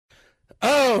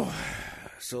Oh,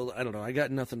 so I don't know. I got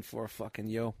nothing for a fucking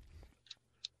yo.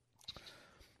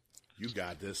 You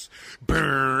got this.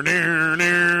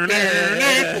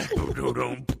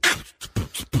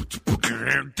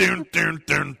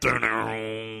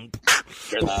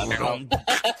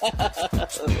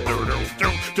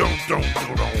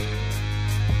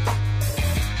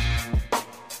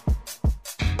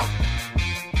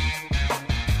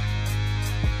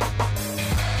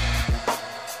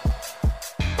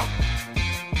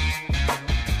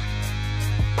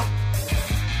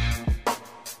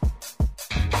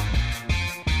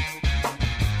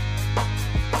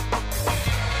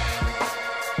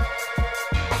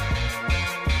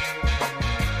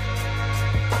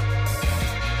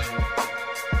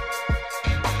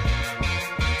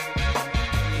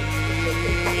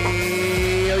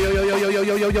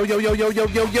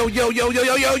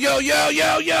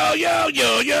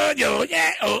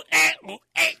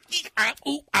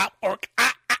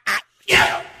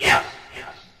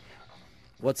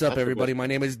 What's up, everybody? My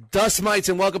name is Dust Mites,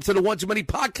 and welcome to the One Too Many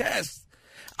podcast.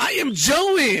 I am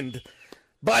joined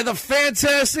by the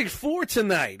Fantastic Four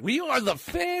tonight. We are the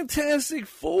Fantastic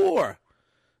Four.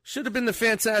 Should have been the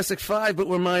Fantastic Five, but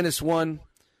we're -1.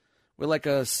 We're like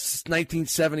a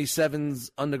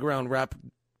 1977's underground rap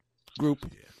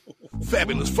group.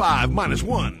 Fabulous Five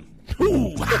 -1.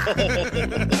 Ooh.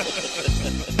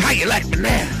 How you like me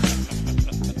now?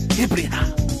 Hippity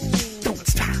hop, don't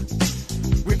stop.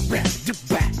 Rip rap, dip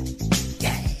back.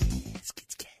 Yeah.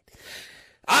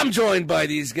 I'm joined by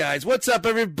these guys. What's up,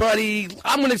 everybody?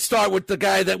 I'm going to start with the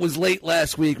guy that was late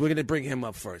last week. We're going to bring him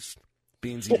up first.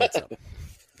 Beansy, what's up?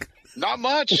 Not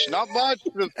much.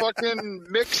 The fucking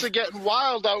mix are getting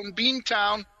wild out in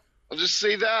Beantown. I'll just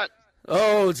say that.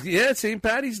 Oh, it's St.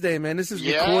 Patty's Day, man. This is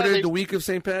recorded the week of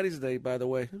St. Patty's Day, by the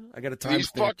way. I got a timestamp. These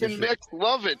fucking mix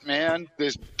love it, man.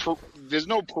 There's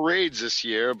no parades this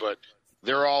year, but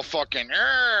they're all fucking.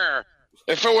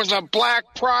 If it was a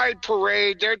Black Pride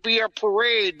parade, there'd be a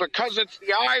parade because it's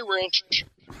the Irish.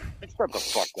 Shut the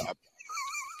fuck up.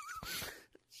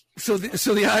 So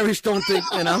the Irish don't think,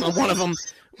 and I'm one of them.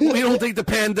 We don't think the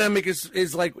pandemic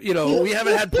is like, you know, we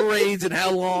haven't had parades in how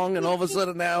long, and all of a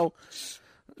sudden now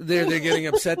they're getting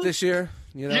upset this year.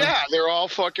 You know? Yeah, they're all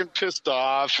fucking pissed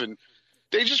off, and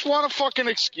they just want a fucking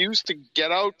excuse to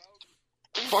get out,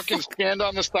 fucking stand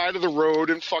on the side of the road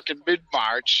in fucking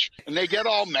mid-March, and they get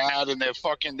all mad, and they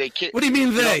can't. What do you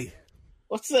mean they?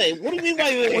 What's they? What do you mean by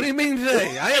they? What do you mean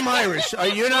they? I am Irish.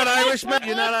 You're not Irish, man?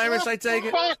 You're not Irish, I take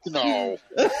it? Fuck no.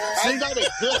 I got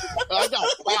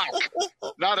fuck.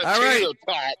 Not a all tater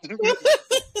tot.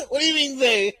 What do you mean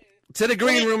they? To the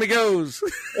green room he goes.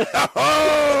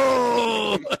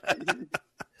 Oh!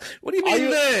 What do you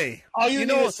mean they? All you need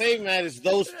to say, man, is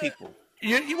those people. Whoa.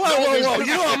 You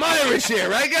know I'm Irish here,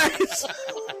 right, guys?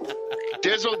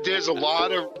 There's a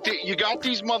lot of... You got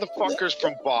these motherfuckers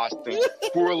from Boston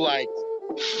who are like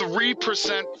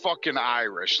 3% fucking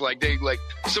Irish. Like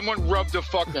someone rubbed a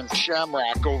fucking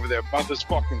shamrock over their mother's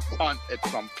fucking cunt at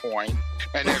some point,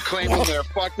 and they're claiming they're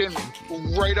fucking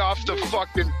right off the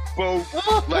fucking boat,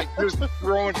 like just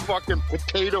throwing fucking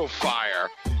potato fire.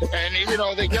 And you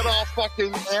know, they get all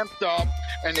fucking amped up,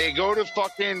 and they go to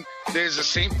fucking... There's a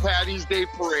St. Patty's Day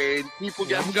parade. People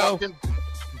get fucking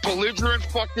belligerent,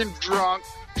 fucking drunk,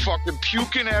 fucking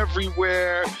puking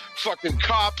everywhere, fucking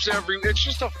cops everywhere. It's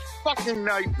just a fucking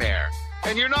nightmare.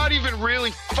 And you're not even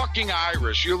really fucking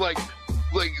Irish. You're like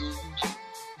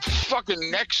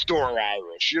fucking next door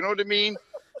Irish. You know what I mean?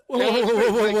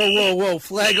 Whoa.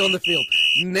 Flag on the field.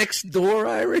 Next door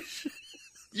Irish?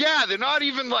 Yeah, they're not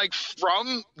even like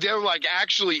from, they're like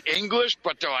actually English,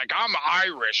 but they're like, I'm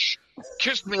Irish.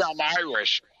 Kiss me, I'm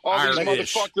Irish. All these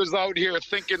motherfuckers out here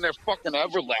thinking they're fucking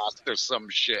Everlast or some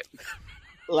shit.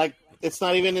 Like, it's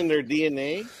not even in their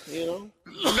DNA, you know?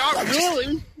 Not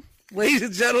really. Ladies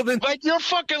and gentlemen. Like, your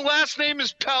fucking last name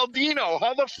is Paldino.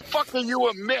 How the fuck are you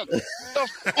a Mick? Get the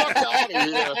fuck out of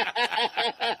here.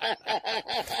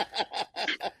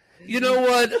 You know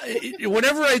what?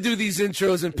 Whenever I do these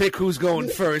intros and pick who's going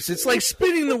first, it's like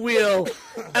spinning the wheel,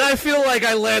 and I feel like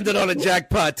I landed on a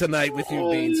jackpot tonight with you,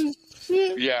 Beans.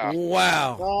 Yeah.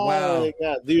 Wow. My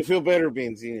God. Do you feel better,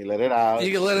 Beans? You let it out.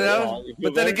 You can let it out?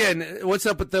 But then again, what's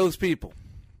up with those people?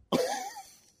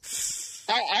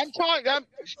 I'm talking...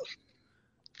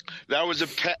 That was a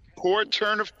poor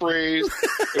turn of phrase.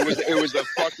 It was a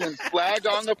fucking flag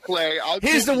on the play.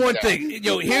 Here's the one thing.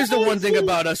 Here's the one thing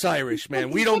about us Irish,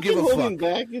 man. We don't give a fuck. No,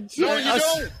 you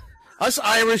don't. Us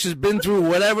Irish has been through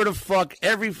whatever the fuck,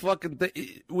 every fucking thing.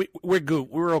 We're good.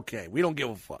 We're okay. We don't give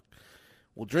a fuck.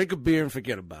 We'll drink a beer and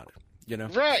forget about it. You know?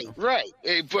 Right.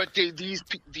 Hey, but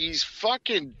these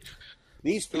fucking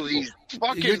These people. These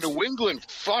fucking New England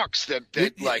fucks that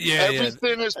like Yeah,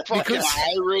 everything is fucking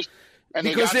Irish. And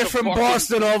because they're from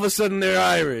Boston, all of a sudden they're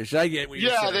Irish. I get what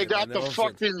you're saying. Yeah, they got the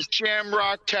fucking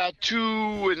shamrock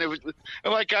tattoo, and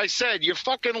like I said, your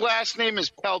fucking last name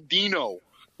is Paldino.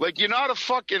 Like, you're not a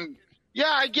fucking. Yeah,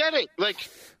 I get it. Like,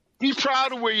 be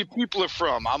proud of where your people are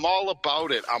from. I'm all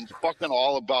about it. I'm fucking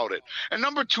all about it. And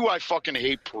number two, I fucking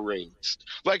hate parades.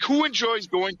 Like, who enjoys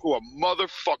going to a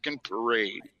motherfucking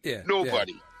parade? Yeah,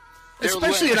 nobody. Yeah.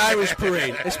 Especially an Irish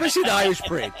parade. Especially an Irish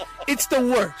parade. It's the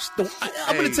worst.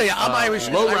 I'm going to tell you, I'm Irish.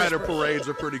 Lowrider parades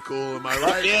are pretty cool, am I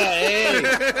right? Yeah, hey.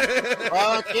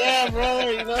 Fuck yeah,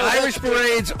 brother. You know Irish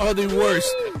parades are the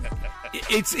worst.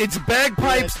 It's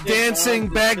bagpipes dancing,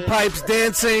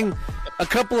 a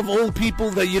couple of old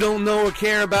people that you don't know or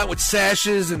care about with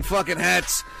sashes and fucking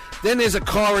hats. Then there's a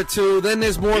car or two. Then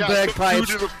there's more bagpipes.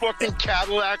 Dude in a fucking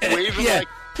Cadillac waving yeah. like,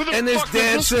 who the and there's fuck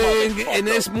is this dancing, and motherfucker?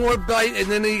 there's more bite,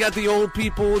 and then you got the old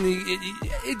people, and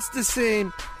it's the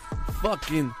same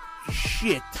fucking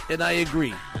shit. And I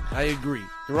agree.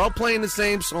 They're all playing the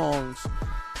same songs.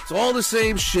 It's all the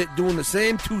same shit, doing the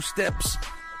same two steps.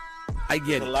 I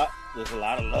get it. There's a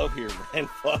lot of love here, man.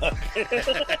 Fuck.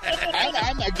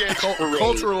 I'm against parades.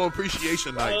 Cultural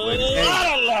appreciation night, A ladies.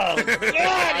 lot of love.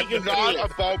 God, I'm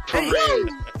not about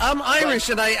parades. I'm Irish,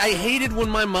 and I hated when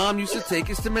my mom used to take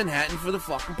us to Manhattan for the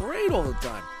fucking parade all the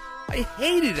time. I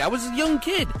hated it. I was a young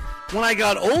kid. When I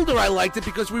got older, I liked it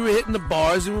because we were hitting the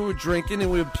bars and we were drinking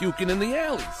and we were puking in the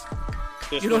alleys.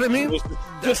 You know what I mean?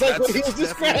 Just like what he was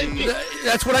describing.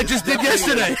 That's what I just did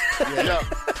yesterday. Yeah.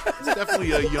 It's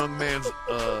definitely a young man's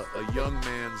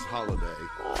holiday.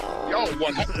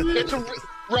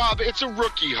 Rob, it's a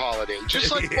rookie holiday, just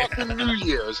like fucking New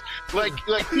Year's. Like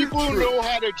people who know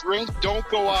how to drink don't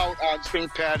go out on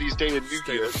St. Patty's Day and New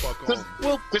Stay Year's. the fuck home.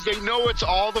 Well, because they know it's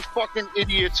all the fucking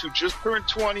idiots who just turned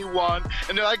 21,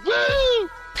 and they're like, woo,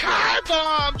 car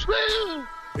bombs, woo.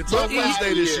 It's on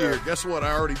Wednesday this year. Guess what?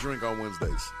 I already drink on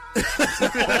Wednesdays.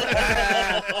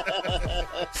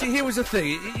 See, here was the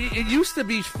thing. It used to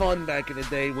be fun back in the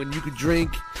day when you could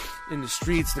drink in the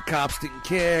streets. The cops didn't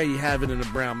care. You have it in a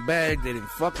brown bag. They didn't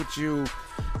fuck with you.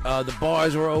 The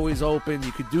bars were always open.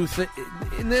 You could do things.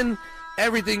 And then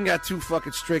everything got too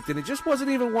fucking strict, and it just wasn't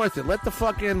even worth it. Let the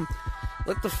fucking,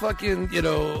 the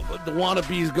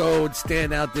wannabes go and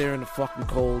stand out there in the fucking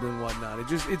cold and whatnot.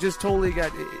 It just totally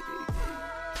got...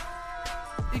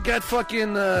 It got fucking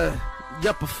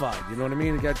yuppified, you know what I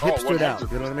mean? It got hipstered out,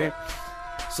 you know what I mean?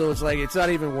 So it's like, it's not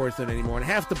even worth it anymore. And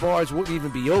half the bars wouldn't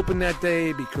even be open that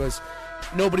day because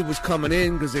nobody was coming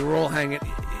in because they were all hanging.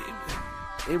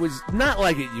 It was not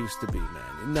like it used to be,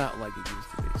 man. Not like it used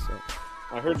to be. So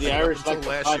I heard the Irish until like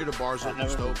last year, the bars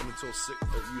used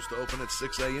to open at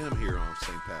 6 a.m. here on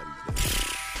St. Patty's Day.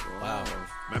 wow.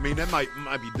 I mean, that might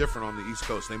be different on the East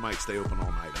Coast. They might stay open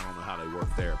all night. I don't know how they work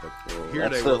there, but here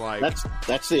they were like...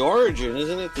 That's the origin,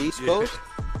 isn't it? The East Yeah. Coast?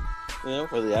 You know,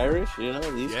 for the Irish, you know,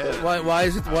 the East Yeah. Coast. Why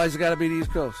is it got to be the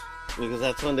East Coast? Because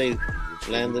that's when they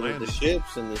landed with the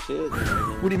ships and the shit.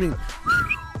 What do you mean?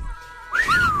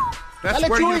 That's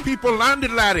where your people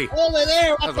landed, laddie. Over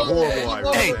there. That's a horrible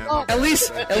Irish, Hey, man.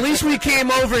 at least we came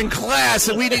over in class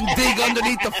and we didn't dig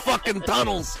underneath the fucking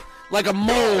tunnels like a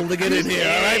mole to get in here,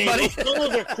 all right, buddy? Those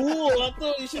tunnels are cool. I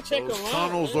thought you should check Those them out.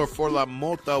 tunnels are for la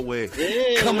motorway.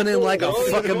 Yeah, Coming in like a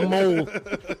fucking mole.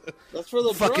 That's for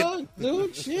the fucking- drug,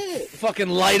 dude. Shit. Fucking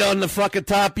light on the fucking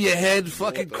top of your head,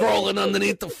 fucking crawling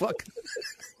underneath the fucking...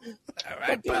 All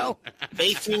right, pal.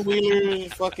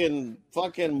 18-wheelers, fucking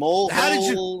mole How did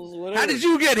you- holes, whatever. How did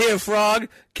you get here, Frog?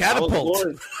 Catapult.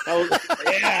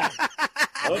 Yeah.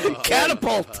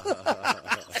 Catapult.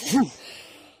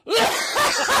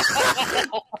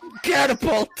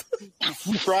 Catapult.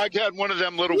 Frog had one of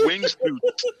them little wingsuits.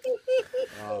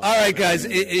 All right, guys.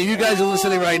 If you guys are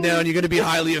listening right now and you're going to be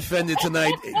highly offended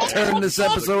tonight, turn this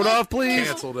episode off, please.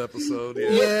 Canceled episode, yeah.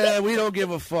 Yeah, we don't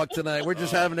give a fuck tonight. We're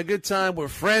just having a good time. We're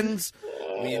friends.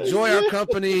 We enjoy our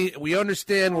company. We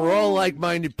understand we're all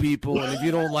like-minded people, and if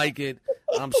you don't like it,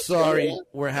 I'm sorry.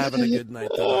 We're having a good night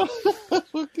tonight.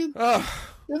 Oh,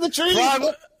 The trees.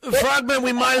 Frogman,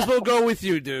 we might as well go with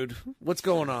you, dude. What's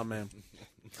going on, man?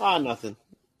 Nothing.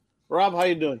 Rob, how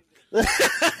you doing?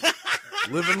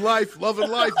 Living life, loving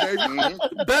life, baby.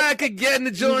 Back again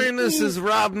to join us is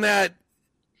Rob Nat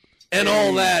and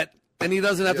all that. And he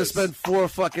doesn't have to spend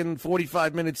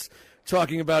 45 minutes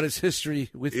talking about his history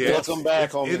with Yeah, Welcome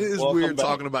back, homie. It is Welcome weird back.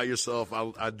 talking about yourself.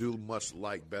 I do much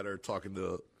like better talking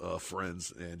to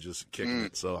friends and just kicking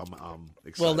it. So I'm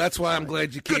excited. Well, that's why I'm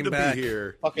glad you Good came to back. be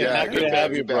here. Fucking Yeah, happy good to to have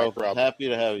have you, you bro. back, Rob. Happy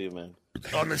to have you, man.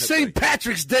 on the St.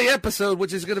 Patrick's Day episode,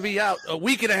 which is going to be out a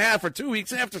week and a half or 2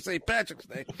 weeks after St. Patrick's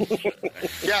Day.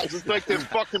 Yeah, it's just like them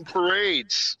fucking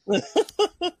parades.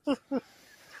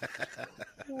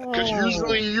 Because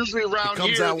usually around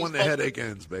Comes here, out when the headache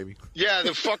ends, baby. yeah,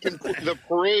 the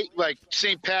parade, like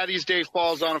St. Patty's Day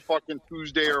falls on a fucking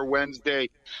Tuesday or Wednesday.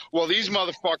 Well, these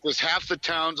motherfuckers, half the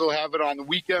towns will have it on the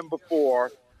weekend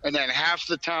before, and then half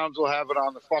the towns will have it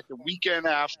on the fucking weekend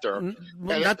after.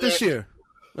 Well, not this year.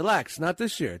 Relax, not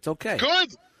this year. It's okay.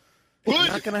 Good. Good.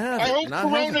 Not gonna have I it. hope Not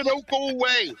Corona having it. don't go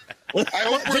away. I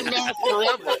hope we're not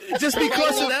forever. Just If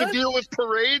because I of have that? to deal with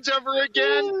parades ever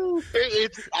again,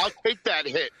 I'll take that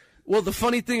hit. Well, the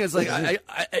funny thing is, like,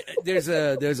 there's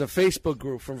a Facebook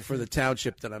group for the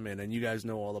township that I'm in, and you guys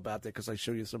know all about that because I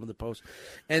show you some of the posts.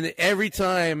 And every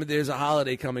time there's a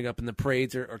holiday coming up and the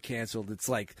parades are canceled, it's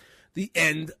like the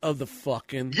end of the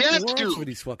fucking Yes, world dude. for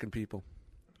these fucking people.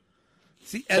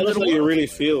 It's the Tell end us of the how you world. really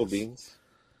feel, Beans.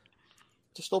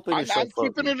 Just open I'm yourself up.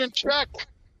 keeping it in check.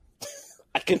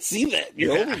 I can see that.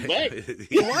 You're holding back. Why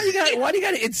do you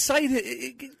got to incite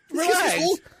it? Relax.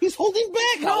 He's holding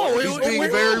back. No, He's being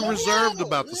very reserved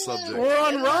about the subject. We're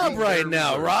on Rob right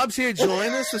now. Rob's here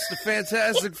joining us. It's the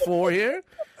Fantastic Four here.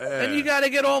 And you got to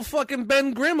get all fucking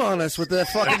Ben Grimm on us with that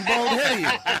fucking bald head of you.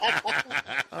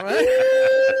 All right?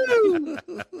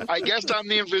 I guess I'm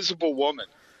the invisible woman.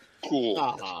 Cool.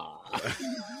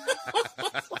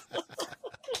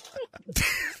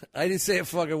 I didn't say a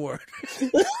fucking word.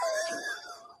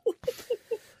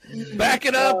 Back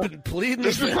it up and plead in the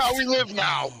This is how we live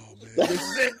now.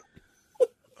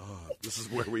 This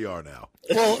is where we are now.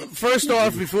 Well, first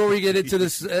off, before we get into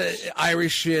this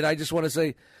Irish shit, I just want to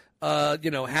say,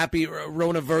 happy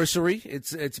Roniversary.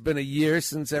 It's been a year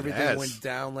since everything Yes. went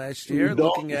down last year.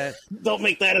 Don't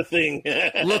make that a thing.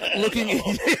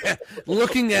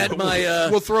 Looking at my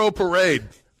We'll throw a parade.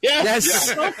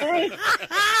 yes.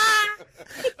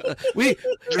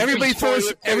 Everybody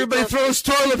throws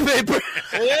toilet paper.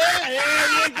 Yeah,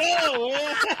 there you go.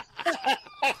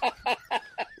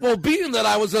 Well, being that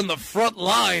I was on the front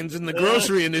lines in the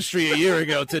grocery industry a year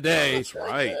ago today, That's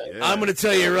right. Yeah. I'm going to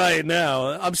tell you right now,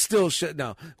 I'm still shit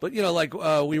now. But,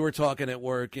 we were talking at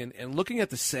work and looking at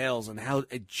the sales and how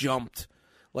it jumped.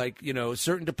 Like,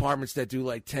 certain departments that do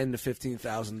like $10,000 to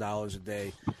 $15,000 a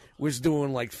day was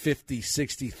doing like 50,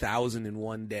 60,000 in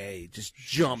one day. Just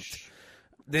jumped.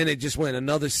 Then it just went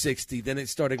another 60. Then it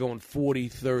started going 40,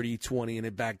 30, 20, and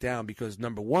it backed down because,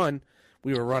 number one,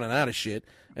 we were running out of shit.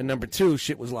 And number two,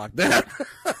 shit was locked down.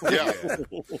 Yeah.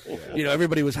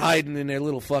 Everybody was hiding in their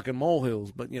little fucking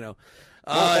molehills. But,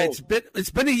 it's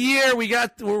been a year. We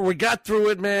got through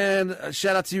it, man.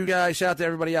 Shout out to you guys. Shout out to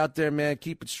everybody out there, man.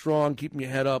 Keep it strong. Keeping your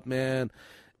head up, man.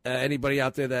 Anybody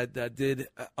out there that did,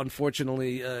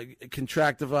 unfortunately,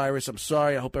 contract the virus, I'm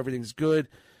sorry. I hope everything's good.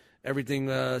 Everything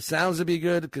sounds to be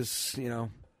good because,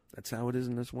 that's how it is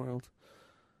in this world.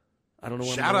 I don't know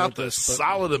what Shout I'm out going to with this, but-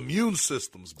 solid immune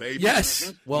systems, baby.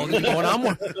 Yes. Well,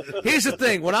 here's the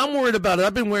thing. What I'm worried about,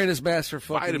 I've been wearing this mask for a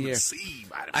fucking Vitamin year. C.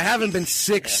 I haven't been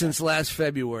sick since last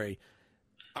February.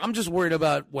 I'm just worried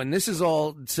about when this is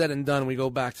all said and done, we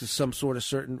go back to some sort of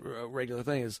certain regular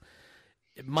thing, is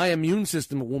my immune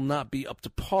system will not be up to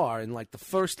par. And like the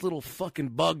first little fucking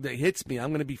bug that hits me, I'm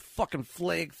going to be fucking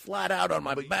flat out on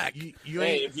my back. You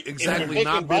Hey, ain't if exactly you're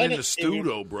not taking been in the if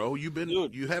studio, bro.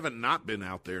 Dude. You haven't not been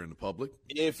out there in the public.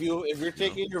 If you're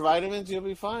taking your vitamins, you'll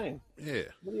be fine. Yeah.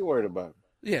 What are you worried about?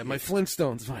 Yeah, my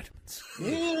Flintstones vitamins.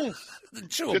 Yes, The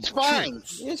chewable. It's fine.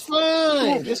 it's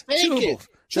fine. Just take Chewable. it.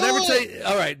 Did I ever tell you?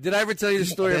 All right. Did I ever tell you the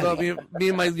story about me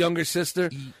and my younger sister?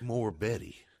 Eat more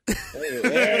Betty.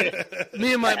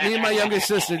 Me and my younger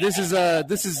sister. This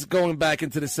is going back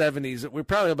into the 70s. We're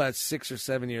probably about 6 or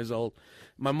 7 years old.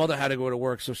 My mother had to go to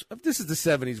work, so this is the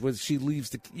 70s when she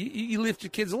leaves you left your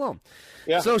kids alone.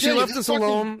 Yeah. So she Yeah, you left just us fucking-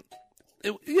 alone.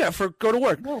 For go to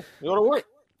work. No, you go to work.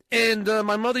 And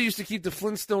my mother used to keep the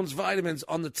Flintstones vitamins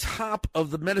on the top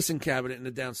of the medicine cabinet in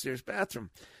the downstairs bathroom.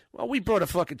 Well, we brought a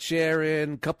fucking chair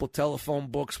in, a couple telephone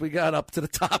books. We got up to the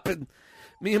top, and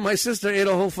me and my sister ate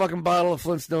a whole fucking bottle of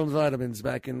Flintstones vitamins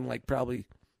back in like probably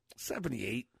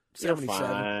 78, You're 77.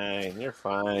 fine. You're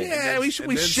fine. Yeah, we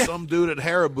And then some dude at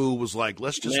Haribo was like,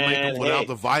 "Let's just make Man, them without hey.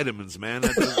 the vitamins, man.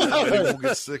 That doesn't mean they won't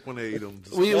get sick when they eat them."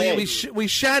 We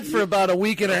shat for about a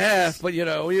week and a half, but you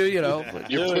know. Your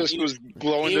Dude, piss was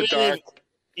glow in the even dark.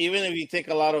 Even if you take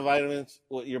a lot of vitamins,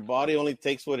 your body only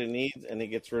takes what it needs and it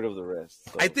gets rid of the rest.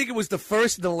 So. I think it was the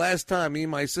first and the last time me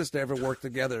and my sister ever worked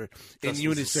together in Dustin's a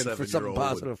unison for something 7-year-old with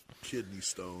positive. Kidney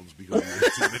stones because he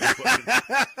ate too many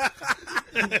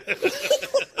vitamins.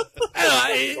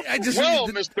 I just well,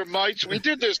 Mr. Mites, we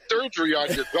did this surgery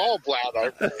on your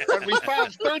gallbladder, and we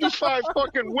found 35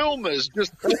 fucking Wilmas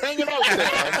just hanging out there.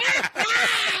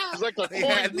 It's like a They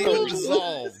hadn't even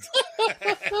resolved.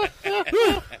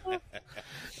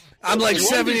 I'm like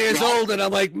 7 years old, and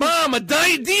I'm like, Mom, a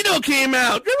Dino came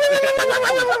out.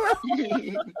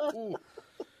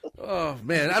 Oh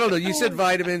man, I don't know. You said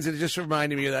vitamins, and it just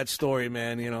reminded me of that story,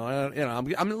 man.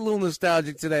 I'm a little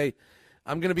nostalgic today.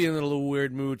 I'm gonna be in a little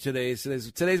weird mood today.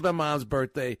 Today's my mom's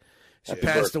birthday. She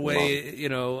passed away,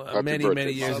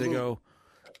 many years ago,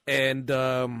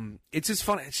 and it's just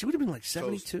funny. She would have been like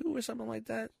 72 or something like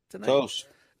that tonight. Toast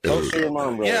to your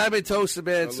mom, bro. Yeah, I've been toasted,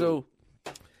 man. So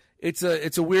it's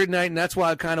a weird night, and that's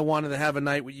why I kind of wanted to have a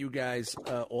night with you guys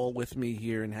all with me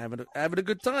here and having a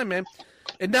good time, man,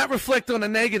 and not reflect on the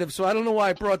negative. So I don't know why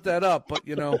I brought that up, but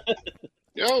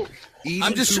Yo,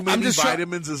 eating too many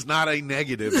vitamins is not a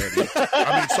negative, Eddie.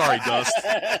 I mean, sorry, Dust.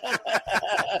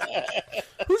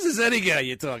 Who's this Eddie guy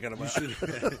you're talking about?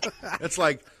 It's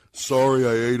like, sorry,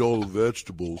 I ate all the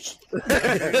vegetables.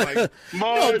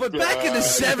 No, but back in the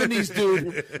 70s,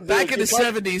 dude. Back in the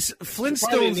 70s,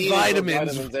 Flintstones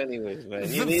vitamins. Anyways, man.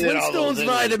 Flintstones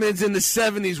vitamins in the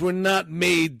 70s were not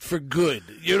made for good.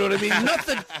 You know what I mean?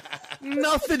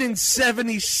 Nothing in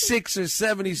 76 or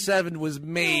 77 was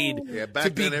made back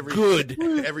to be then, good.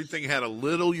 Everything had a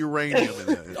little uranium in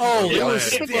it. Oh, it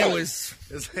was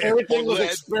Everything was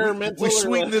experimental. We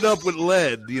sweetened it up with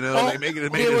lead, they make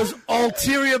it. There was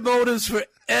ulterior motives for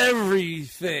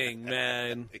everything,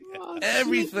 man.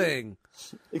 Everything.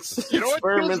 you know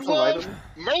what? Kids love?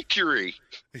 Mercury.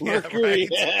 Mercury.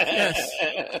 Yes.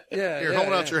 Yeah. Here,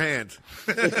 hold out your hand.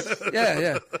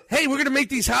 Yeah. Hey, we're going to make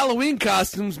these Halloween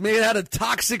costumes made out of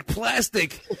toxic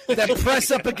plastic that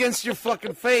press up against your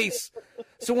fucking face.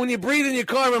 So when you breathe in your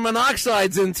carbon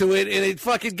monoxide's into it and it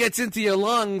fucking gets into your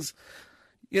lungs,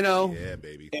 Yeah,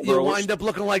 baby. you wind up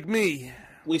looking like me.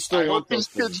 We still I want hope these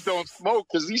those kids don't smoke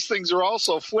because these things are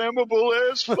also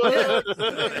flammable as fuck.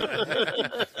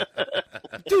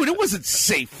 Dude, it wasn't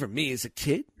safe for me as a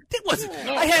kid. It wasn't.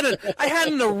 I had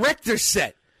an erector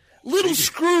set. Little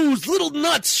screws, little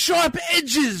nuts, sharp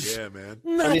edges. Yeah, man.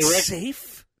 Not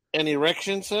safe. An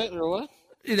erection set or what?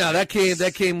 That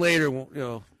came later, way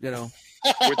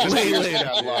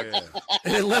later.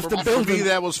 And it left the For building. me,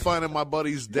 that was finding my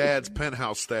buddy's dad's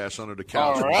penthouse stash under the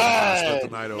couch. All I right. spent the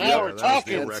night over Now there. we're That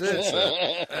talking. was the erection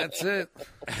set. That's it.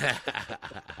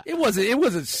 It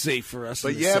wasn't safe for us. But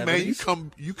in the yeah, 70s.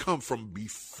 man, you come from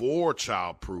before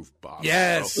childproof, Bob.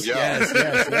 Yes, So- yes.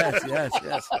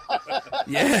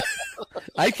 Yeah,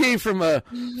 I came from a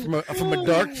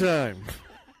dark time,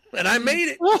 and I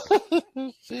made it.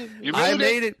 I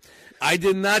made it. I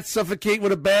did not suffocate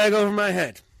with a bag over my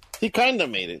head. He kind of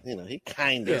made it. He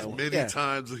kind of. As many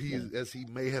times as he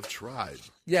may have tried.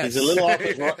 Yes, He's a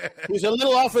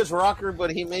little off his rocker,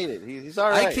 but he made it. He's all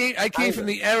right. I came from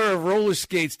the era of roller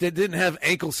skates that didn't have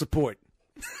ankle support.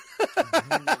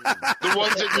 The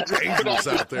ones that you just put Angels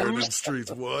on out there in the streets,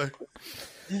 boy.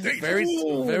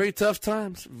 Very tough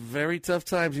times. Very tough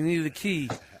times. You needed a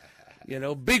key.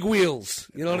 Big wheels.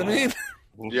 You know what I mean?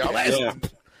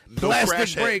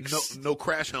 Plastic brakes. No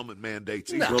crash helmet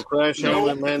mandates either. No crash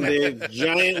helmet mandate.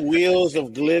 Giant wheels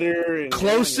of glitter. And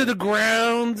Close to the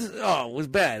ground. Oh, it was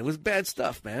bad. It was bad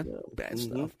stuff, man. Bad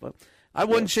stuff. But I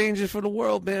wouldn't change it for the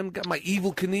world, man. Got my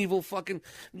Evel Knievel fucking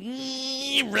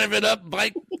rev it up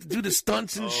bike, do the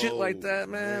stunts and shit like that,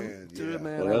 man. Dude,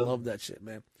 man, I love that shit,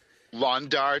 man. lawn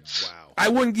darts. Wow. I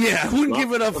wouldn't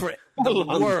give it up for the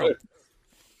world.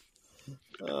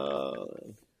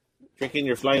 Drinking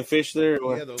your flying fish there?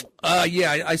 Or what?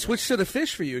 I switched to the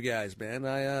fish for you guys, man.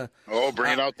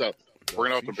 Bringing out the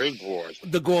big boys.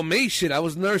 The gourmet shit. I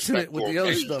was nursing it with the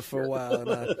other stuff for a while.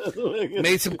 And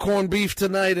made some corned beef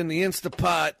tonight in the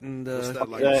Instapot, and What's that,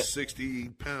 like a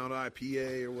 60-pound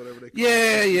IPA or whatever they call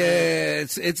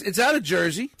it? It's out of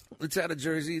Jersey. It's out of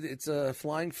Jersey. It's a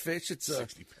flying fish. It's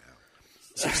 60 pounds.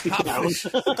 60 pounds.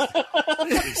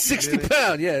 60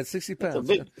 pound. Yeah, it's 60 pounds.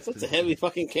 That's a heavy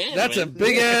fucking can. That's man. a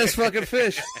big ass fucking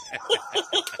fish.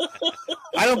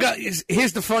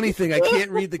 Here's the funny thing. I can't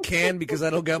read the can because I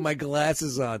don't got my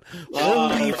glasses on.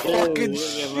 Holy fucking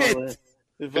shit!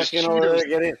 Fucking over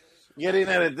there, getting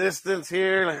at a distance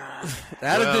here.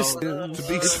 To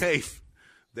be safe,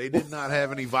 they did not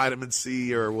have any vitamin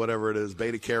C or whatever it is,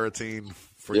 beta carotene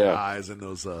for your eyes and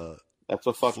those. That's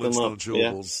what fucked them up. Flintstone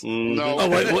jewels. Yeah. Mm-hmm. No.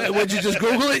 Oh, would you just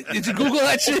Google it? Did you Google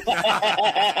that shit? No,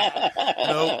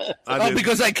 I didn't.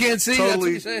 Because I can't see. That's what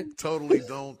you're saying? Totally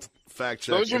don't fact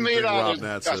check Those were made anything out Rob of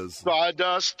Nat says.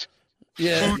 sawdust,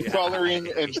 Yeah. food coloring,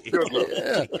 and sugar.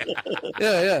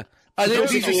 Yeah. I think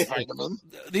Basically,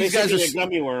 these guys basically are a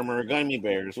gummy worm or a gummy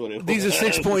bear is what it these are was.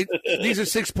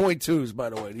 6.2s, by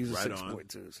the way. These are Right on.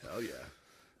 6.2s. Hell yeah.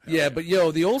 Yeah, but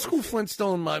yo, the old school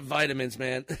Flintstone vitamins,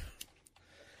 man.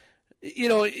 You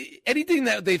know, anything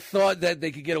that they thought that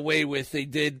they could get away with, they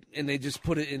did, and they just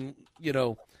put it in. You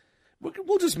know,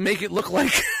 we'll just make it look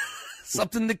like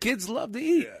something the kids love to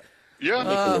eat.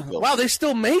 Yeah. Wow, they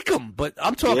still make them, but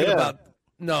I'm talking about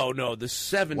no, the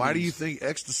 70s. Why do you think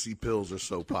ecstasy pills are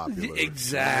so popular?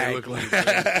 Exactly. They look like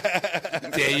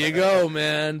that. There you go,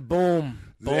 man. Boom.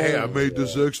 Hey, I made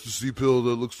this ecstasy pill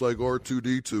that looks like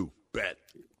R2D2. Bet.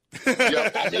 Yeah.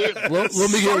 Let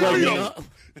me get one.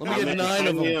 Let me get 9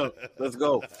 of them. Let's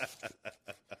go.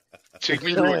 Take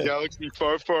me to a galaxy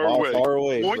far, far away. Far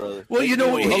away, Boing. brother. Well, you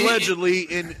know, Allegedly,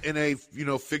 in a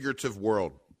figurative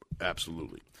world,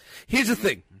 absolutely. here's the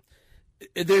thing.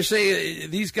 They're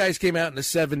saying these guys came out in the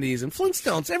 70s, and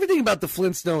Flintstones, everything about the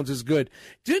Flintstones is good.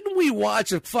 Didn't we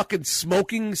watch a fucking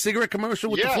smoking cigarette commercial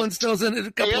with the Flintstones in it?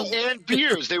 A couple And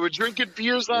beers. They were drinking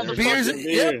beers on the beers.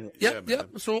 fucking Yep.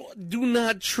 So do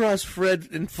not trust Fred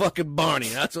and fucking Barney.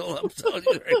 That's all I'm telling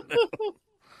you right now.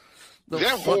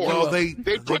 They're whores. Well, they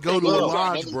put go to their a gloves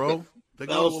on. lodge, bro. They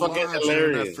That go was to a fucking lodge. They're in that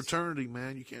hilarious. fraternity,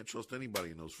 man. You can't trust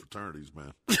anybody in those fraternities,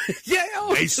 man. Yeah.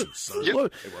 Masons, son. Yeah. They were Yeah,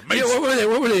 Masons.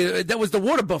 what were they? That was the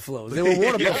water buffaloes. They were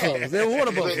water buffaloes. They were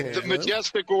water buffaloes. The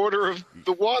majestic order of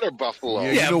the water buffalo.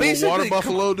 Yeah, Yeah, you know what basically, water come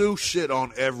buffalo do? Shit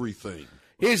on everything.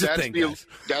 Here's the That's thing, the guys.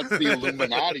 that's the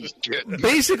Illuminati shit.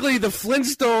 Basically, the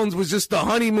Flintstones was just the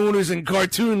honeymooners in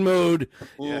cartoon mode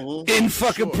in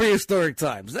fucking prehistoric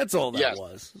times. That's all that Yes.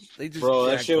 was. They just Bro,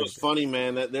 that jacked shit it. was funny,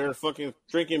 man. That they're fucking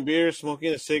drinking beer,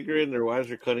 smoking a cigarette, and their wives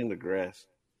are cutting the grass.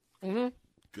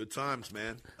 Good times,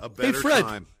 man. A better Fred.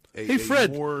 time. Hey,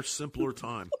 Fred. A more simpler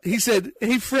time. He said,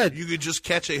 "Hey, Fred." You could just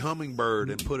catch a hummingbird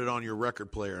and put it on your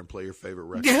record player and play your favorite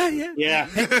record. Yeah.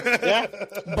 Yeah.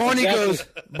 Barney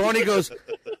goes,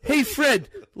 "Hey, Fred,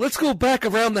 let's go back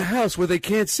around the house where they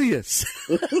can't see us."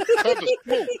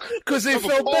 Because they Have a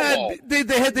felt ball.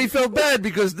 bad. They felt bad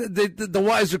because the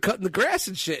wives were cutting the grass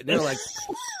and shit. And they're like,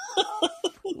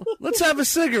 "Let's have a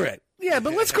cigarette." Yeah,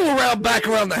 but let's go back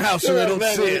around the house so they don't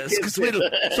see us. 'Cause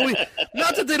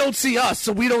not that they don't see us,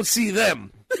 so we don't see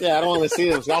them. Yeah, I don't want to see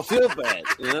them, so I'll feel bad.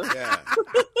 You know? Yeah.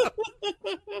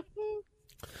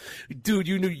 Dude,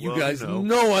 you Well, guys you know.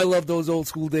 know I love those old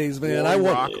school days, man. I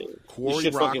want. Quarry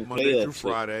should Rock fucking play Monday that through shit.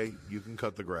 Friday. You can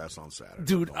cut the grass on Saturday.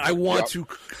 Dude, I want to.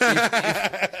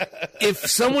 If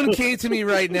someone came to me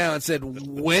right now and said,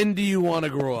 "When do you want to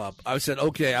grow up?" I said,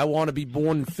 "Okay, I want to be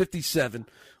born in '57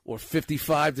 or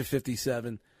 '55 to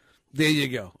 '57." There you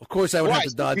go. Of course, I would have Why?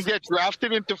 to dodge. You get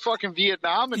drafted into fucking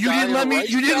Vietnam and You die didn't in let a me. rice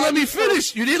You didn't let me paddy?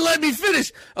 finish. You didn't let me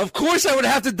finish. Of course, I would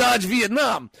have to dodge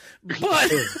Vietnam,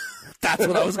 but that's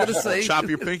what I was going to say. Chop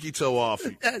your pinky toe off.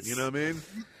 Yes. You know what I mean?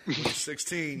 When you're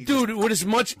 16. You Dude, with as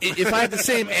much, if I had the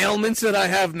same ailments that I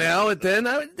have now, then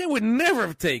they would never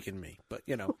have taken me. But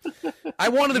you know, I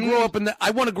wanted to grow up in that.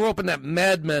 I want to grow up in that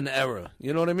Mad Men era.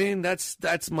 You know what I mean? That's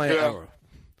my era.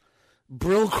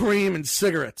 Brill cream and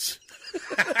cigarettes.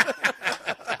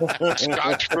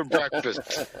 Scotch for breakfast.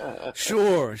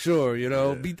 Sure. You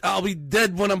know, I'll be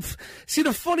dead when I'm. See,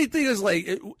 the funny thing is,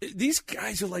 like, these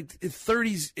guys are like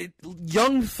 30s,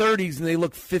 young 30s, and they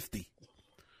look 50.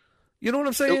 You know what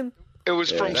I'm saying? It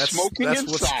was from that's smoking what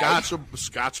inside.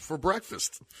 scotch for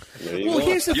breakfast. Well,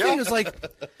 here's the thing: is like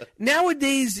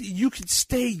nowadays you could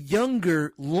stay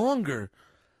younger longer,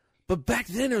 but back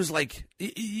then it was like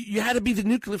you had to be the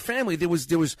nuclear family. There was.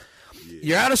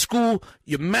 You're out of school,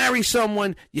 you marry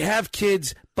someone, you have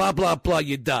kids, blah blah blah,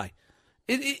 you die.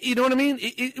 You know what I mean?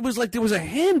 It was like there was a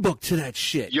handbook to that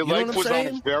shit. Your you know life what I'm was saying?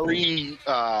 on a very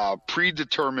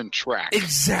predetermined track.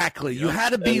 Exactly. You had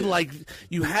to be like them.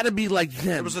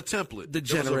 There was a template. The There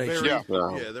was a generation.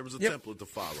 there was a Yep. template to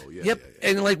follow. Yeah, Yep. yeah.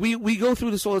 And like we go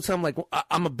through this all the time. Like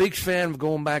I'm a big fan of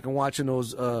going back and watching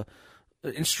those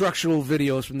instructional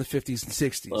videos from the 50s and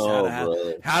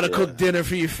 60s. How to cook dinner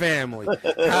for your family.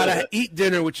 How to eat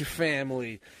dinner with your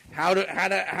family. How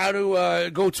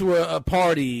to go to a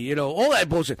party. You know, all that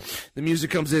bullshit. The music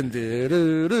comes in.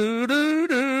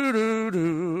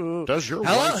 Does your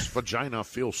Hello? wife's vagina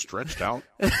feel stretched out?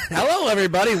 Hello,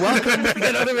 everybody. Welcome. You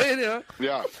know what I mean? You know?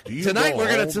 Yeah. Do you Tonight go we're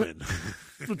gonna home and-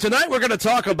 Tonight we're going to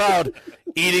talk about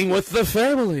eating with the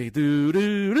family.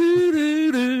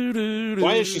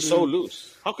 Why is she so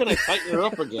loose? How can I tighten her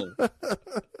up again?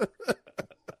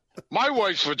 My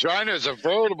wife's vagina is a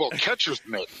veritable catcher's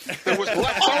mitt. It was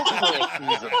left over for a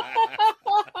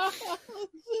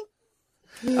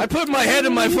season. I put my head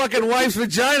in my fucking wife's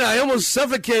vagina. I almost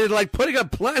suffocated like putting a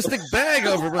plastic bag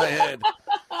over my head.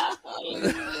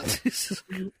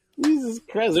 Jesus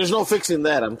Christ. There's no fixing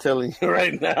that, I'm telling you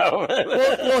right now.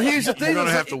 Well, here's the thing. You're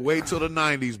gonna have to wait till the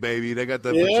 '90s, baby. They got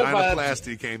the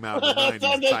vaginoplasty came out in the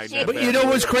 '90s. Tighten that But back you know up.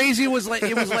 what's crazy? It was like,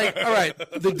 all right,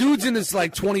 the dude's in his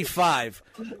like 24,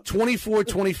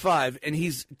 25, and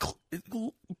he's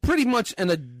pretty much an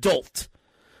adult.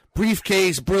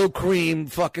 Briefcase, Brill cream,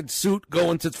 fucking suit,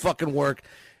 going to fucking work.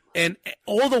 And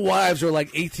all the wives are like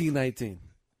 18, 19.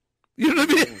 You know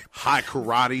what I mean? High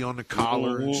karate on the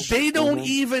collar. And shit. They don't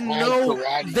even know.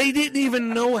 They didn't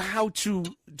even know how to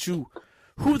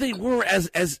who they were as.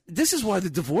 This is why the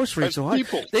divorce rate's so high.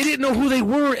 People. They didn't know who they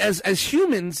were as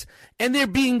humans, and they're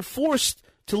being forced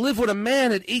to live with a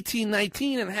man at 18,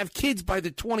 19 and have kids by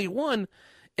the 21.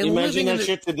 And Imagine that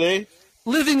shit today.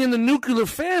 Living in the nuclear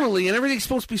family, and everything's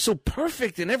supposed to be so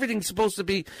perfect, and everything's supposed to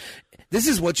be. This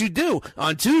is what you do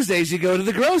on Tuesdays. You go to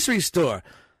the grocery store.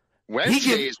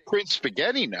 Wednesday is Prince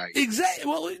Spaghetti night. Exactly.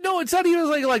 Well, no, it's not even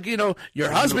like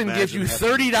your husband gives you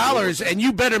 $30 and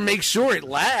you better make sure it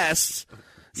lasts.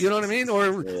 You know what I mean?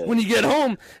 Or when you get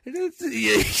home,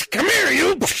 come here,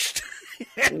 you.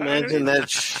 Imagine that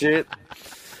shit.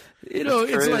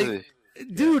 It's like,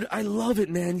 dude, I love it,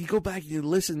 man. You go back, you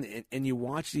listen, and you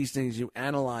watch these things, you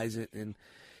analyze it, and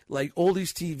like all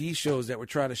these TV shows that were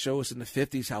trying to show us in the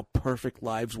 50s how perfect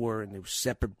lives were, and there were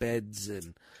separate beds,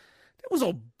 and it was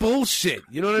all bullshit.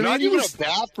 You know what I mean? Not even a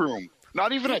bathroom.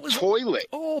 Not even a toilet.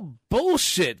 All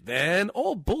bullshit, man.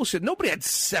 All bullshit. Nobody had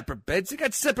separate beds. They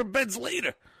got separate beds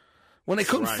later when they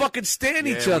couldn't fucking stand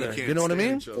each other. You know what I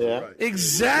mean? Right.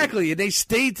 Exactly. And they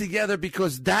stayed together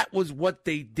because that was what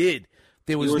they did.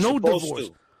 There was no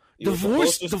divorce.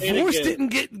 Divorce didn't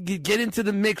get into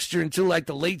the mixture until like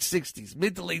the late 60s,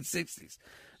 mid to late 60s.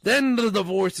 Then the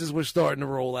divorces were starting to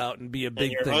roll out and be a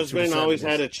big thing. Your husband always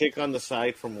had a chick on the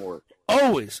side from work.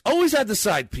 Always had the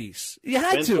side piece. You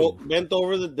had bent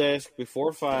over the desk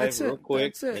before 5, That's real it.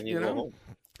 quick, That's it, and you go home.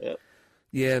 Yep.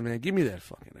 Yeah, man, give me that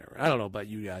fucking error. I don't know about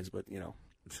you guys, but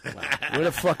where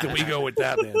the fuck did we go with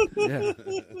that, man? Yeah.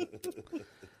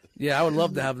 Yeah, I would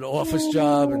love to have an office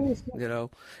job,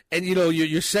 and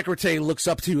your secretary looks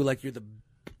up to you like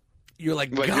you're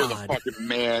like God. You're the fucking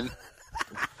man.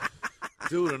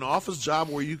 Dude, an office job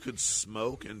where you could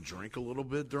smoke and drink a little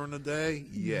bit during the day?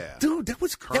 Yeah. Dude, that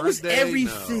was day,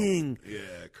 everything. No.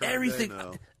 Yeah, everything. Day,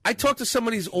 no. I talked to some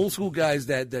of these old school guys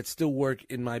that still work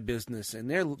in my business, and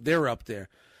they're up there.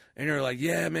 And they're like,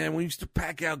 yeah, man, we used to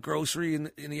pack out grocery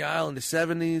in the aisle in the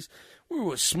 70s. We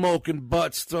were smoking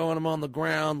butts, throwing them on the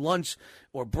ground. Lunch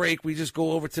or break, we just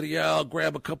go over to the aisle,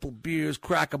 grab a couple beers,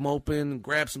 crack them open,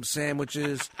 grab some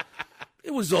sandwiches.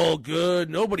 It was all good.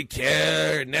 Nobody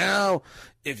cared. Now,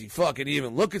 if you fucking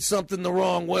even look at something the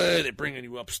wrong way, they're bringing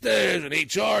you upstairs and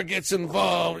HR gets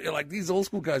involved. Like, these old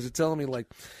school guys are telling me, like,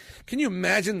 can you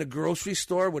imagine the grocery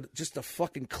store with just a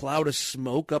fucking cloud of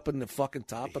smoke up in the fucking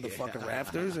top of the fucking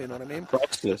rafters? You know what I mean?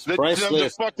 Priceless. The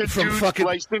fucking dude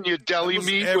slicing your deli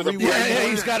meat with a yeah,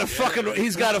 he's got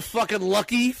a fucking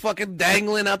Lucky fucking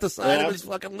dangling out the side of his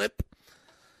fucking lip.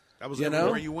 That was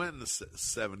everywhere you went in the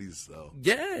 70s, though.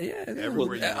 Yeah.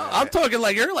 Everywhere you went. I'm talking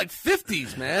like you're like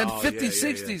 50s, man. Oh, 50s,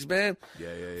 60s, man.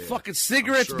 Yeah. Fucking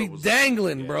cigarettes be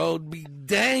dangling, bro. Be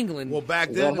dangling. Well, back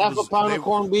Was then, that half a pound of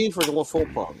corned beef or the full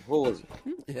pound? What was it?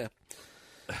 Yeah.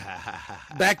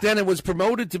 Back then, it was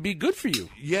promoted to be good for you.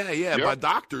 Yeah, by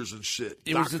doctors and shit.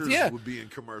 Doctors would be in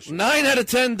commercials. 9 out of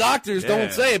 10 doctors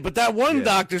don't say it, but that one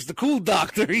doctor's the cool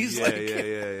doctor. He's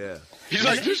yeah. He's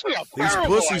like, these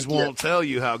pussies won't tell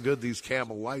you how good these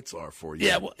Camel Lights are for you.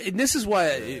 Yeah, well, and this is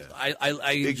why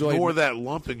I enjoy. Ignore that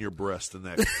lump in your breast and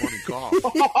that funny cough.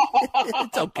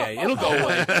 It's okay. It'll go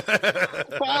away.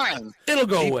 Fine. It'll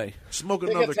go away. Smoke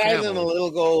Take another a Tylenol, Camel.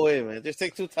 it'll go away, man. Just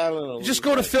take 2 Tylenol. Just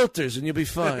go to Filters and you'll be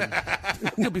fine.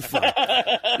 You'll be fine.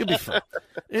 You'll be fine.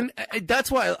 And that's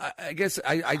why I guess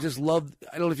I just love.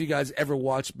 I don't know if you guys ever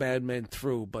watched Mad Men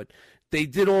through, but they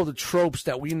did all the tropes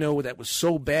that we know that was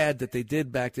so bad that they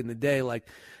did back in the day. Like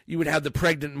you would have the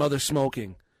pregnant mother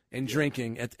smoking and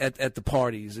drinking at the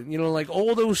parties, and like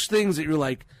all those things that you're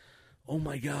like, oh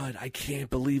my God, I can't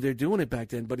believe they're doing it back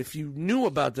then. But if you knew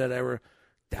about that era,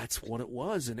 that's what it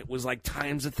was, and it was like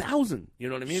times 1,000. You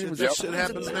know what I mean? That shit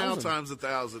happens now times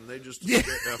 1,000. They just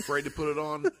afraid to put it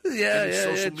on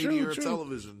social media or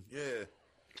television. Yeah,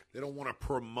 they don't want to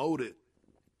promote it.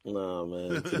 No,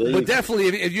 man. But definitely,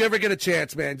 if you ever get a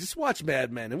chance, man, just watch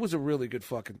Mad Men. It was a really good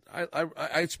fucking.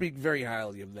 I speak very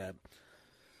highly of that.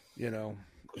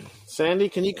 Sandy,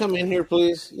 can you come in here,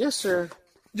 please? Yes, sir.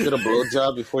 Get a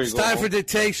blowjob before you go. It's time for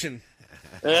dictation.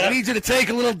 I need you to take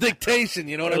a little dictation.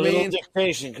 You know what I mean?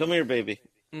 Dictation. Come here, baby.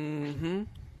 Mm-hmm.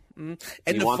 And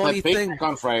you the want funny that thing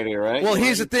on Friday, right? Well,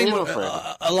 here's the thing: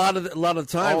 a lot of the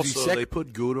times, also they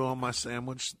put Gouda on my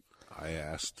sandwich. I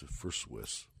asked for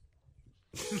Swiss.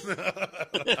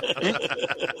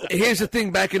 Here's the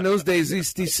thing: back in those days,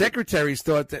 these secretaries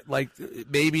thought that like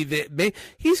maybe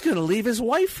he's going to leave his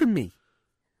wife for me.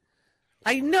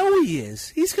 I know he is.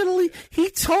 He's going to leave. He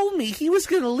told me he was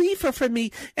going to leave her for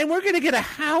me, and we're going to get a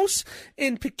house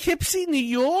in Poughkeepsie, New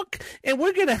York, and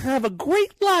we're going to have a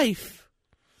great life.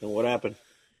 And what happened?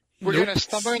 We're going to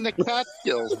summer in the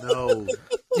Catskills. No.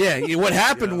 Yeah, what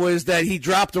happened was that he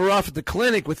dropped her off at the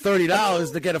clinic with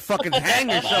 $30 to get a fucking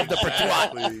hanger shoved up her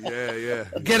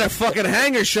twat. Yeah. Get a fucking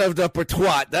hanger shoved up her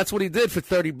twat. That's what he did for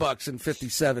 $30 in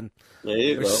 '57. There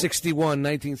you or go.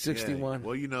 1961. Yeah.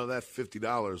 Well, you know that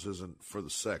 $50 isn't for the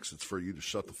sex. It's for you to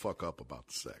shut the fuck up about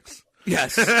the sex.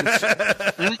 Yes.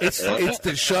 It's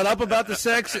to shut up about the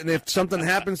sex, and if something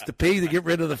happens, to pay to get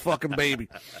rid of the fucking baby.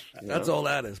 That's all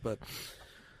that is, but...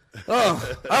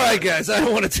 Oh, all right, guys. I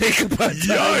don't want to take up our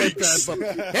time with that, but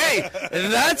hey,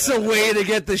 that's a way to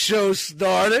get the show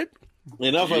started.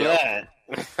 Enough of that.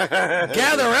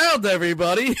 Gather around,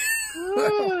 everybody.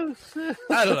 I don't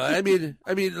know. I mean,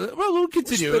 well, we'll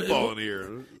continue. Spitballing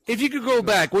here. If you could go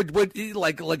back, what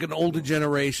like an older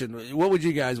generation, what would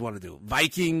you guys want to do?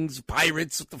 Vikings,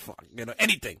 pirates, what the fuck?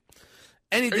 Anything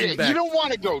back. You don't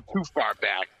want to go too far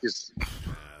back, because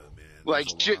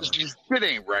shit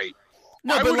ain't right.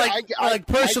 No, but like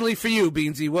personally for you,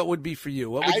 Beansy, what would be for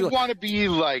you? What would you want to be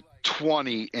like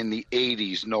 20 in the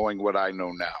 80s, knowing what I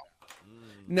know now.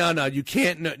 No, you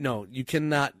can't. No, you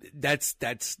cannot. That's you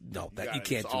can't. It's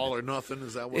do all that. or nothing.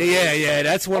 Is that what? Yeah.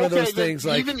 That's one of those things.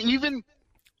 Like even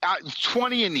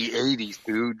 20 in the 80s,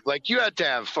 dude. Like you had to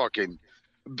have fucking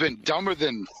been dumber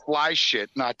than fly shit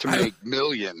not to make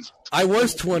millions. I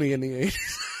was 20 in the 80s.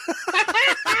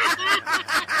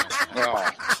 Oh. No.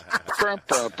 I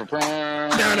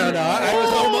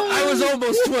was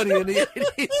almost 20 in the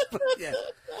 80s. But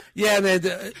yeah, man.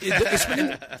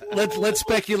 Let's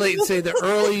speculate and say the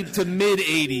early to mid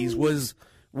 80s was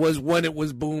when it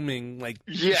was booming. Like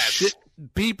shit,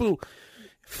 people,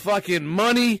 fucking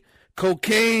money,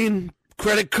 cocaine,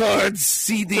 credit cards,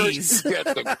 CDs.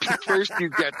 First you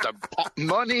get the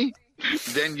money.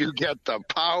 Then you get the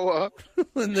power.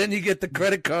 And then you get the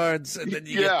credit cards, and then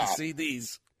you get the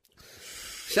CDs.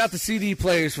 Shout to CD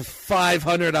players for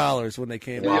 $500 when they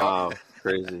came out. Wow,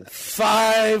 crazy.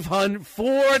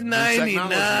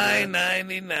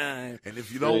 $499.99. And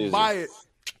if you don't buy it,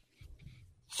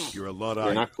 you're a Luddite.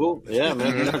 You're not cool. Yeah,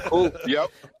 man, you're not cool. Yep.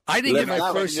 I didn't get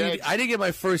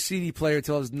my first CD player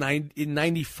until I was in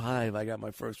 95. I got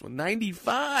my first one.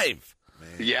 95. Man.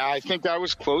 Yeah, I think I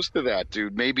was close to that,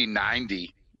 dude. Maybe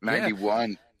 90, 91.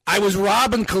 Yeah. I was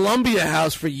robbing Columbia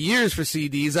House for years for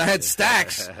CDs. I had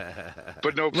stacks.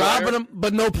 But no player? Robbing them,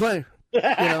 but no player.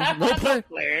 No player.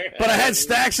 But I had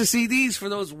stacks of CDs for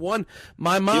those one.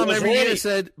 My mom every year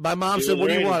said, what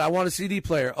do you want? I want a CD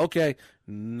player. Okay.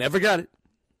 Never got it.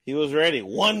 He was ready.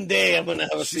 One day I'm going to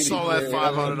have a CD saw player.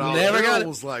 That $500. Never got it.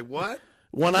 Was like, what?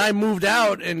 When I moved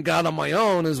out and got on my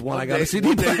own is when I got a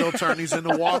CD player. They'll turn these into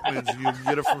Walkmans and you can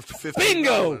get it for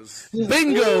 $15.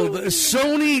 Bingo! The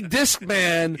Sony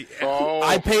Discman. Oh.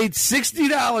 I paid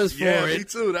 $60 for it. Me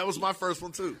too. That was my first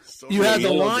one too. So you had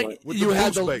the line. With You the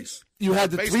had boost the bass. You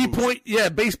had the Bass 3-point. Yeah,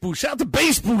 bass boost. Shout out to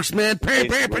bass boost, man.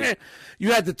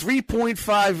 You had the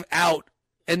 3.5 out,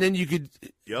 and then you could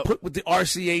put with the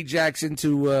RCA jacks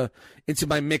into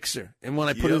my mixer. And when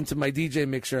I put it into my DJ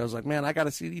mixer, I was like, man, I got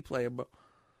a CD player, bro.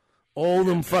 All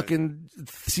them fucking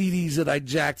CDs that I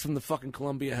jacked from the fucking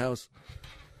Columbia House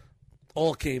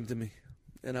all came to me,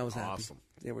 and I was happy. Awesome.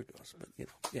 There we go. But,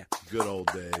 Good old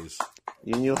days.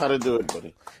 You knew how to do it,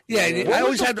 buddy. Yeah, What I was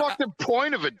always the had fucking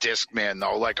point of a Discman,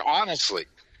 though? Like, honestly.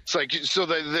 It's like, so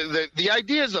the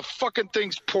idea is the fucking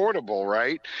thing's portable,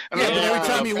 right? And but every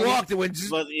time you walked, it would just...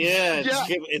 But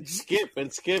skip.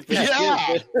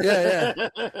 Yeah.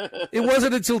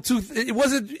 It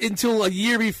wasn't until a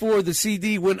year before the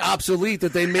CD went obsolete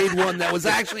that they made one that was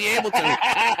actually able to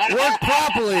work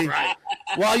properly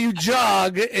while you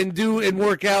jog and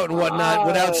work out and whatnot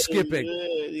without skipping.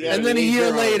 And then a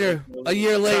year later,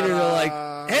 they're like,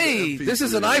 "Hey, this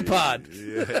is an iPod."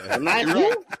 Yeah. An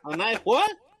iPod?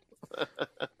 What?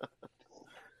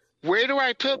 Where do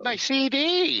I put my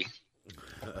CD?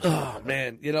 Oh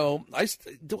man, I don't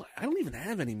even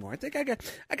have anymore. I think I got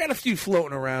a few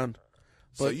floating around.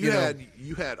 But so you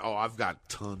had I've got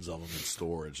tons of them in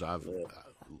storage. I've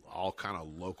all kind of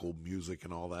local music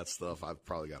and all that stuff. I've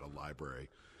probably got a library.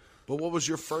 But what was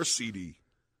your first CD?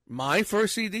 My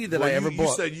first CD that I ever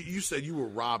bought. You said you were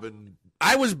robbing.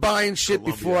 I was buying shit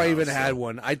Columbia before I even House, had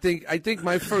one. I think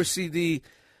my first CD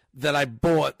that I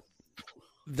bought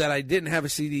that I didn't have a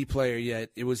CD player yet.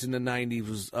 It was in the 90s.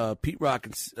 Was Pete Rock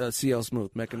and CL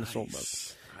Smooth, Mecca and the Soul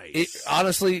Brothers. It,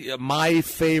 honestly, my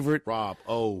favorite Rob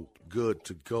O, Good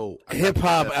to Go hip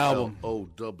hop album.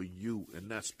 OW, and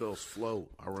that spells flow.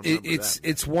 I remember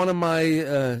it's one of my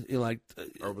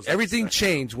everything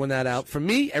changed when that out for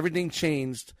me. Everything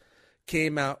changed.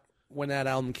 Came out when that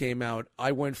album came out.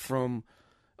 I went from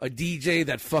a DJ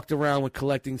that fucked around with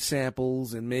collecting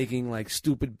samples and making like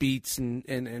stupid beats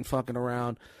and fucking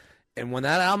around. And when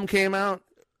that album came out,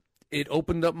 it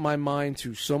opened up my mind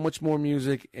to so much more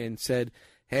music and said,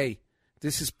 hey,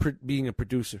 this is being a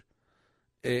producer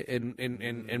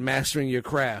and mastering your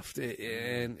craft.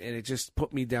 And it just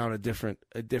put me down a different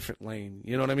lane.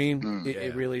 You know what I mean?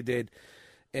 It really did.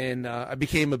 And I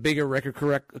became a bigger record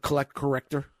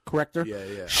corrector.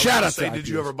 Yeah. Shout out to did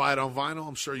you ever buy it on vinyl?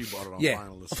 I'm sure you bought it on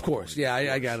vinyl. Of course. Yeah,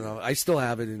 I got it. I still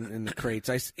have it in the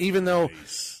crates. Even though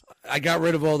I got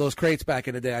rid of all those crates back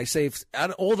in the day, I saved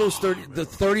out of all those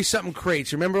 30-something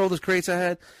crates. Remember all those crates I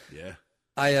had? Yeah.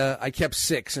 I kept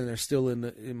 6, and they're still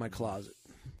in my closet.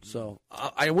 So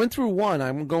I went through one.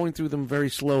 I'm going through them very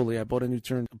slowly. I bought a new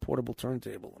portable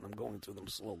turntable, and I'm going through them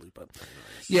slowly. But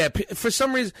yeah, for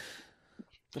some reason.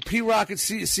 The P-Rock and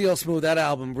CL Smooth, that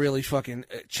album really fucking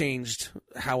changed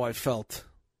how I felt.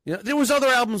 You know, there was other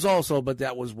albums also, but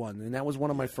that was one. And that was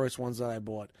one of my first ones that I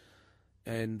bought.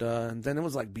 And then it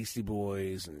was like Beastie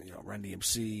Boys and, Run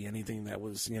DMC, anything that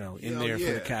was, in there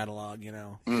for the catalog,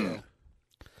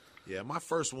 Yeah, my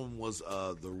first one was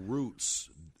The Roots,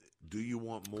 Do You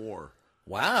Want More?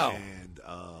 Wow.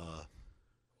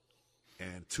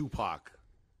 And Tupac,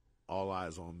 All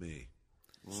Eyes on Me.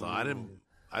 So I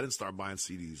didn't start buying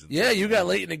CDs. You got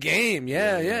late in the game.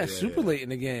 Yeah, super late in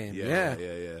the game. Yeah.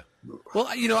 Well,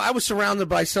 I was surrounded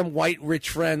by some white rich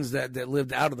friends that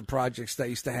lived out of the projects that I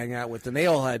used to hang out with, and they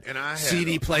all had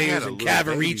CD players and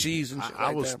Cavaricis and shit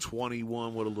I was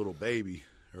 21 with a little baby.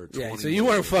 Yeah, so you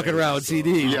weren't fucking around with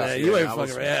CDs. Yeah, you weren't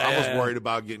fucking around. I was worried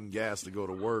about getting gas to go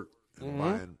to work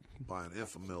and buying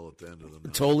Infamil at the end of the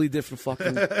night. Totally different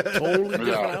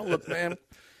outlook, man.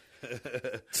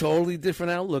 Totally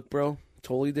different outlook, bro.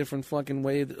 Totally different fucking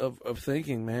way of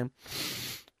thinking, man.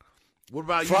 What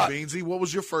about you, Beansy? What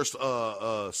was your first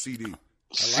CD?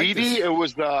 CD, it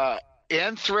was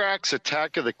Anthrax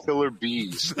Attack of the Killer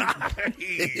Bees. Nice. There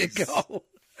you go.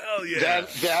 Hell yeah.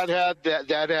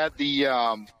 That had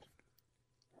the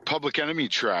Public Enemy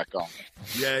track on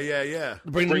it. Yeah.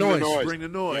 Bring the noise. Bring the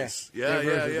noise.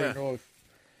 Yeah.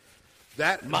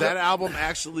 That album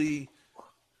actually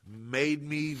made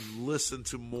me listen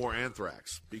to more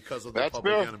Anthrax because of the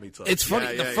Public Enemy touch. It's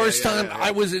funny. The first time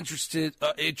I was introduced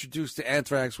to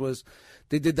Anthrax was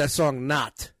they did that song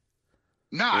 "Not."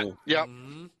 Yep.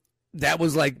 Mm-hmm. That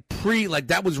was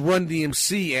that was Run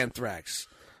DMC Anthrax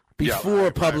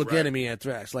before Public Enemy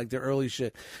Anthrax, like the early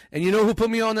shit. And you know who put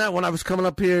me on that when I was coming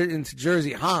up here into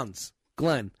Jersey?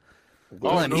 Glenn.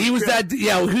 He was that.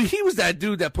 Yeah, he was that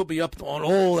dude that put me up on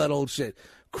all that old shit.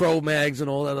 Crow Mags and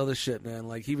all that other shit, man.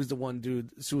 Like, he was the one dude,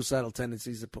 Suicidal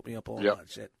Tendencies, that put me up on all that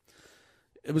shit.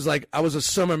 It was like I was a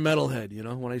summer metalhead,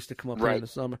 when I used to come up here in the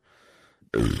summer.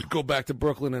 Go back to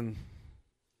Brooklyn and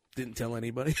didn't tell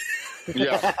anybody.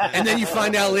 Yeah. And then you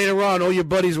find out later on all your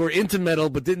buddies were into metal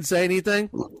but didn't say anything.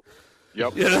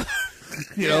 Yep.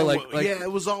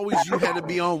 It was always you had to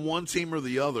be on one team or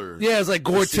the other. Yeah, it's like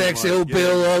Gore-Tex, Ill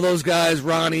Bill, all those guys,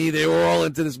 Ronnie, they were all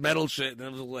into this metal shit, and I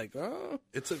was like, oh.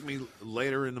 It took me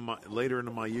later into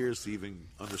my years to even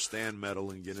understand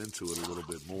metal and get into it a little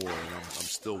bit more, and I'm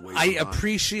still waiting. I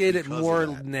appreciate it more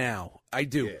now. I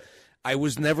do. Yeah. I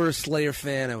was never a Slayer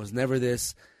fan. I was never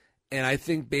this, and I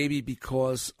think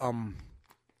because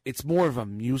it's more of a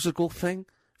musical thing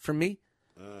for me.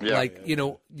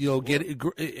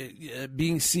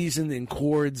 Being seasoned in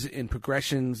chords and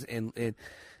progressions and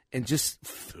just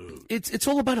it's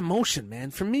all about emotion, man.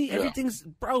 For me, everything's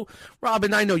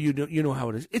Robin. I know you know how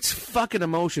it is. It's fucking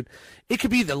emotion. It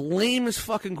could be the lamest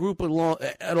fucking group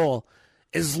at all,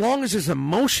 as long as there's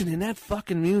emotion in that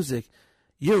fucking music.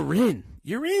 You're in.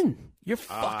 You're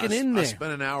fucking in there. I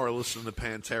spent an hour listening to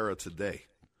Pantera today.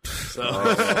 So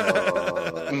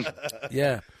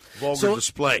yeah. Vulgar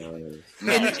display. And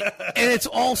it's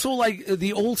also like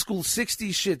the old school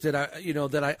 60s shit that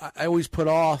I always put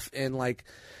off, and like,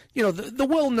 the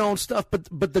well-known stuff,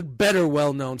 but the better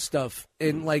well-known stuff,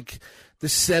 and like the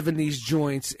 70s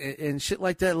joints and shit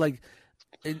like that, like,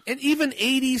 and even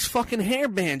 80s fucking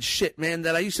hairband shit, man,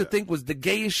 that I used to think was the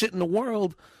gayest shit in the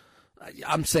world.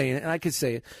 I'm saying it, and I could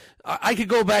say it. I could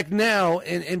go back now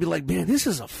and be like, man, this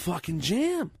is a fucking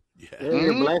jam.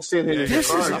 You're blasting in your This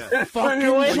car. is a On fucking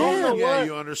your way home, jam. Yeah,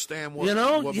 you understand what,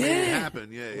 what made it happen.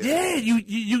 Yeah.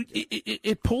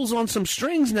 It pulls on some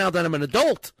strings now that I'm an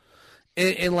adult,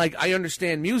 and like I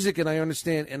understand music and I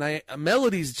understand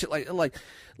melodies and shit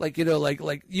like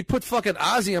you put fucking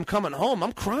Ozzy, I'm coming home,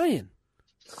 I'm crying.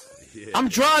 Yeah. I'm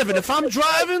driving. If I'm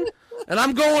driving and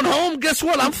I'm going home, guess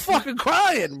what? I'm fucking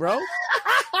crying, bro.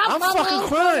 I'm fucking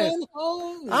crying.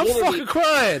 I'm fucking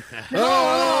crying.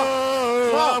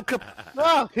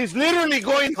 No, he's literally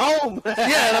going home.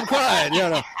 Yeah, and I'm crying.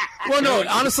 No. Well, no,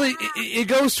 honestly, it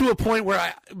goes to a point where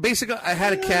I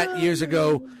had a cat years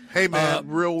ago. Hey, man,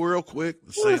 real quick,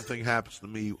 the same thing happens to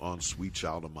me on Sweet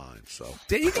Child of Mine. So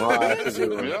there you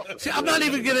go. See, I'm not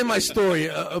even getting my story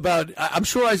about. I'm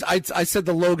sure I said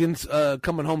the Logan's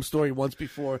coming home story once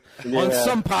before on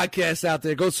some podcast out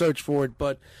there. Go search for it.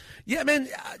 But yeah, man,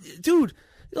 dude,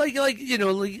 like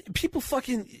people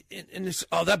fucking in this.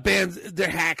 Oh, that band, they're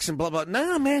hacks and blah blah.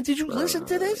 Nah, man, did you listen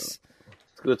to this?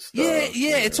 Good stuff.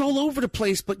 Yeah, it's all over the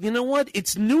place. But you know what?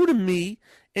 It's new to me.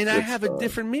 And I have a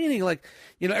different meaning. Like,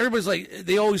 everybody's like,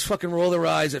 they always fucking roll their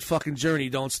eyes at fucking Journey,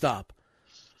 Don't Stop.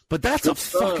 But that's a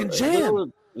fucking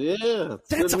jam. Yeah.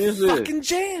 That's a fucking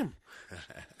jam.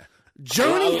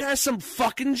 Journey has some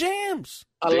fucking jams.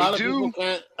 A lot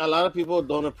of people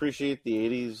don't appreciate the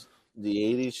 80s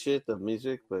shit, the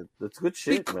music, but it's good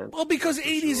shit, man. Well, because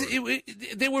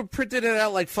 80s, they were printing it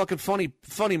out like fucking funny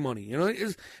money.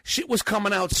 Shit was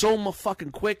coming out so fucking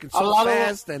quick and so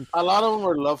fast. And a lot of them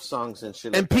were love songs and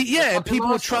shit. And people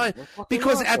were trying,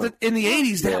 because in the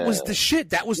 80s, that was the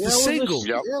shit. That was the single.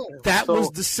 That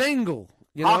was the single.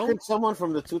 How can someone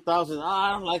from the 2000s?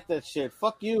 I don't like that shit.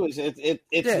 Fuck you.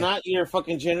 It's not your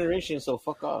fucking generation, so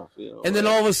fuck off. And then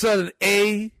all of a sudden,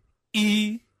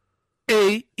 A-E-I-O-U,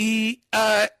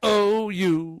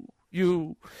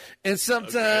 and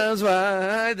sometimes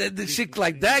why the shit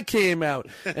like that came out,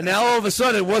 and now all of a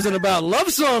sudden it wasn't about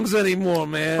love songs anymore,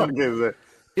 man.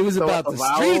 It was about the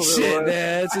street shit,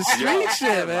 man. It's a street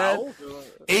shit, man.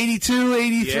 82,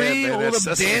 83, all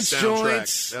the dance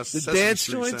joints, the dance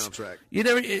joints. Soundtrack. You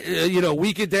never,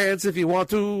 we can dance if you want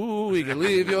to. We can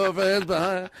leave your friends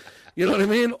behind. You know what I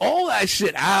mean? All that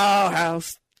shit. Our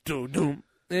house, doom.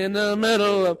 In the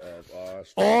middle of,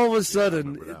 all of a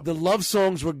sudden, the love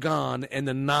songs were gone and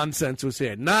the nonsense was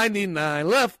here. 99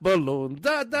 left balloon,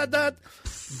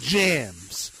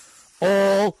 jams,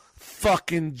 all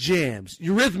fucking jams.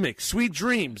 Eurythmics, Sweet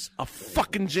Dreams, a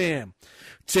fucking jam.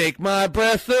 Take my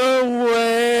breath away,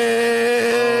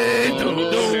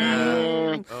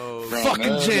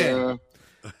 fucking jam.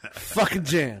 Fucking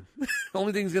jam.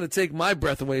 Only thing that's going to take my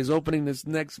breath away is opening this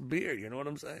next beer. You know what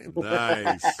I'm saying?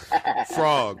 Nice.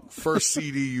 Frog, first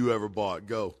CD you ever bought.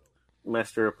 Go.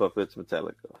 Master of Puppets,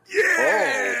 Metallica.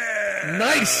 Yeah!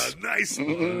 Nice. Nice.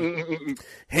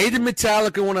 Hated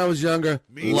Metallica when I was younger.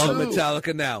 Love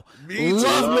Metallica now.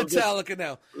 Love Metallica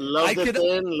now. Love it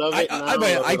then, love it now.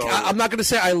 I'm not going to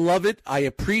say I love it. I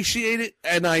appreciate it,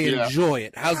 and I enjoy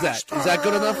it. How's that? Is that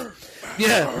good enough?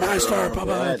 Yeah. Master of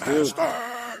Puppets.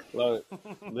 Love it.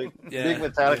 Big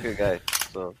Metallica guy.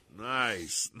 So.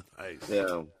 Nice.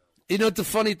 Yeah. You know what the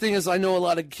funny thing is? I know a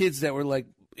lot of kids that were like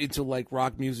into like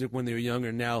rock music when they were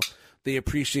younger. Now they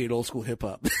appreciate old school hip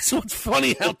hop. So it's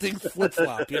funny how things flip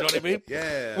flop. You know what I mean?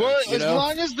 Yeah. Well, as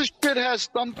long as the shit has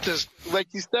something, like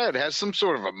you said, has some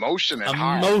sort of emotion and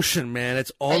heart. Emotion, man.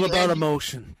 It's all about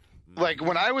emotion. Like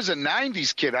when I was a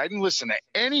 '90s kid, I didn't listen to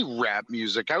any rap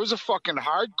music. I was a fucking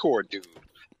hardcore dude.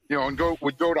 And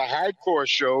would go to hardcore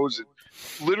shows and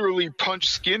literally punch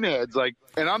skinheads. Like,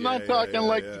 and I'm not talking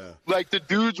like the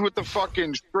dudes with the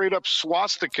fucking straight up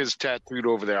swastikas tattooed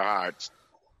over their hearts.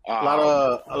 A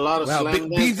lot of slang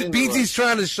dancing. Beatsy's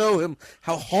trying to show him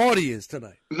how hard he is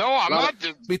tonight. No, I'm not.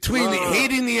 Between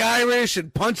hating the Irish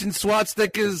and punching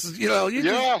swastikas, he's a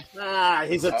you're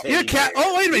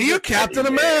oh, wait a minute, you're Captain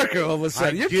America all of a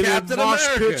sudden. You're Captain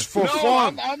America.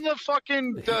 I'm the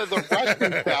fucking the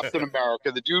Russian Captain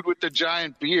America, the dude with the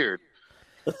giant beard.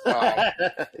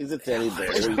 He's a teddy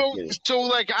bear. So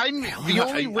like I know you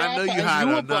had a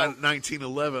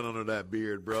 1911 under that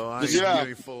beard, bro. You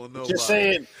ain't full of nobody. Just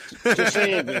say it.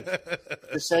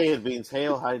 Just say it, Beans.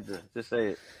 Hail Hydra. Just say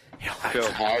it.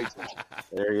 Hail Hydra.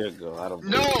 There you go. I don't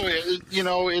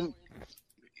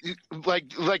like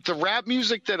the rap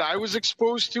music that I was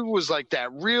exposed to was like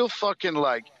that real fucking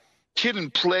like Kid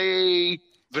and Play,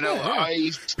 Vanilla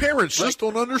Ice. Parents just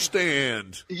don't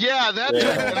understand. Yeah, that's it.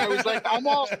 And I was like, I'm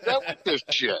all set with this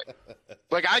shit.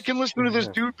 Like, I can listen to this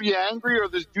dude be angry or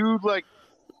this dude, like,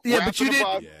 but you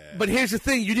didn't. But here's the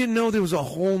thing: you didn't know there was a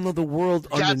whole nother world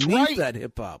underneath that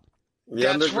hip hop.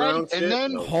 That's right. And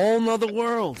then a whole nother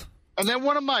world. And then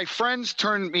one of my friends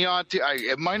turned me on to,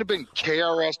 it might have been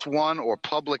KRS-One or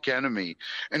Public Enemy.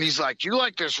 And he's like, you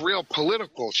like this real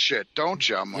political shit, don't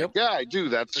you? I'm like, yeah, I do.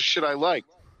 That's the shit I like,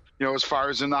 as far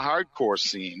as in the hardcore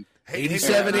scene.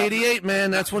 87, 88,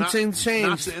 man. That's when things changed.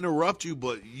 Not to interrupt you,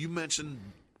 but you mentioned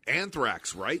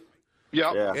Anthrax, right?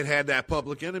 Yep. Yeah. It had that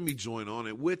Public Enemy joint on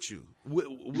it with you.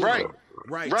 Right.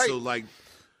 So, like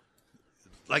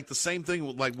the same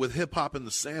thing with hip-hop and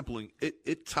the sampling,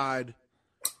 it tied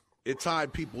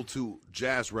people to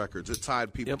jazz records. It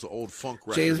tied people to old funk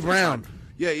records. James Brown.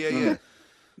 Yeah.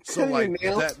 So like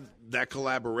that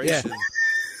collaboration,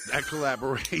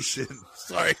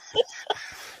 Sorry.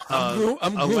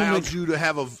 allowed you to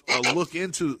have a look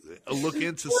into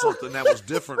something that was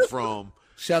different from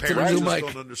Shout to the Parents new Just mic.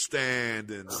 Don't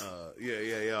Understand and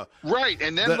yeah. Right.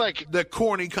 And then the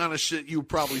corny kind of shit you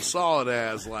probably saw it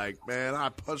as, like, man, I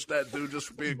punched that dude just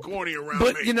for being corny around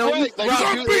me. But, you know, right, like, Rob,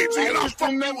 I just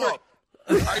remember.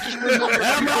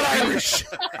 I'm not Irish.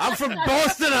 I'm from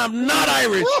Boston. I'm not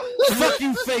Irish. Fuck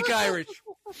you, fake Irish.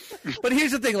 But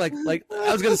here's the thing, like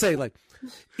I was gonna say, like,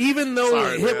 even though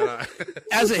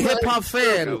as a hip hop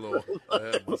fan, I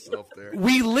had myself there.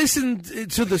 we listened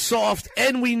to the soft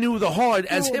and we knew the hard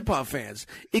as hip hop fans.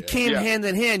 It came hand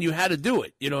in hand. You had to do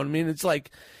it. You know what I mean? It's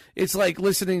like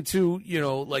listening to,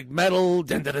 like metal,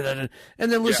 and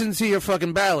then listening to your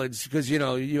fucking ballads because,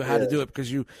 you had to do it because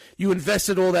you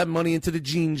invested all that money into the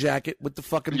jean jacket with the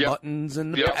fucking buttons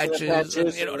and the patches,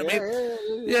 and, you know what I mean?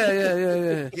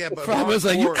 Yeah. Yeah, but Rob was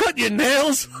like, you cut your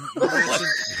nails?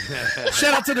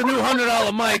 Shout out to the new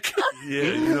 $100 mic.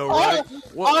 Yeah, right?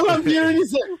 All I'm hearing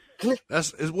is click.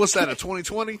 What's that, a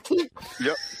 2020?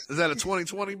 Yep. Is that a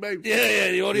 2020, baby?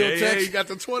 Yeah, the audio Yeah, text. you got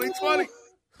the 2020.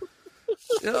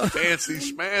 Yeah. Fancy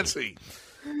schmancy.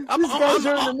 I'm guys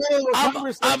are in the middle of a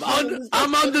conversation.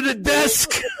 I'm under the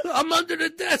desk. I'm under the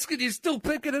desk, and you're still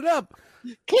picking it up.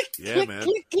 Click, Yeah, click, man.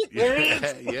 click, click. There it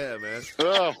is. Yeah, man.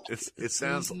 Oh. It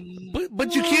sounds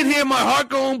But you can't hear my heart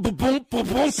going boom, boom, boom,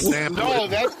 boom. sample. No,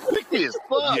 that's quickly as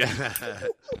fuck. Yeah.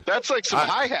 That's like some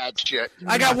hi-hat shit.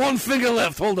 I got one finger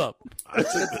left. Hold up.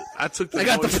 I took the I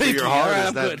got noise the for pinky. your heart All right, as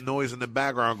I'm that good. noise in the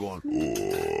background going.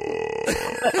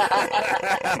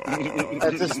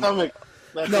 That's his stomach.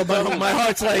 That's No, his but stomach. my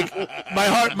heart's like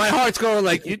my heart's going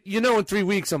like in 3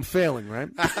 weeks I'm failing, right?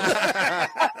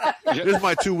 Here's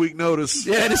my 2-week notice.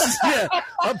 Yeah, this is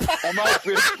I'm out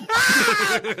there.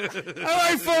 All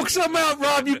right, folks, I'm out.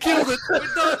 Rob, you killed it.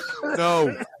 We're done.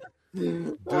 No.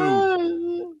 Dude,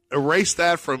 erase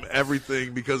that from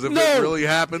everything because if No. it really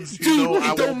happens, you Dude, know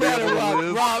I it don't won't be matter, able to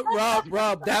live.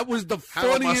 Rob. That was the How am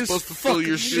I funniest supposed to fill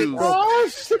your fucking shit, shoes? bro. Oh,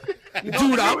 shit.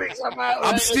 Dude,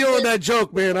 I'm stealing that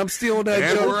joke, man. I'm stealing that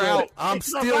And joke. we're man. out. I'm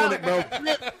stealing it, bro.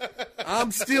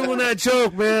 I'm stealing that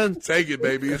joke, man. Take it,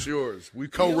 baby. It's yours. We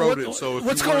co-wrote it, so if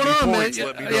What's you going want on, any man? points,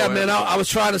 let me know. Yeah, man. I was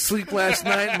trying to sleep last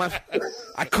night.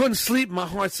 I couldn't sleep. My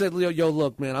heart said, "Yo,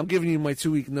 look, man. I'm giving you my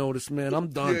 2-week notice, man. I'm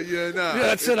done. Yeah, nah. Yeah,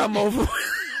 that's it. I'm over.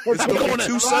 It's I'm going going to to-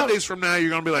 be 2 Sundays from now. You're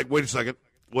going to be like, wait a second.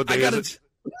 What I day gotta- is it?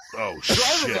 Oh, I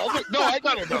shit. don't know. No, I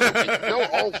gotta know. No,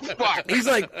 oh, fuck. He's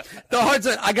like, the heart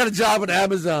said, I got a job at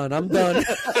Amazon. I'm done.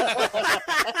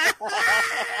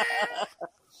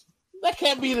 That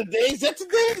can't be the day. Is that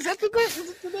today? Is that today? Is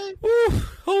it today? Whew,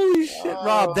 holy shit,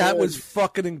 Rob. That was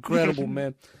fucking incredible,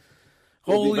 man.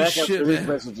 We'll be Holy back shit, after these man.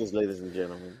 messages, ladies and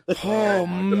gentlemen. Oh,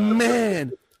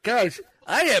 man. Guys,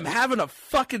 I am having a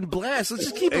fucking blast. Let's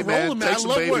just keep Hey, it man, rolling, man. take I some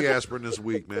love baby work. aspirin this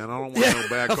week, man. I don't want no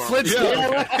bad a karma. Flintstone.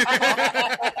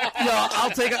 Yo,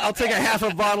 I'll take a half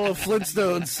a bottle of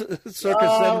Flintstones, circa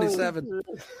 77.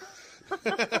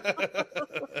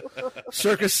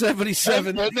 Circa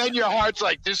 77. And then your heart's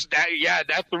like, that's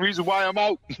the reason why I'm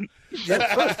out. It's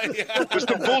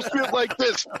the bullshit like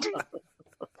this.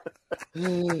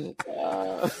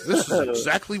 This is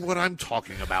exactly what I'm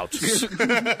talking about.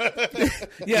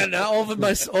 Yeah, now all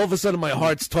of a sudden my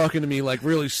heart's talking to me like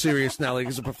really serious now, like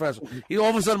he's a professor. All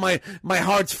of a sudden my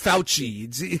heart's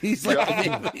Fauci. He's like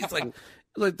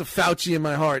the Fauci in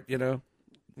my heart, you know?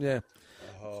 Yeah.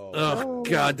 Oh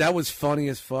God, that was funny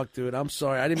as fuck, dude. I'm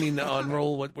sorry, I didn't mean to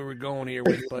unroll what we were going here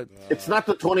with, but It's not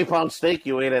the 20-pound steak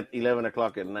you ate at 11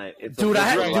 o'clock at night. It's Dude,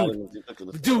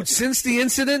 a dude, since the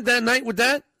incident that night with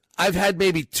that, I've had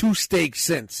maybe 2 steaks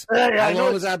since. Hey, I How know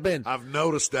long has that been? I've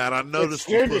noticed that. I noticed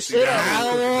you scared the pussy shit down. out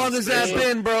of me. How long has that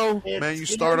been, bro? Man, you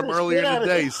start them earlier in the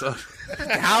day, so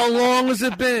How long has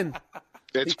it been?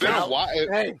 It's been a while.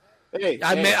 Hey,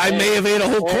 I may have ate a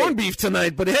whole corned beef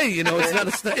tonight, but hey, it's not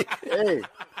a steak. Hey,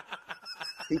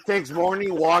 he takes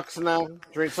morning walks now,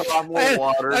 drinks a lot more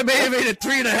water. I may have ate a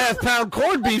 3.5 pound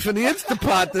corned beef in the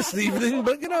Instapot this evening,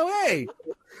 but hey,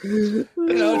 You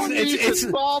know, it's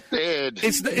salted.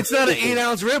 It's not an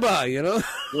 8-ounce ribeye, you know.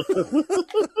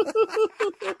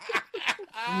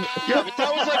 Yeah, but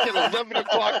that was like at 11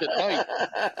 o'clock at night.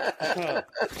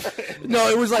 No,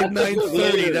 it was like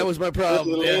 9:30. That was my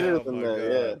problem. Later Oh, than my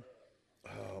that, God.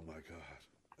 Oh my God,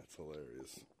 that's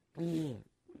hilarious.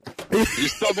 Your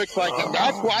stomach's like, and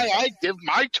that's why I give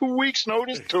my 2 weeks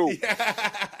notice too.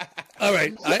 All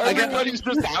right, I got. Everybody's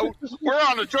just out. We're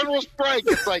on a general strike.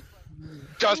 It's like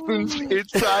Justin's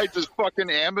inside this fucking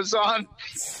Amazon.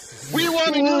 We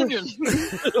want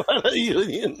a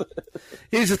union.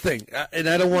 Here's the thing, and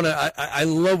I don't want to. I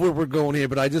love where we're going here,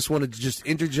 but I just wanted to just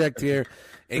interject here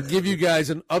and give you guys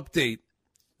an update.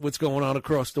 What's going on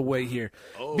across the way here?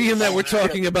 Being that we're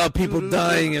talking about people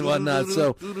dying and whatnot,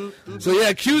 so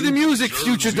yeah, cue the music,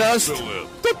 Future Dust. This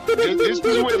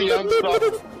is where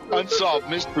the unsolved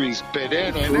mysteries.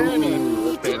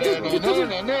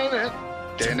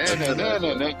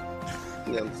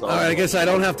 All right, I guess I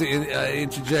don't have to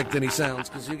interject any sounds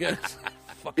because you guys.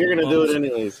 You're gonna do it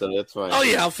anyway, so that's fine. Oh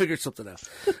yeah, I'll figure something out.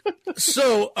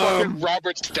 So,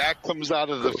 Robert Stack comes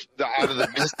out of the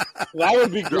mist. That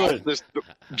would be good.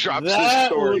 Drops this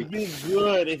That story. would be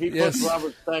good if he Yes. puts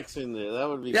Robert Stacks in there. That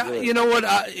would be yeah, good. you know what?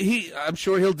 I'm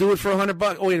sure he'll do it for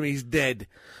 $100. Oh wait a minute, he's dead.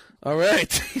 All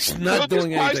right, he's not They'll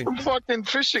doing just buy anything. some fucking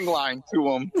fishing line to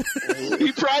him.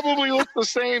 He probably looks the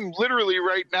same, literally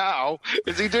right now,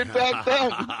 as he did back then.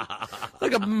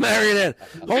 Like a marionette.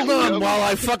 Hold on while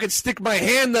I fucking stick my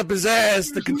hand up his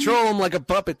ass to control him like a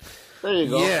puppet. There you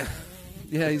go.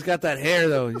 Yeah, he's got that hair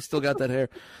though. He's still got that hair.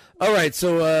 All right,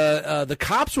 so the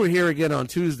cops were here again on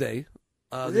Tuesday.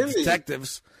 The Really?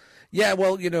 detectives. Yeah,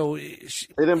 well, you know, They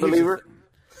didn't believe her?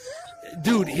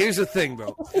 dude. Here's the thing,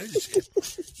 bro.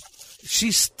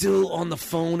 She's still on the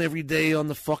phone every day on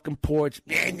the fucking porch,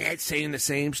 saying the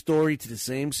same story to the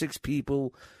same 6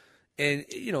 people. And,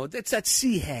 you know, that's that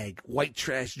sea hag, white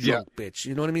trash drunk bitch.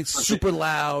 You know what I mean? Super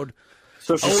loud.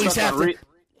 So she's Always stuck have on to.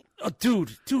 Oh,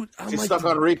 dude. I'm she's like, stuck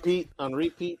on repeat.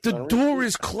 the door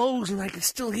is closed and I can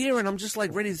still hear it. I'm just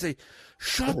like ready to say,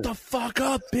 shut the fuck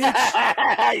up,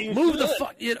 bitch. Move the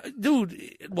fuck. You know,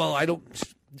 dude, well, I don't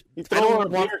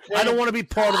want to be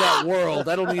part of that world.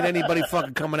 I don't need anybody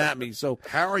fucking coming at me. So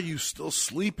How are you still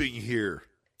sleeping here?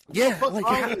 yeah, like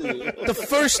the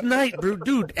first night, bro,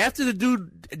 dude. After the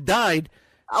dude died,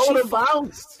 I would have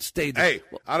bounced. stayed there. Hey,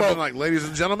 I'd have been like, ladies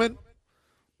and gentlemen,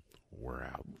 we're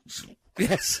out.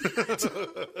 Yes.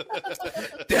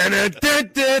 Yeah,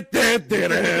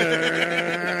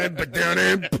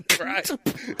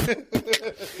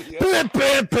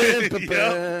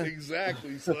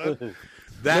 exactly, son.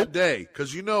 That day,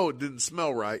 because you know it didn't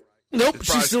smell right. Nope, It she's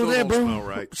probably still there, don't bro. smell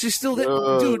right. She's still there,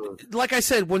 dude. Like I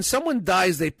said, when someone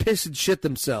dies, they piss and shit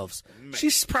themselves.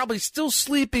 She's probably still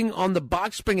sleeping on the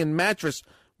box spring and mattress,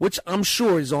 which I'm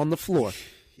sure is on the floor.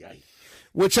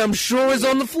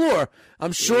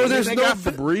 I'm sure there's They no got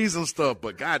Febreze and stuff,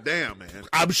 but goddamn, man.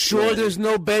 I'm sure there's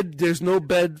no bed. There's no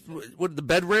bed. What the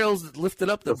bed rails that lifted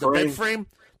up the bed frame?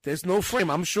 There's no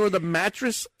frame. I'm sure the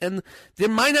mattress and there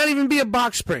might not even be a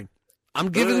box spring. I'm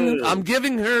giving her the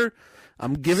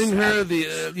I'm giving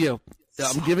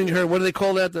her, what do they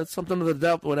call that? That's something of the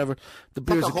doubt, whatever. The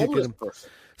beers are kicking him.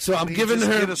 So I'm giving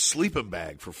just her get a sleeping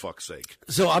bag for fuck's sake.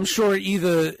 So I'm sure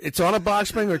either it's on a box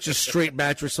spring or it's just straight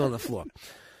mattress on the floor.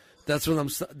 That's what I'm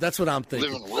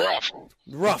thinking. Living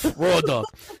rough. Raw dog.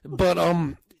 But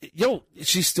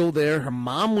she's still there. Her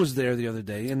mom was there the other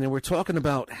day, and they were talking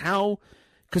about how,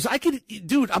 because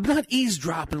dude, I'm not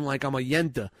eavesdropping like I'm a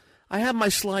yenta. I have my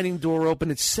sliding door open.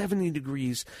 It's 70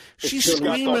 degrees. She's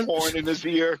screaming. Got the horn in his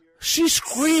ear. She's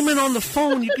screaming on the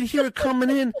phone. You can hear it coming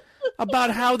in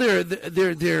about how they're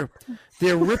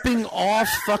ripping off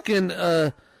fucking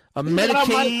Medicaid and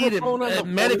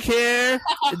Medicare.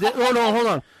 Oh no, hold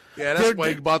on. Yeah, that's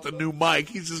why he bought the new mic.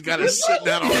 He's just got it sitting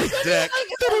down on his deck.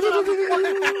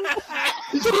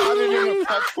 He's got it in a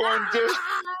popcorn dish.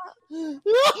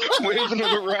 Waving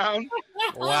it around.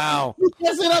 Wow. You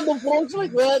sit on the porch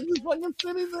like that. Just fucking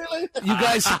sitting there like that. You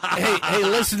guys, hey,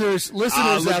 listeners Look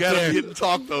out at there. him getting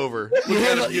talked over. Look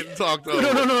at him getting talked over.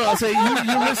 No. I'll say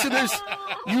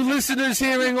you listeners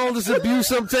hearing all this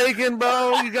abuse I'm taking,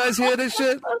 bro. You guys hear this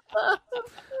shit?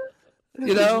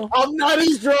 You know, I'm not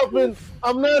eavesdropping.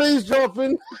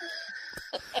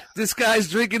 this guy's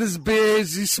drinking his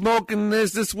beers. He's smoking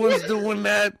this. This one's doing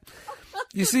that.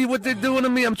 You see what they're doing to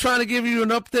me? I'm trying to give you an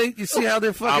update. You see how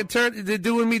they're fucking they're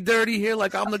doing me dirty here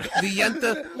like I'm the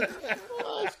yenta?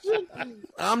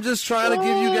 I'm just trying to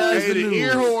give you guys Hey, the the news.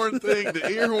 ear horn thing, the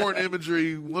ear horn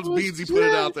imagery, once Beansy put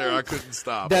it out there, I couldn't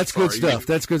stop. That's good stuff.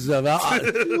 That's good stuff.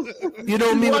 You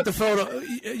know me with the photo.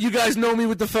 You guys know me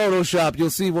with the Photoshop. You'll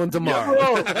see one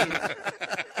tomorrow. Bro,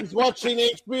 he's watching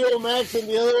HBO Max and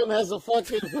the other one has a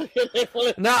fucking.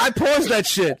 Nah, I paused that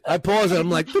shit. I paused it. I'm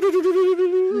like,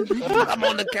 I'm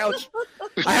on the couch.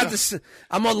 I have to.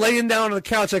 I'm laying down on the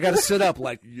couch. I got to sit up.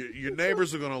 Like, Your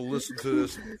neighbors are going to listen to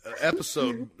this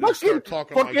episode and start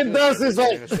talking fucking like does this. is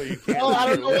like, So you can't oh, I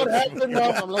don't do know what it. happened. Now.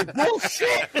 I'm like,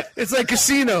 bullshit. it's like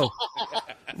Casino.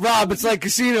 Rob, it's like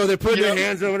Casino. They're putting their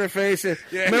hands over their face.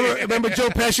 Remember Joe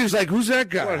Pesci was like, who's that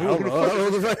guy? Who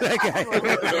the fuck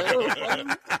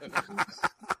that guy?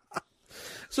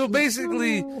 So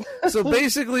basically,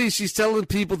 she's telling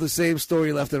people the same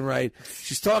story left and right.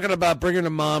 She's talking about bringing her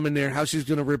mom in there, how she's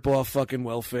going to rip off fucking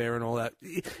welfare and all that.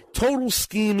 Total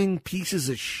scheming pieces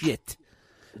of shit.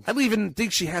 I don't even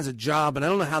think she has a job, and I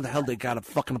don't know how the hell they got a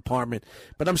fucking apartment,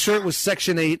 but I'm sure it was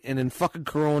Section 8, and in fucking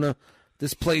Corona,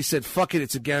 this place said, fuck it,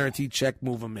 it's a guaranteed check,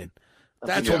 move them in.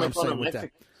 That's what I'm saying with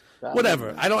that.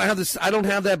 Whatever. I don't have this. I don't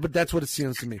have that, but that's what it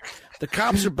seems to me. The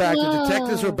cops are back. The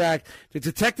detectives are back. The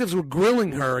detectives were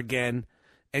grilling her again,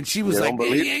 and she was like,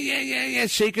 yeah,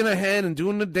 shaking her head and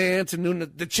doing the dance and doing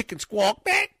the chicken squawk.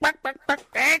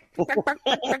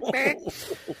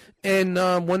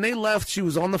 And when they left, she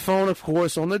was on the phone, of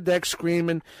course, on the deck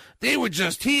screaming. They were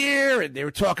just here, and they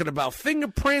were talking about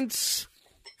fingerprints.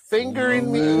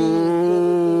 Fingering me.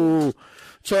 Ooh.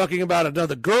 Talking about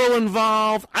another girl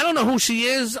involved. I don't know who she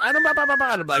is. I'm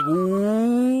like,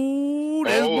 ooh,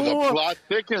 there's more. The plot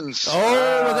thickens.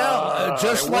 Oh, without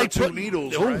just and like two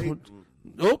needles, right?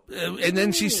 Oh, and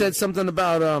then she said something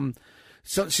about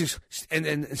So she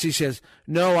says,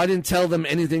 no, I didn't tell them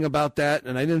anything about that,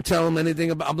 and I didn't tell them anything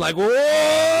about. I'm like,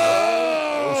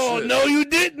 whoa, no, you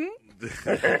didn't.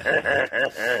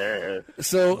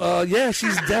 So yeah,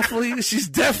 she's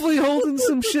definitely holding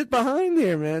some shit behind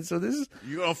here, man. So this is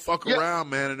You're gonna fuck around,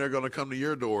 man, and they're gonna come to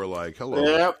your door like, "Hello,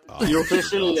 Yep. You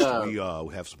officially. we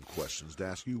have some questions to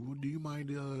ask you. Do you mind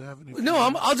having? no.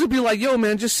 I'll just be like, yo,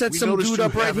 man, just set some dude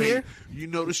up right here. We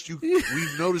noticed you can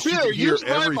hear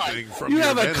everything from You your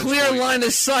have a vantage clear point. line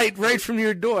of sight right from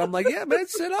your door. I'm like, yeah, man,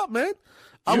 sit up, man.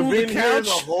 I'll You've move been the here couch.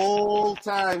 the whole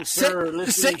time, sir.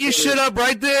 Set your shit up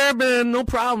right there, man. No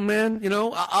problem, man. You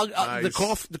know, Nice.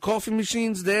 the coffee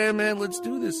machine's there, man. Let's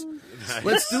do this.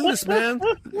 Let's do this, man.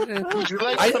 Would you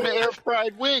like some air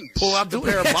fried wings? Pull out the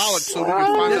Yes. parabolic so we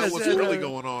can find Yes, out what's yes, really yes.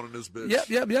 going on in this bitch.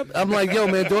 Yep. I'm like, yo,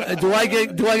 man, do I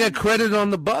get credit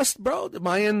on the bust, bro? Am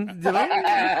I in? You know,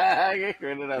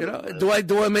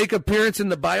 do I make appearance in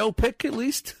the biopic at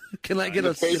least? Can I get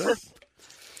a? You know?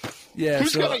 Yeah. You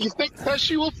think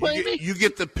Pesci will play me? You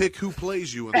get to pick who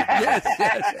plays you in the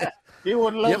Yes. He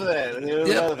would love that. He would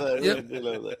Yep. love that. Yep. He would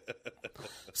love that.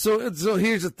 So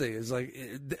here's the thing: it's like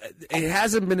it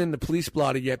hasn't been in the police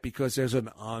blotter yet because there's an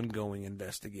ongoing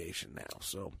investigation now.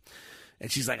 So,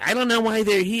 and she's like, I don't know why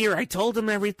they're here. I told them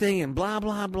everything, and blah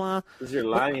blah blah. Because you're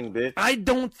lying, bitch. I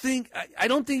don't think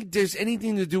there's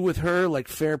anything to do with her, like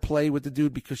fair play with the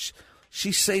dude, because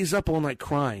she stays up all night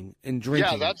crying and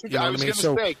drinking. Yeah, that's what you know I what was mean? going to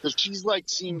So, say, because she's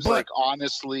seems But- like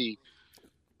honestly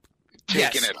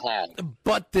taking Yes. it home.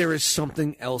 But there is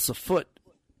something else afoot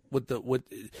with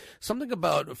something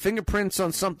about fingerprints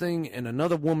on something and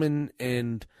another woman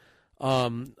and a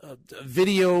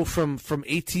video from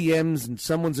ATMs and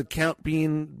someone's account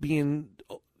being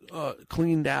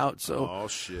cleaned out. So Oh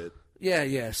shit!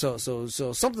 yeah. So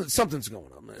something's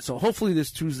going on, man. So hopefully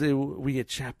this Tuesday we get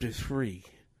chapter 3.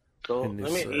 So in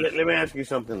let this, me ask you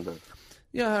something, though.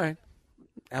 Yeah, all right.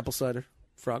 Apple cider,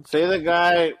 frogs. Say the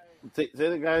guy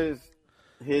is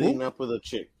hitting up with a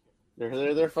chick.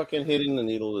 They're fucking hitting the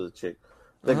needle with a chick.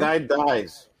 The guy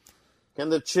dies. Can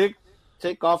the chick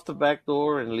take off the back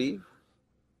door and leave?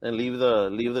 And leave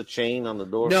the chain on the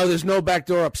door? No, there's no back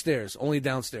door upstairs. Only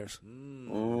downstairs.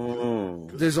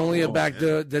 There's only a back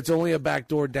door. That's only a back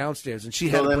door downstairs, and she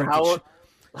had So to then break how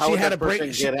she would had that to break.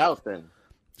 person get out then?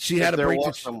 She had If to there break.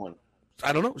 was someone.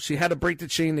 I don't know. She had to break the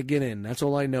chain to get in. That's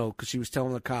all I know because she was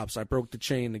telling the cops, "I broke the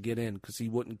chain to get in because he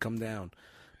wouldn't come down."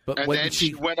 But And when then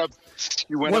she went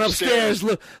went upstairs,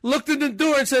 looked in the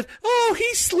door, and said, "Oh,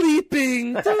 he's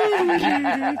sleeping." like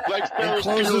Ferris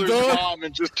closed the Bueller's door. mom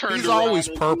and just turned He's around always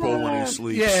and- purple when he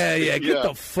sleeps. Yeah. Get Yeah.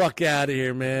 the fuck out of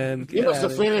here, man. He Get must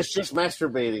have outta here. finished just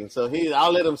masturbating, so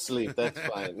I'll let him sleep. That's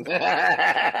fine.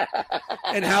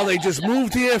 And how they just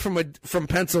moved here from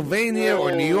Pennsylvania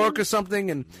or New York or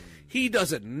something, and he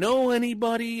doesn't know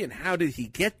anybody, and how did he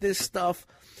get this stuff?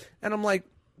 And I'm like,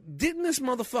 didn't this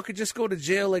motherfucker just go to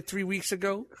jail like 3 weeks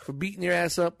ago for beating your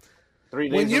ass up? 3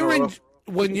 days When you're in a in row.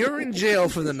 when you're in jail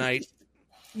for the night,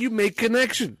 you make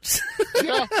connections.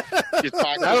 Yeah. You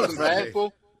talk to some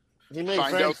people. He made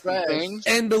Find out friends some fast. things.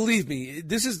 And believe me,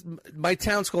 my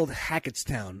town's called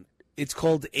Hackettstown. It's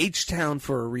called H-Town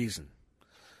for a reason.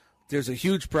 There's a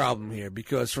huge problem here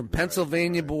because from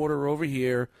Pennsylvania border over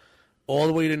here all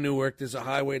the way to Newark, there's a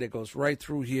highway that goes right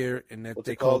through here, and that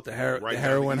they call it the Right down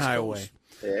Heroin the East Highway. Coast.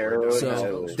 The heroin So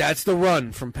highway. that's the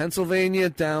run from Pennsylvania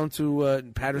down to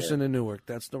Patterson and Newark.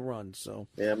 That's the run. So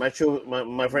Yeah, my friend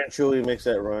Chewy makes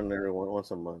that run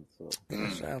once a month. So.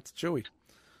 shout out to Chewy.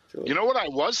 You know what I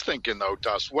was thinking though,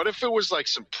 Dust? What if it was like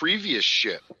some previous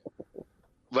shit?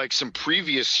 Like some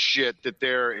previous shit that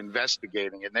they're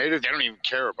investigating, and they don't even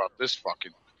care about this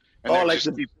fucking. And they're Like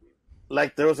just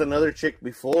like there was another chick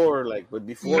before, but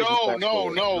before.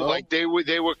 No. Like they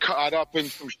were caught up in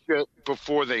some shit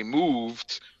before they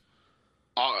moved.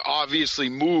 Obviously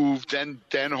moved, then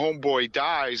homeboy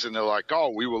dies, and they're like, "Oh,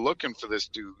 we were looking for this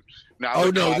dude." Now, Oh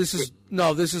no,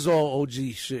 this is all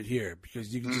OG shit here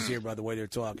because you can just hear by the way they're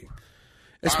talking.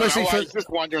 Especially I was just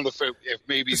wondering if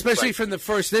maybe, especially like, from the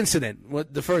first incident,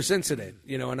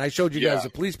 and I showed you guys the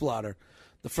police blotter.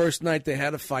 The first night they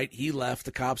had a fight, he left.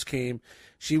 The cops came.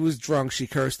 She was drunk. She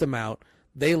cursed him out.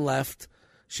 They left.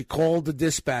 She called the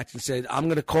dispatch and said, "I'm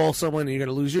going to call someone, and you're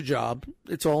going to lose your job."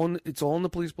 It's all in the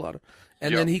police blotter.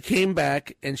 And then he came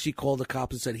back, and she called the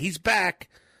cops and said, "He's back."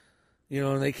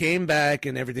 And they came back,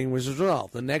 and everything was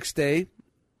resolved. The next day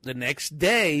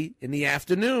in the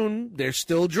afternoon, they're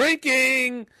still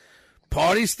drinking.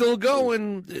 Party's still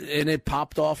going, and it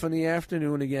popped off in the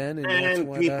afternoon again.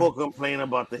 And people complain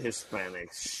about the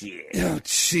Hispanics. Shit. Oh,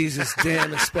 Jesus,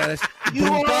 damn the Spanish. You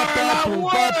Boom, are ba, not boom,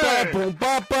 word. ba, ba, boom,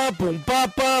 ba, ba, boom,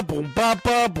 ba, ba, boom, ba,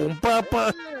 ba, boom, ba,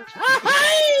 ba.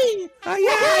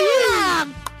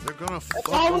 They're gonna fuck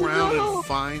around and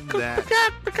find that.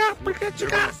 They're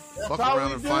gonna fuck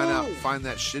around and find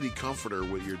that shitty comforter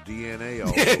with your DNA all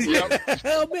over it.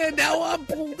 Oh, man, now I'm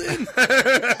pulled in.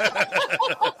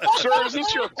 sir, is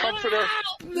this your comforter?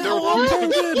 Now I'm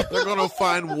pulled in. They're gonna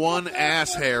find one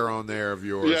ass hair on there of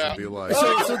yours and be like,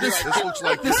 So this looks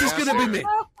like this your is ass going to be hair, me.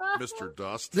 Mr.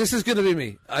 Dust. This is going to be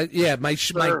me. My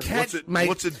cat.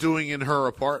 What's it doing in her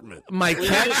apartment? My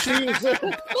cat,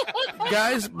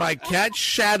 guys, my cat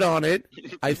shat on it.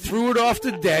 I threw it off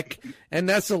the deck, and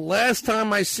that's the last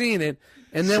time I seen it.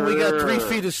 And then we got 3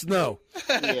 feet of snow.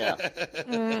 Yeah.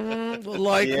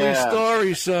 Likely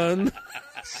story, son.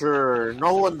 Sure.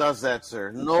 No one does that,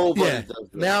 sir. Nobody does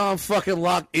that. Now I'm fucking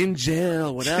locked in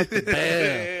jail without the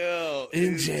bail.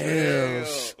 In jail.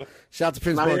 Shout out to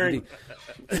Prince Burgundy.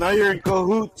 Now you're in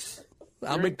cahoots.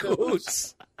 I'm in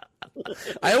cahoots.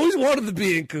 I always wanted to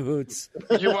be in cahoots.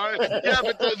 You want? Yeah,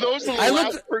 but those are the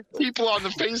last people on the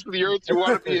face of the earth you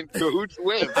want to be in cahoots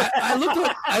with.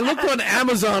 I looked on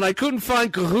Amazon. I couldn't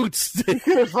find cahoots. You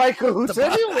couldn't find cahoots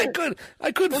anywhere.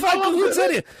 I couldn't find cahoots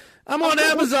anywhere. I'm on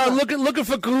Amazon looking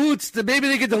for cahoots. Maybe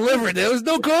they get delivered. There was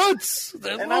no cahoots.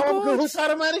 And now I'm cahoots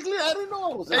automatically. I don't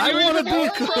know. I want to be in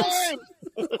cahoots.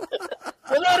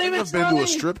 They're not even I've been to a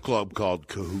strip club called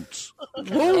Cahoots.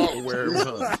 Where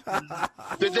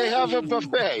did they have a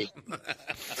buffet?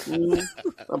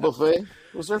 A buffet?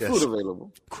 Was there food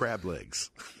available? Crab legs.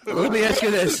 Let me ask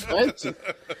you this: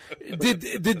 Did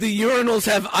the urinals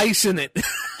have ice in it?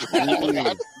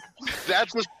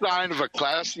 That's a sign of a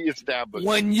classy establishment.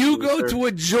 When you go to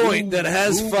a joint that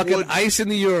has fucking ice in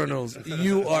the urinals,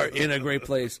 you are in a great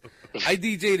place. I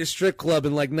DJ'd a strip club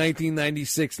in like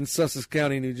 1996 in Sussex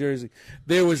County, New Jersey.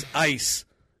 There was ice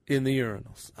in the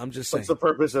urinals. I'm just saying. What's the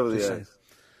purpose of the ice?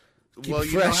 Well,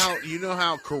 you know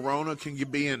how Corona can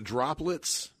be in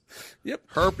droplets? Yep.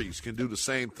 Herpes can do the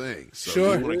same thing. So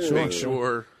Sure, you want to make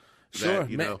sure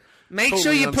that, Make totally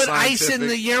sure you put ice in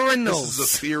the urinals. This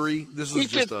is a theory. This is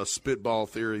just a spitball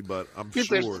theory, but I'm keep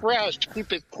sure. Keep it fresh.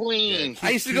 Keep it clean.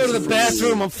 I used to go to the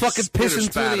bathroom. I'm fucking pissing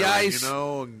through the ice.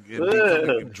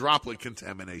 And droplet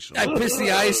contamination. I piss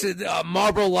the ice, and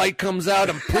Marlboro Light comes out.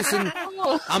 I'm pissing.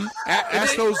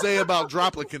 Ask Jose about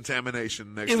droplet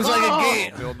contamination next time. It was like a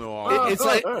game. He'll know all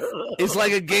It's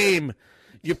like a game.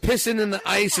 You're pissing in the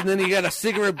ice, and then you got a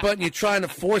cigarette butt, and you're trying to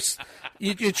force.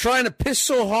 You're trying to piss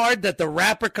so hard that the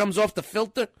wrapper comes off the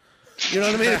filter. You know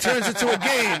what I mean? It turns into a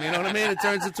game. You know what I mean? It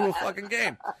turns into a fucking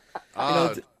game.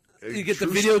 You get the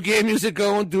video game music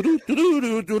going.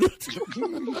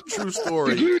 True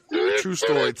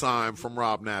story time from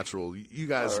Rob Natural. You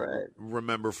guys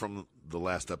remember from the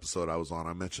last episode I was on,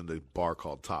 I mentioned a bar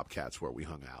called Top Cats where we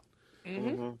hung out.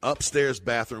 Mm-hmm. Upstairs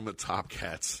bathroom at Top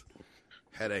Cats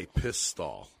had a piss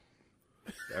stall.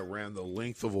 that ran the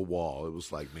length of a wall. It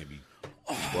was like maybe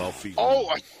 12 feet. Oh,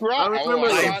 long. I remember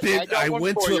I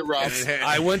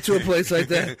went to a place like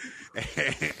that.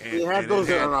 We had those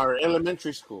in our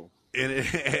elementary school. And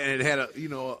it had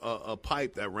a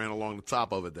pipe that ran along the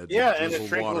top of it. That and it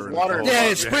trickles water. Yeah,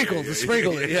 it sprinkled. It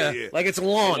sprinkled it. Yeah, like it's a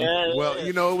lawn. Yeah. Well,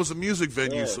 it was a music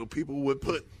venue, so people would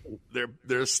put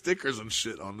their stickers and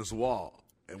shit on this wall,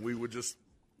 and we would just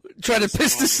try to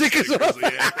piss the stickers off.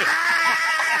 Yeah.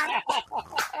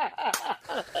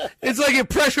 It's like you're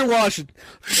pressure washing.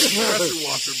 Pressure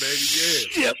washer, baby.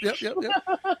 Yeah. Yep.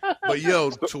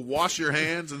 But to wash your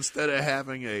hands instead of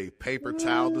having a paper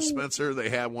towel dispenser, they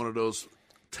had one of those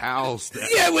towels that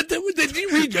you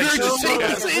regurgitate the same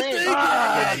thing.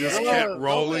 that just kept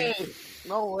rolling.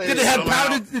 No way. Did it have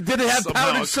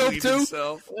powdered soap too?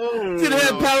 Did it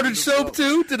have powdered soap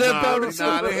too? Did it have powdered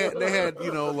soap? They had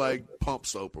like pump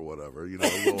soap or whatever.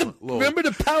 Little, Remember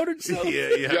the powdered soap?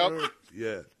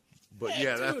 Yeah. But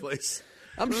yeah, that place.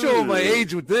 I'm showing my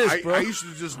age with this, bro. I used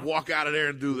to just walk out of there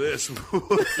and do this.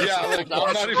 Yeah, like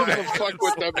I'm not even gonna fuck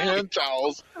with them hand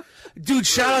towels. Dude,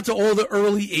 shout out to all the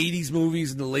early 80s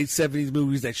movies and the late 70s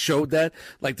movies that showed that.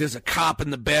 Like, there's a cop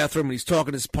in the bathroom, and he's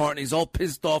talking to his partner, he's all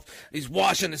pissed off, he's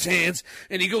washing his hands,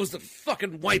 and he goes to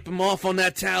fucking wipe him off on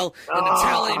that towel, and the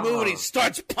towel ain't moving, he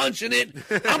starts punching it.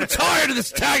 I'm tired of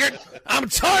this, Taggart. I'm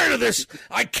tired of this.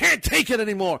 I can't take it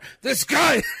anymore. This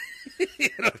guy...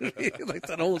 like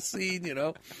that whole scene,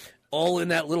 all in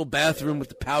that little bathroom with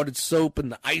the powdered soap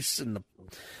and the ice and the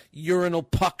urinal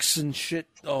pucks and shit.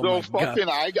 Oh, so my fucking,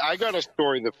 God. I got a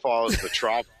story that follows the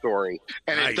Trop story,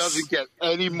 and it doesn't get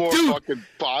any more Dude, fucking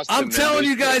Boston. I'm telling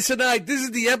you guys tonight, this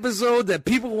is the episode that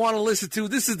people want to listen to.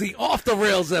 This is the off the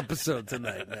rails episode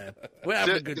tonight, man. We're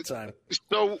having a good time.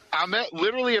 So I'm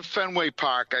literally at Fenway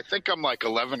Park. I think I'm like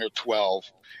 11 or 12,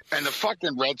 and the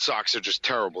fucking Red Sox are just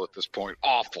terrible at this point.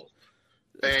 Awful.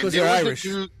 Because they're Irish.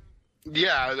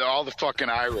 Yeah, all the fucking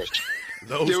Irish.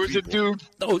 There was a dude,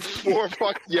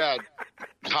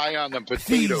 high on the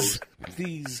potatoes.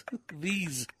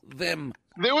 Them.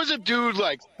 There was a dude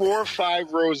like 4 or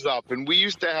 5 rows up, and we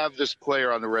used to have this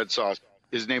player on the Red Sox.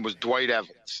 His name was Dwight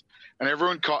Evans, and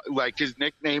everyone called his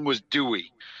nickname was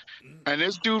Dewey. And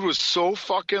this dude was so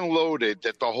fucking loaded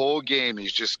that the whole game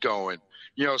he's just going.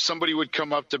 Somebody would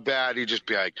come up to bat, he'd just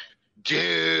be like,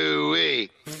 Dewey,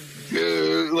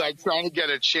 like trying to get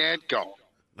a chant going.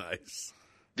 Nice.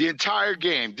 The entire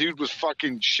game, dude was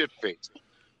fucking shit-faced.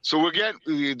 So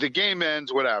the game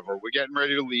ends, whatever. We're getting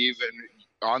ready to leave, and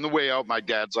on the way out, my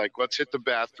dad's like, let's hit the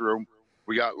bathroom.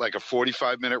 We got like a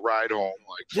 45-minute ride home.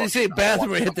 Like, Did you say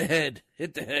bathroom or hit the head?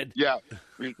 Hit the head. Yeah.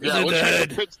 Let's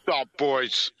hit a pit stop,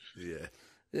 boys.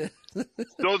 Yeah.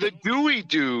 So the Dewey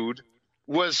dude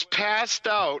was passed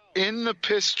out in the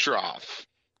piss trough.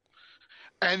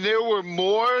 And there was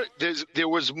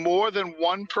more than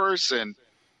one person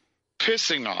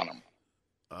pissing on him.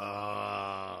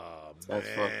 Oh, that's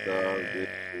fucked up, dude.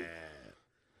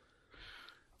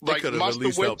 They could have at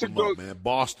least helped him up, man.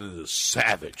 Boston is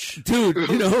savage. Dude,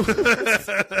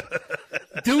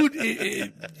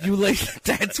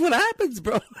 that's what happens,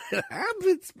 bro. It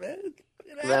happens, man.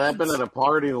 That happened at a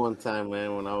party one time,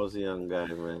 man, when I was a young guy,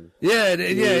 man. Yeah.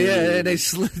 And they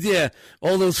slid,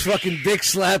 all those fucking dicks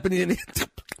slapping you.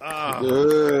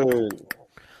 Good.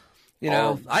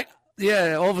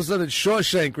 All of a sudden,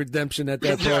 Shawshank Redemption at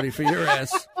that party for your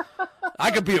ass.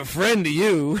 I could be a friend to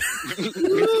you.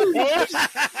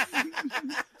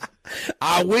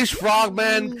 I wish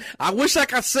I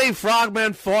could say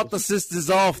Frogman fought the sisters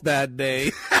off that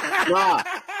day. Nah,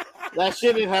 that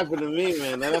shit didn't happen to me,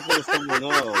 man. That happened to someone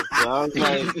else. So I was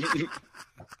like,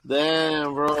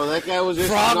 damn, bro, that guy was just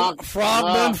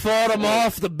Frogman fought him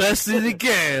off the best that he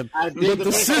can. I did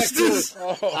the sisters.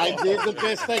 I did the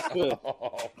best I could.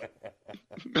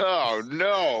 Oh,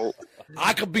 no.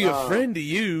 I could be a friend to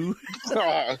you.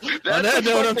 On that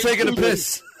note, I'm taking a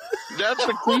piss. That's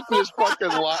the creepiest fucking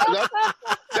line.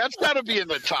 That's got to be in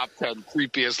the top 10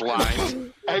 creepiest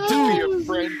lines. I do be a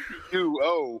friend to you.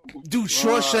 Oh. Dude,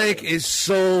 Shawshank is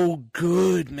so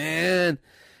good, man.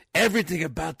 Everything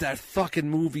about that fucking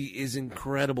movie is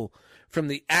incredible. From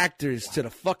the actors to the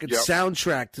fucking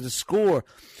soundtrack to the score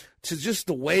to just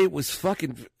the way it was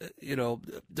fucking,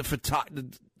 the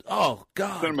photography. Oh,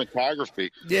 God. Cinematography.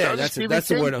 Yeah, that's the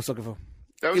word I was looking for.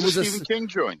 That was a Stephen King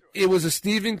joint. It was a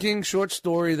Stephen King short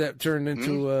story that turned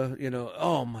into,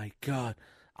 oh, my God.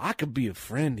 I could be a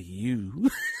friend to you.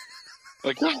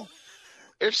 Like,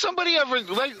 if somebody ever,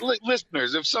 like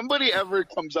listeners, if somebody ever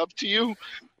comes up to you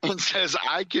and says,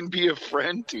 I can be a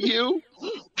friend to you,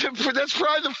 that's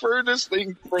probably the furthest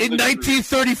thing from In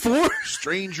 1934?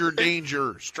 Stranger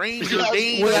danger. Stranger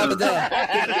danger. What happened there?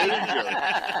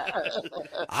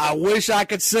 I wish I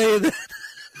could say that.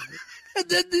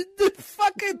 the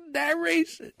fucking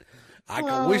narration.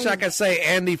 I wish I could say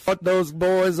Andy fucked those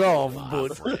boys off,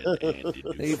 but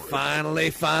they finally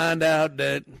find out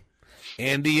that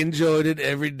Andy enjoyed it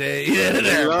every day.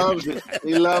 He loved it.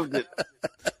 He loved it.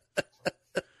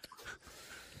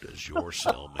 Does your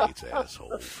cellmate's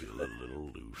asshole feel a little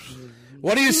loose?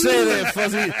 What do you say there,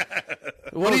 Fuzzy?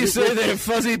 What do you say there,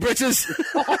 Fuzzy Britches?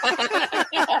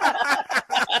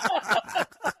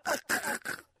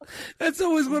 That's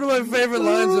always one of my favorite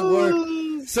lines at work.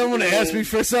 Someone asks me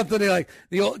for something, they're like,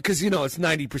 because, it's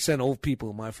 90% old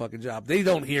people in my fucking job. They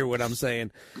don't hear what I'm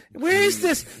saying. Where is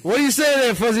this? What do you say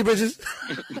there, Fuzzy Britches?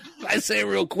 I say it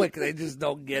real quick. They just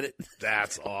don't get it.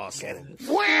 That's awesome.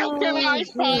 Where can I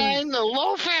find the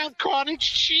low-fat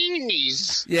cottage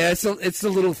cheese? Yeah, it's the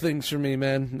little things for me,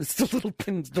 man. It's the little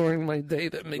things during my day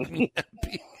that make me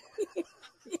happy.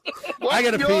 What's I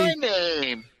gotta your pee.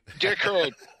 name,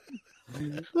 dickhead?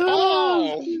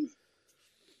 Oh,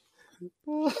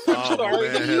 Oh, sorry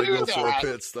man, to I had to hear go for a that.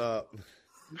 pit stop. That's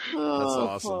Oh,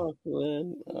 awesome. fuck,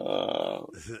 man.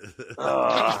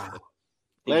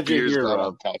 Glad you're Beer's here, not Rob.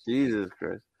 on top. Jesus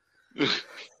Christ.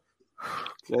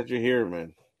 Glad you're here,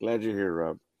 man. Glad you're here,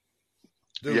 Rob.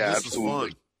 Dude, Yeah, this absolutely.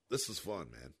 is fun. This is fun,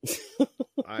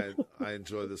 man. I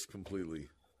enjoy this completely.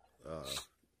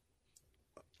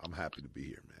 I'm happy to be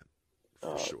here, man.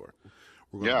 For sure.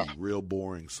 We're going to be real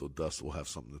boring, so Dust will have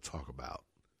something to talk about.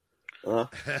 How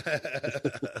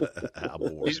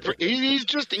boring. He's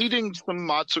just eating some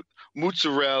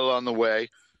mozzarella on the way.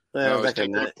 Yeah, He's back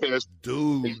in taking a that. piss.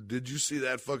 Dude, did you see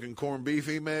that fucking corned beef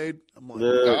he made? I'm like,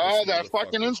 Dude. Oh, this that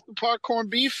fucking motherfucker. Instapot corned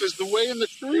beef is the way and the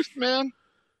truth, man.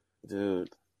 Dude,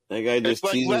 that guy It's just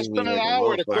like teases less me than an like a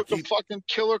hour to cook a motherfucker. fucking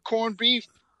killer corned beef.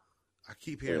 I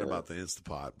keep hearing Yeah. about the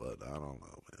Instapot, but I don't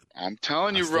know, man. I'm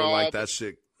telling I you, still Rob. like that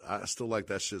shit. I still like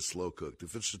that shit slow cooked.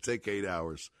 If it should take 8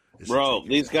 hours, it should Bro, take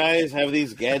these 8 hours. guys have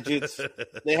these gadgets.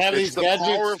 They have It's these the gadgets.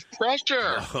 power of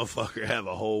pressure. Motherfucker have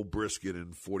a whole brisket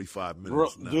in 45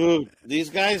 minutes. Bro, No, dude, man. these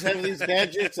guys have these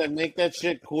gadgets that make that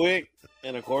shit quick.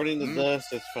 And according to Dust,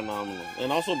 it's phenomenal.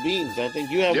 And also beans. I think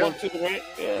you have Yeah. one too, right?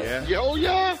 Yeah. Yo,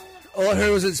 yeah. All I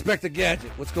heard was Inspector Gadget.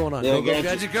 What's going on? Yeah, Go, go,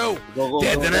 Gadget. Gadget, go. Go.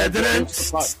 Da-da-da-da-da.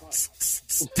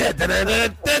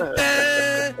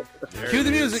 Cue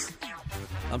the music.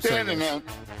 I'm sorry. Dan guys.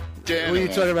 Dan. What are you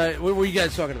talking about? What were you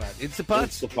guys talking about?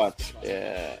 Instapots? Instapots.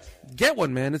 Yeah. Get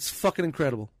one, man. It's fucking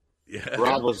incredible. Yeah.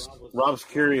 Rob's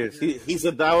curious. He's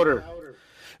a doubter.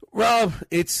 Rob,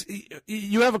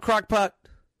 you have a crock pot?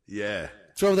 Yeah.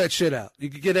 Throw that shit out. You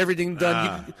could get everything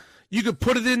done. You could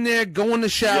put it in there, go in the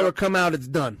shower, come out, it's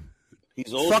done.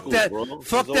 He's old Fuck school, that. bro.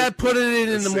 Fuck He's that. Put it in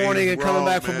the Seems morning and coming wrong,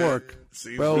 back from man. work.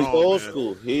 Seems Bro. He's wrong, old man.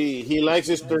 school. He likes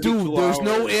his 32 Dude, there's hours.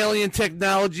 no alien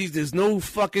technologies. There's no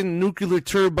fucking nuclear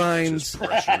turbines. Just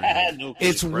pressuring.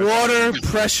 It's water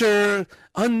pressure,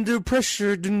 under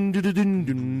pressure. Dun, dun, dun, dun,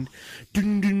 dun,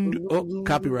 dun, dun. Oh,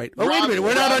 copyright. Oh, wait a minute.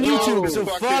 We're not on YouTube, so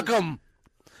fuck them.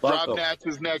 Rob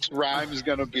Natz's next rhyme is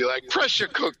going to be like, pressure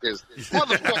cookers.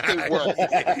 Motherfucking work.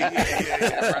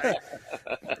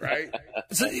 Right?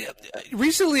 So,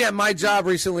 recently at my job,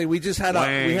 we just had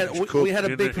we had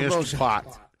a big promotion.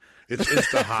 Pot. It's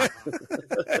Insta hot.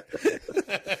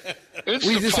 just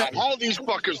Instapot. All these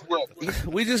fuckers work.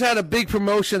 We just had a big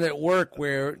promotion at work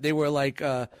where they were like,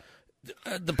 the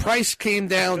price came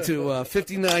down to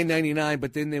 $59.99,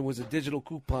 but then there was a digital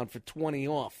coupon for $20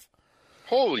 off.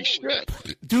 Holy shit.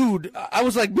 Dude, I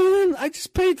was like, man, I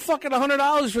just paid fucking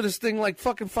 $100 for this thing like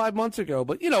fucking 5 months ago.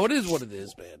 But, it is what it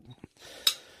is, man.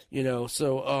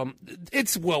 So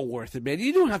it's well worth it, man.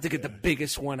 You don't have to get the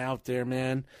biggest one out there,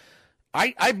 man.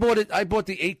 I bought the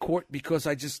 8-quart because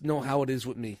I just know how it is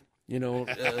with me. You gotta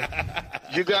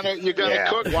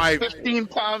cook 15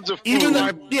 pounds of food. Even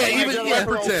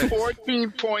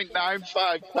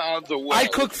 14.95 pounds of weight. I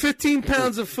cook 15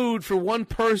 pounds of food for one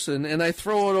person, and I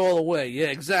throw it all away. Yeah,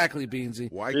 exactly, Beansy.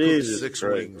 Why Jesus cook 6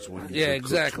 Christ. wings when you Yeah, can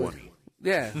exactly. cook 20?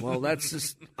 Yeah, well, that's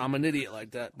just I'm an idiot like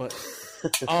that. But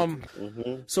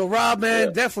so Rob,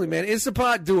 man, definitely, man,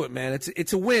 Instapot, do it, man.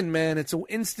 It's a win, man. It's an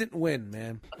instant win,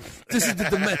 man. This is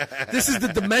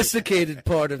the domesticated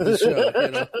part of the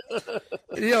show.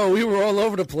 We were all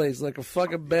over the place like a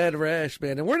fucking bad rash,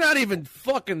 man, and we're not even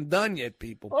fucking done yet,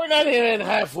 people. We're not even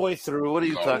halfway through. What are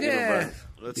you talking Yeah. about?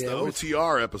 That's Yeah, the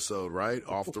OTR episode, right?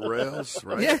 Off the rails,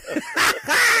 right? Yeah.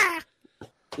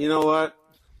 You know what?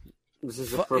 This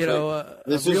is a perfect. A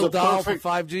real doll for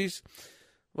 5Gs.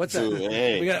 What's that?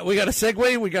 Hey. We got a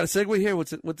segue. We got a segue here.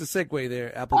 What's the segue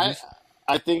there, Applebee's?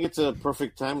 I think it's a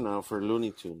perfect time now for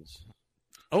Looney Tunes.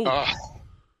 Oh,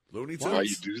 Looney Tunes. Why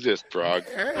you do this, Prague?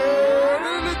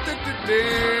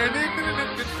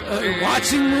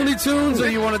 Watching Looney Tunes, or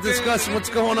you want to discuss what's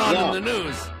going on in the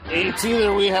news? It's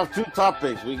either we have two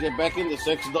topics. We get back into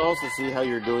sex dolls to see how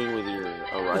you're doing with your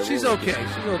arrival. She's okay.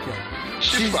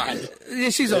 She's fine. Yeah,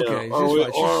 she's okay.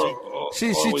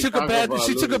 She's fine. She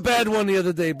took a bad one the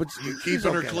other day, but You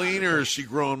keeping her clean, or is she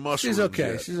growing mushrooms? She's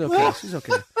okay. yet? She's okay. She's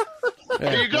okay.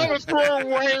 Yeah. You're gonna throw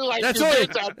away like That's you all.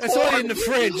 did that That's all in the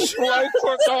fridge.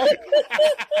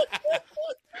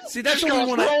 See, that's Just only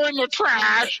gonna when throw in the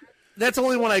trash. That's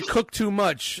only when I cook too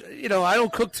much. I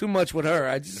don't cook too much with her.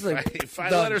 I just like If I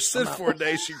let her sit for a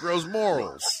day, she grows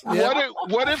morals. Yeah.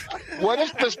 What if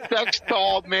the sex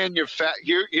doll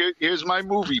here's my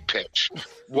movie pitch.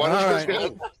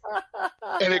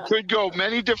 And it could go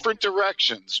many different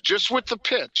directions just with the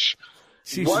pitch.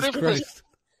 Jesus What if Christ.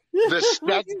 the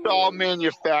sex doll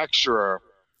manufacturer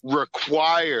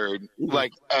required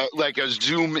like a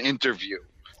Zoom interview?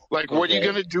 Like, what are you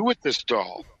going to do with this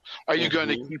doll? Are you going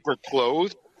to keep her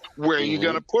clothed? Where are you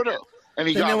going to put her? And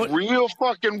he got real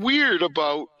fucking weird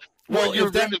about what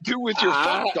you're going to do with your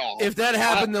fuck doll. If that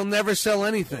happened, they'll never sell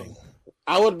anything.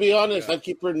 I would be honest. I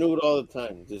keep her nude all the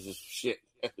time. This is shit.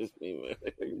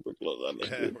 Put clothes on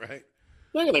there. Right.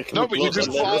 No, but you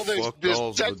just follow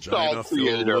this sex doll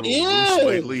creator.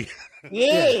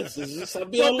 Yes.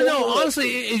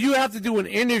 Honestly, you have to do an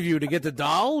interview to get the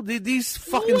doll. These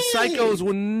fucking psychos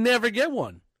will never get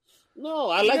one. No,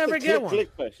 I like the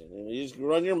click fashion. You just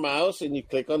run your mouse and you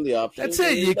click on the option. That's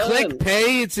it. You click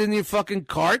pay. It's in your fucking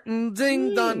cart and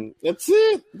ding done. That's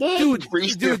it. Done. Dude.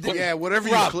 Yeah, whatever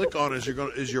you click on is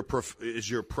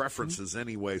your preferences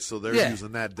anyway. So they're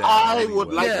using that data. I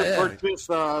would like to purchase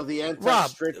the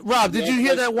anti-stretch. Rob, did you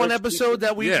hear that one episode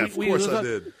that we? Yeah, of course I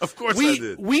did. Of course I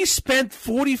did. We spent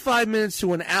 45 minutes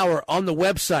to an hour on the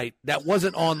website that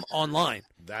wasn't online.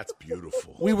 That's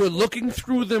beautiful. We were looking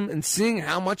through them and seeing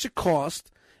how much it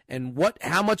cost and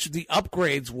how much the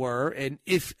upgrades were, and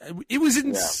if it was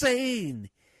insane.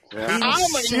 I'm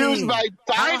gonna use my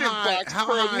Dynamax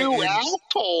for a new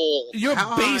asshole. Your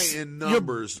base in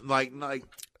numbers, like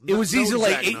it was either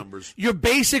like 8 numbers. Your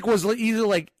basic was either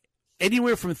like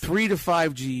anywhere from 3 to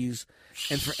 5 Gs,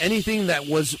 and for anything that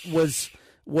was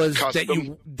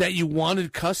that you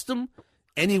wanted custom,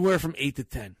 anywhere from 8 to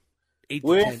 10. 8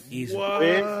 to 10 easy.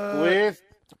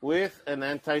 With an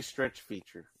anti-stretch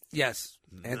feature. Yes,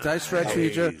 anti-stretch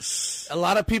feature. A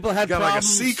lot of people had got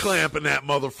problems. Like a C-clamp in that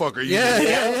motherfucker.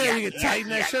 Yeah. You can tighten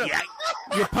that shit up.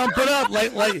 You pump it up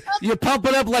like you pump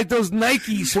it up like those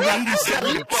Nikes from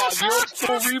 '87.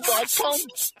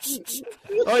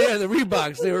 Oh yeah, the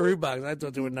Reeboks. They were Reeboks. I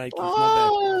thought they were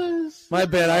Nikes. My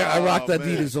bad. I rocked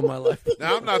Adidas all my life.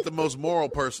 Now I'm not the most moral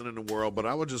person in the world, but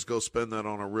I would just go spend that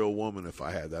on a real woman if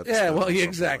I had that. Yeah, well,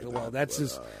 exactly. Like that, that's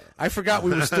just. I forgot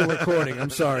we were still recording. I'm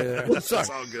sorry. I'm sorry. It's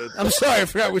all good. I'm sorry. I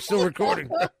forgot we're still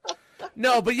recording.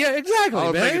 No, but yeah, exactly,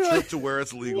 I'll man. make a trip to where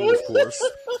it's legal, of course.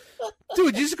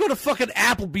 Dude, you just go to fucking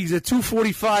Applebee's at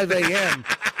 2:45 a.m.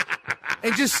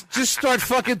 and just start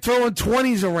fucking throwing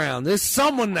 20s around. There's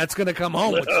someone that's going to come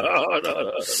home with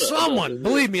you. Someone.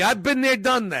 Believe me, I've been there,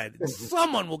 done that.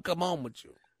 Someone will come home with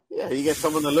you. Yeah, you get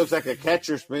someone that looks like a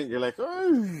catcher's mitt. You're like,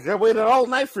 oh, I waited all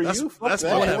night for you. That's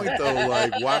my point, though.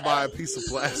 Like, why buy a piece of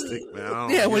plastic, man?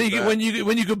 I don't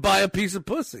when you could buy a piece of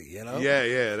pussy, you know?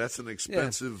 Yeah, that's an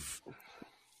expensive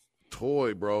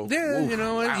toy, bro. Yeah, you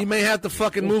know, you may have to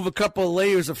fucking move a couple of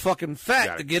layers of fucking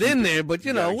fat to get in there, but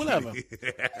you know, whatever.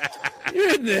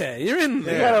 You're in there. You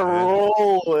gotta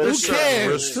roll. Who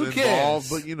cares? Who cares?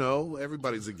 But you know,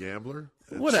 everybody's a gambler.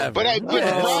 Whatever. But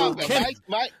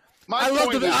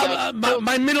Rob,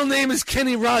 my middle name is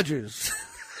Kenny Rogers.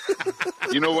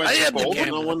 You know when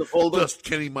to fold up.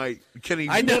 Kenny might. Kenny.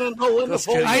 I know when the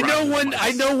fold. I know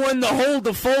when the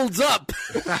holder folds up.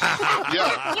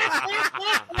 Yeah.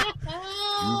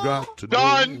 You got to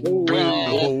Done. know when to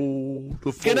hold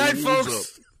the folds Good night,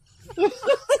 folks. up.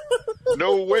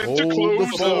 Know when to Hold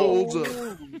close the folds up.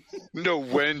 Know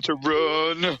when to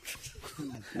run.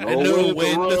 And know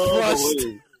when to thrust.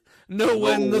 Know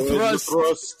when to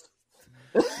thrust.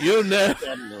 You never.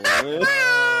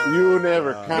 You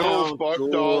never No count. fuck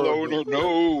doll owner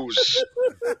knows.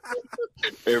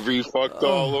 Every fuck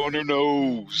doll owner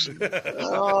knows.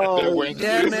 Oh, When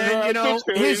Yeah, it's man. at You know,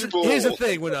 the here's table. the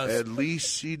thing with us. At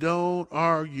least she don't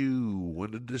argue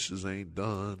when the dishes ain't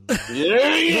done.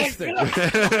 Here's the thing.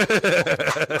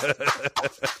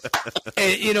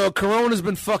 And, you know, Corona's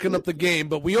been fucking up the game,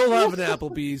 but we all have an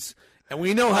Applebee's, and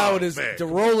we know how it is man. to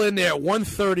roll in there at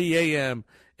 1:30 a.m.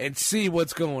 and see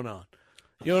what's going on.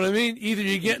 You know what I mean? Either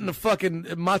you're getting the fucking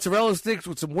mozzarella sticks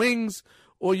with some wings,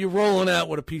 or you're rolling out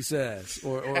with a piece of ass,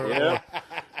 or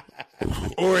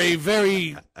a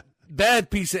very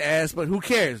bad piece of ass. But who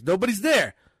cares? Nobody's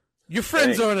there. Your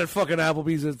friends Hey. aren't at fucking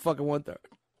Applebee's at fucking 1:30.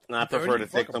 I prefer to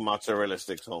take the mozzarella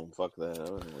sticks home. Fuck that. I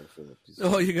wouldn't wait for that piece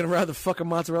of- Oh, you're gonna rather fuck a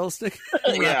mozzarella stick?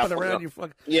 Yeah, Wrap it around fuck your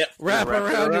fucking. Yeah. Wrap it Wrap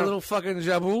around your little fucking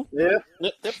jabu. Yeah.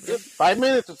 Yep. 5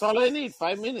 minutes. That's all I need.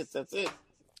 5 minutes. That's it.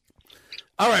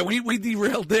 All right, we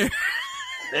derailed there.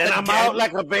 Then I'm out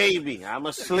like a baby. I'm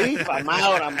asleep. I'm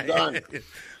out. I'm done.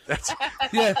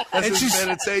 Yeah, That's and his she's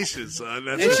meditation, son.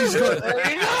 That's, and she's going.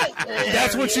 There you go.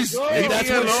 That's what she's. There And you that's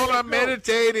Leave me what. alone, I'm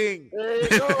meditating. There you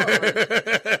go.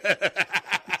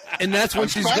 And that's when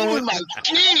she's Finding going. my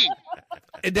key.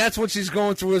 And that's when she's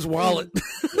going through his wallet.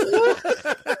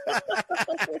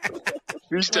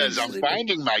 He says, I'm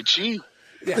finding my chi.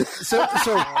 Yeah. So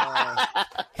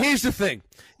here's the thing: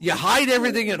 you hide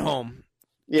everything at home,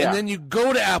 Yeah. and then you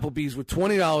go to Applebee's with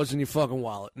 $20 in your fucking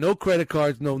wallet, no credit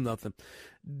cards, no nothing.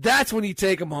 That's when you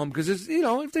take them home because it's, you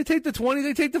know, if they take the 20,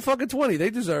 they take the fucking 20.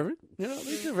 They deserve it. You know,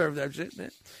 they deserve that shit,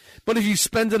 man. But if you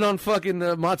spend it on fucking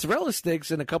mozzarella sticks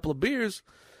and a couple of beers,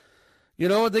 you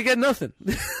know what? They get nothing.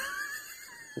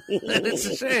 And it's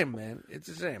a shame, man. It's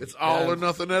a shame. It's all or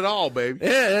nothing at all, baby.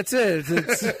 Yeah, that's it.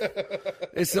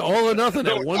 It's all or nothing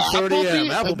at 1:30 a.m.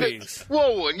 Applebee's.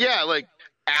 Whoa, yeah, like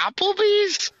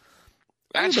Applebee's?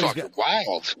 That's Everybody's fucking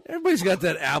wild. Everybody's got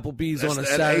that Applebee's That's on a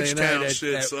that Saturday H-Town night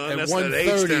shit, at son. That's 1:30,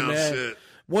 that H-Town man. shit.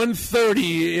 1:30,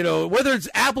 you know, whether it's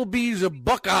Applebee's or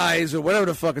Buckeyes or whatever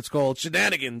the fuck it's called,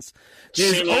 shenanigans.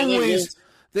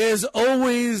 There's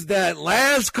always that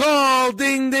last call,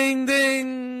 ding, ding,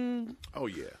 ding. Oh,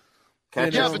 yeah.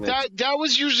 Catch Yeah, us, but man. that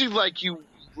was usually like you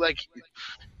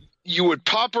would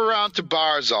pop around to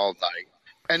bars all night.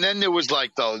 And then there was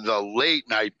like the late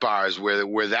night bars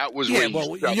where that was where Yeah, you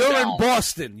well, shut you're down. in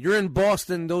Boston. You're in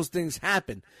Boston. Those things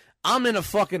happen. I'm in a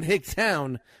fucking hick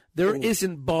town. There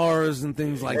isn't bars and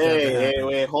things like that. Hey, happen.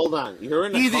 wait, hold on. You're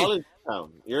in a Either- college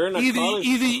town. You're in a college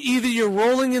Either you're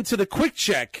rolling into the Quick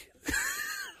Check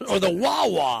or the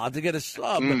Wawa to get a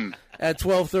sub at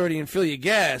 12:30 and fill your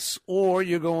gas, or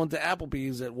you're going to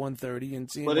Applebee's at 1:30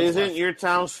 and seeing. But what's isn't up. your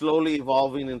town slowly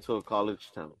evolving into a college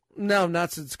town? No,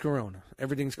 not since Corona.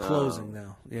 Everything's closing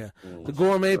now. Yeah, the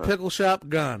gourmet pickle shop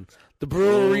gone. The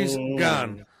breweries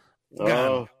gone.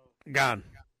 Oh, Gone.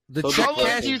 The So check How long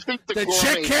cash. do you think the The gourmet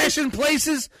check cashing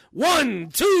places. 1,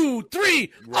 2,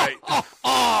 3. Right.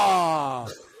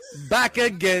 Back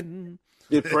again.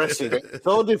 depressing.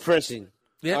 So depressing.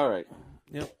 Yeah. All right.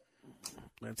 Yep.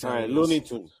 That's All how right. it is. Looney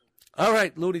Tunes. All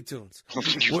right, Looney Tunes. You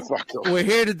fucker. We're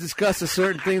here to discuss a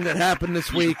certain thing that happened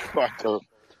this week. Fucker.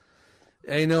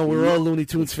 I know we're all Looney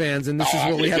Tunes fans, and this is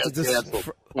what we have to discuss. I'm You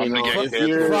gonna know, get if canceled.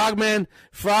 you're-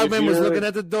 Frogman was you're- looking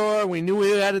at the door. We knew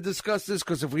we had to discuss this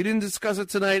because if we didn't discuss it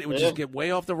tonight, it would just get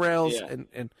way off the rails. Yeah.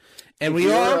 And we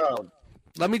you're, are.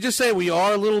 Let me just say, we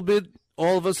are a little bit,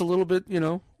 all of us, a little bit, you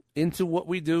know, into what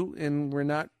we do, and we're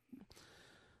not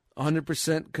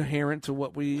 100% coherent to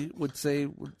what we would say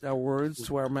with our words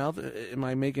to our mouth. Am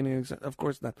I making any sense? Of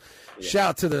course not. Shout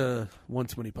out to the One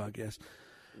Too Many podcast.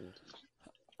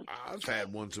 I've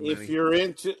had one too many. If you're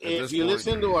into, if this you point.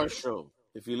 listen to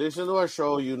our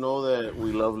show, you know that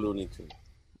we love Looney Tunes.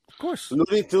 Of course.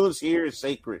 Looney Tunes here is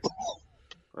sacred.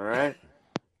 All right,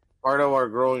 part of our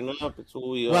growing up. It's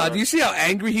who we Wow, are. do you see how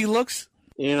angry he looks?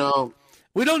 You know,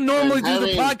 We don't normally do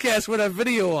the having- podcast with our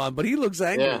video on, but he looks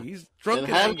angry. Yeah. He's drunk and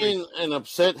and angry. having an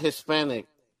upset Hispanic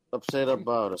upset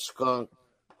about a skunk,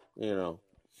 you know,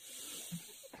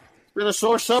 it's been a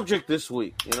sore subject this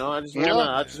week. You know, I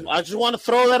just want to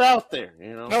throw that out there.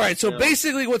 You know. All right, so You know.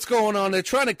 basically what's going on, they're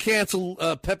trying to cancel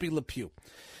Pepe Le Pew.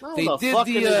 How They the did fuck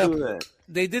the, can they do that?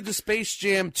 They did the Space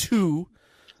Jam 2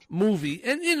 movie.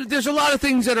 And you know, there's a lot of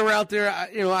things that are out there.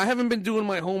 I haven't been doing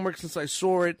my homework since I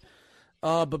saw it.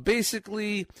 But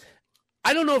basically,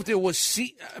 I don't know if there was...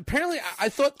 apparently, I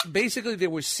thought basically there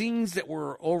were scenes that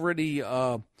were already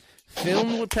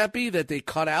filmed with Pepe that they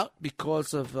cut out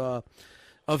because of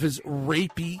his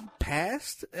rapey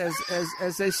past, as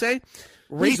they say.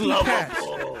 He's Rapey past.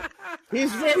 lovable.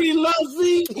 He's very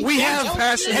loving. We have...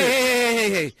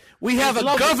 Hey. We have a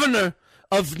lovely. governor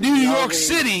of New York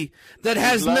City that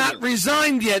has not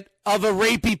resigned yet of a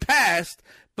rapey past,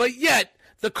 but yet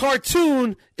the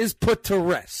cartoon is put to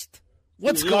rest.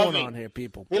 What's going on here,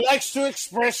 people? He likes to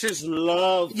express his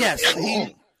love. Yes.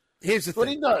 Here's the thing. What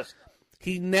he does.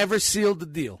 He never sealed the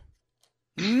deal.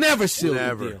 Never sealed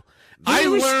the deal. I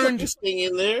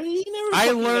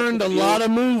learned a lot of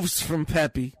moves from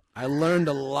Pepe. I learned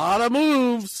a lot of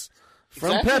moves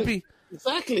from Pepe.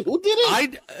 Exactly. Who did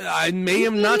it? I may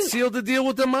have not sealed the deal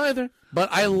with them either, but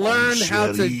I learned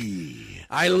how to.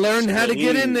 I learned how to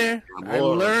get in there. I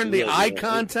learned the eye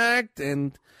contact,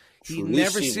 and he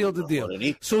never sealed the deal.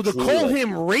 So to call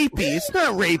him rapey, it's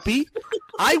not rapey.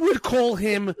 I would call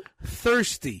him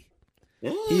thirsty.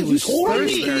 Yeah, he was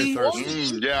horny.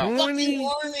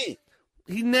 Horny.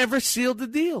 He never sealed the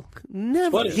deal.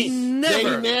 Never. But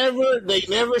never. They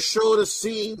never showed a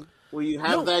scene where you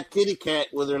have that kitty cat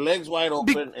with her legs wide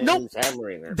open and he's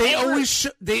hammering her. They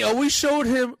always showed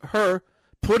her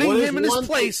putting him in his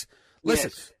place.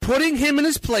 Listen, putting him in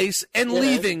his place and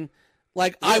leaving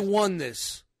like I won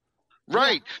this.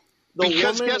 Right.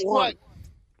 Because guess what?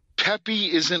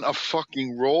 Pepe isn't a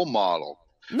fucking role model.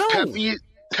 No.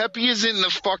 Pepe isn't the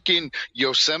fucking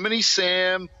Yosemite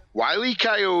Sam, Wile E.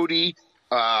 Coyote,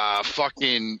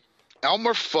 fucking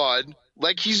Elmer Fudd.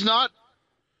 Like he's not.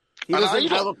 Well,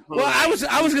 I was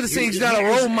going to say he's not a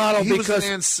role model because was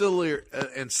an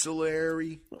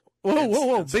ancillary.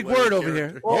 Whoa! Big word over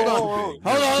here. Hold on.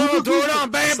 Throw it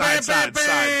on. Bam, bam, bam,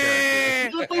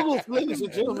 bam.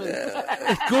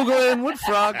 Googling wood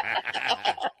frog.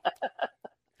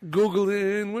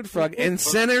 Googling wood frog.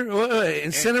 Incendiary.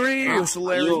 He was a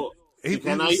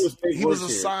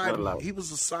side. He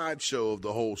was a sideshow of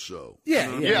the whole show. He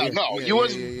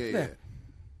wasn't.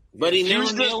 But he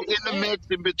was just in the mix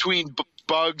in between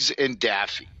Bugs and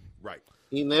Daffy. Right.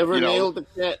 He never nailed the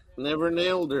cat. Never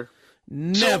nailed her.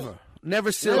 Never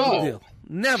sealed the deal.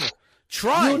 Never.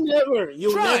 Try.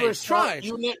 You never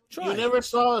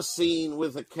saw a scene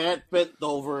with a cat bent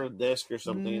over a desk or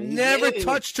something. Never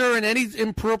touched her in any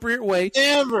inappropriate way.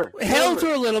 Never. Held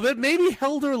her a little bit. Maybe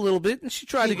held her a little bit, and she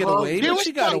tried to get away, but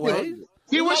she got away.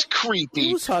 He was creepy.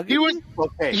 He was hugging.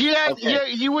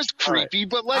 He was creepy,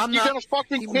 but like you're gonna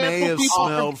fucking. He may have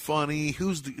smelled funny.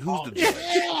 Who's the judge?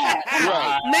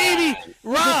 Right. Maybe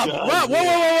Rob.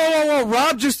 Whoa!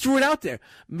 Rob just threw it out there.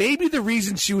 Maybe the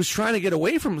reason she was trying to get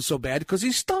away from him so bad because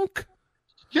he stunk.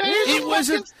 Yeah, it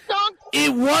wasn't.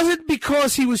 It wasn't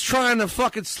because he was trying to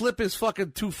fucking slip his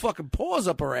fucking 2 fucking paws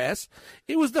up her ass.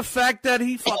 It was the fact that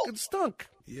he fucking stunk.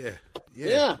 Yeah.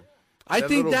 I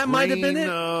think that might have been it.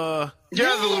 The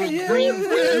little green.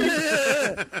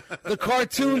 The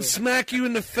cartoons smack you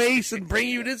in the face and bring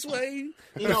you this way.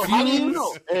 How do you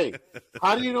know? Hey,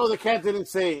 how do you know the cat didn't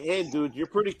say, "Hey, dude, you're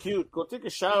pretty cute. Go take a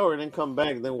shower and then come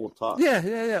back, and then we'll talk."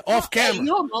 Yeah. Off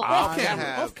camera. Off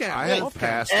camera. I have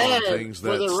passed on things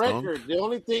that for the stunk. record, the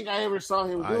only thing I ever saw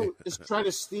him do is try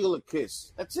to steal a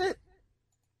kiss. That's it.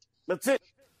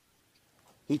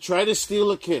 He tried to steal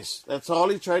a kiss. That's all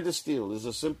he tried to steal is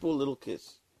a simple little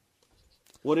kiss.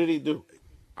 What did he do?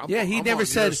 He never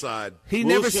said. He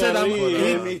never said.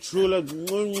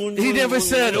 He never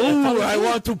said, "Ooh, I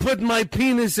want to put my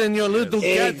penis in your little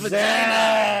cat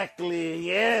vagina." Exactly.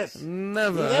 Yes.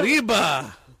 Never.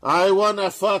 Riba. I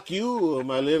wanna fuck you,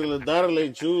 my little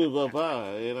darling,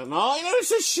 papa. No, he never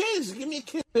said shit. Just give me a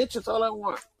kiss, bitch. That's all I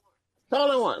want. That's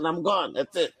all I want, and I'm gone.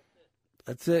 That's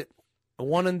it. A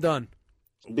one and done.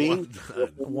 One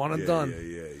and done.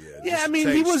 Yeah, I mean,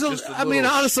 he was.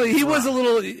 Honestly, he was a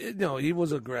little. He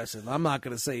was aggressive. I'm not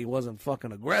going to say he wasn't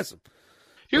fucking aggressive.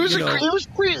 He was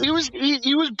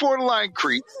borderline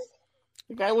creep.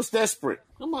 The guy was desperate.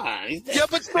 Come on. Yeah,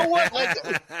 but so what? Like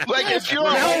if you're all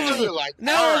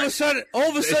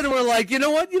of a sudden we're like, you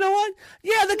know what?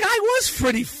 Yeah, the guy was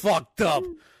pretty fucked up.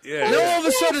 Yeah. Now all of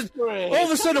a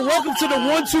sudden, welcome to the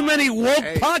One Too Many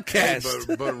Woke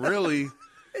podcast. But really,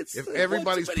 if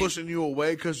everybody's pushing you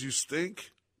away because you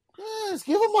stink. Yes,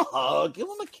 give him a hug, give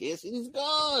him a kiss, and he's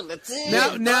gone. That's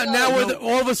it. Now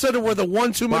all of a sudden we're the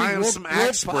One Too Many Buying Woke some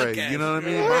Axe spray. podcast. You know what I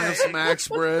mean? Buying some Axe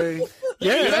spray.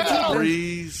 Yeah.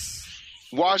 Breeze.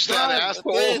 Wash that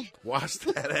asshole. Wash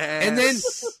that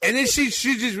ass. And then she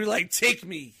just be like, take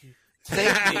me.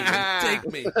 Yeah.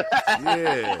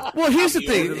 Well, here's the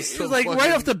thing. It's like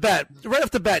right off the bat,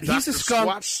 he's a skunk.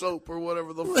 Swatch soap or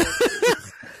whatever the fuck.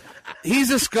 He's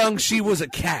a skunk. She was a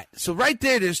cat. So right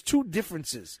there's two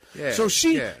differences. Yeah, so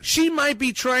she might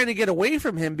be trying to get away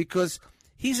from him because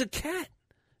he's a cat.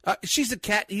 She's a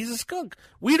cat. He's a skunk.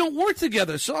 We don't work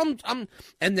together. So I'm.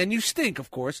 And then you stink,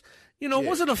 of course. It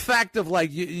wasn't a fact of like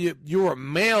you're a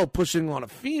male pushing on a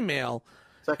female.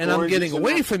 and I'm getting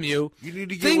away from you, you need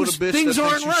to get with a bitch things that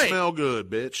aren't makes you right. smell good,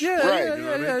 bitch. Yeah, Right.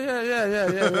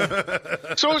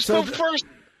 yeah. So it's the first.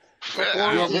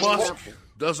 Your musk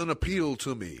doesn't appeal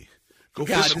to me. Go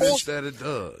God, find a bitch that it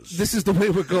does. This is the way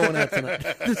we're going out tonight.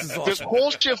 This is This awesome.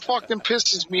 whole shit fucking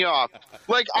pisses me off.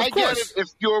 Like, I get it if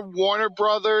you're Warner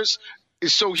Brothers.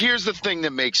 So here's the thing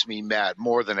that makes me mad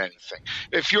more than anything.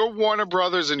 If you're Warner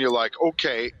Brothers and you're like,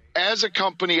 okay, as a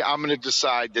company, I'm going to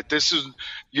decide that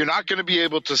you're not going to be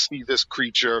able to see this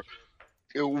creature,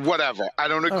 whatever. I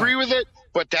don't agree with it,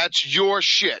 but that's your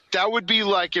shit. That would be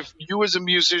like if you as a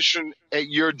musician,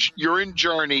 you're in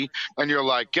Journey and you're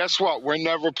like, guess what? We're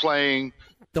never playing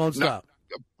Don't stop.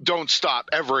 Don't Stop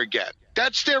ever again.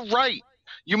 That's their right.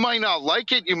 You might not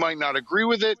like it. You might not agree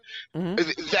with it.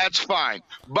 Mm-hmm. That's fine.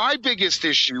 My biggest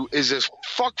issue is this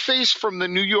fuckface from the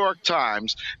New York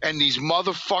Times and these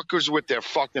motherfuckers with their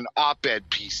fucking op-ed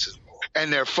pieces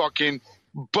and their fucking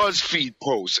BuzzFeed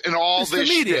posts and all It's this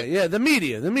the media. shit. Yeah, the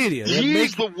media.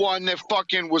 He's the one that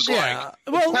fucking was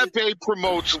Pepe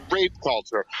promotes rape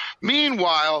culture.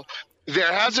 Meanwhile,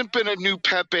 there hasn't been a new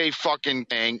Pepe fucking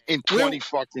thing in 20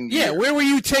 fucking years. Yeah, where were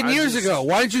you 10 years ago?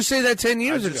 Why did you say that 10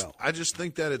 years ago? I just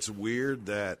think that it's weird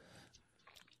that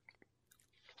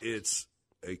it's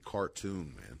a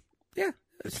cartoon, man. Yeah.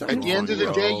 At the end of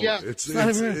the day, yeah. It's not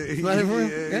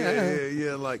even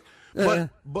yeah, like,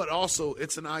 but also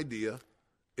it's an idea.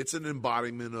 It's an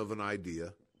embodiment of an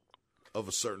idea. Of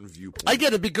a certain viewpoint. I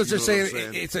get it because they're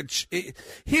saying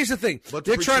here's the thing. But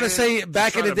they're trying to say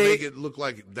back in the day. Make it look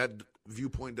like that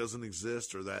viewpoint doesn't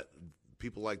exist or that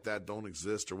people like that don't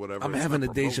exist or whatever. I'm having a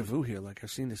deja vu here. Like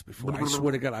I've seen this before. I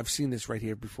swear to God, I've seen this right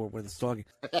here before where it's talking.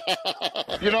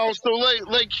 So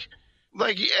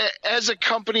like as a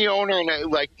company owner and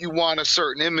like you want a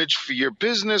certain image for your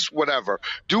business, whatever,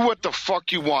 do what the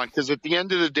fuck you want because at the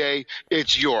end of the day,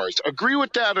 it's yours. Agree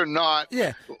with that or not?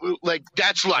 Yeah, like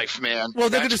that's life, man. Well,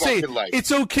 they're going to say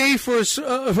it's okay for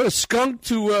a skunk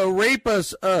to rape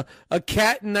a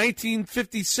cat in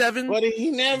 1957, but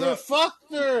he never fucked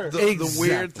her.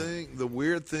 The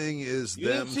weird thing is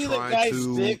them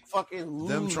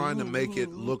trying to make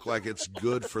it look like it's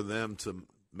good for them to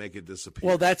make it disappear.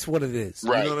 Well, that's what it is.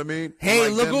 Right. You know what I mean? Hey,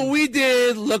 like look what we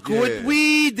did. Look what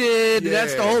we did. Yeah.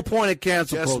 That's the whole point of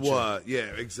cancel culture. Guess what? Yeah,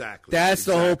 exactly. That's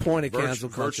the whole point of cancel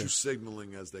culture. Virtue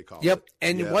signaling, as they call it. Yep.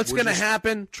 And what's going to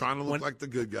happen? Trying to look like the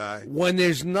good guy. When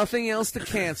there's nothing else to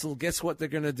cancel, guess what they're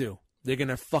going to do? They're going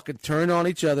to fucking turn on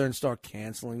each other and start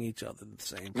canceling each other the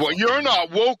same. Well, you're not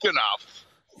woke enough.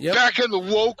 Yep. Back in the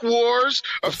woke wars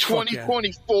of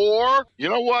 2024, you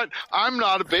know what? I'm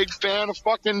not a big fan of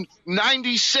fucking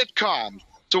 90s sitcoms.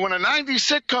 So when a 90s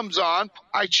sitcom comes on,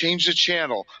 I change the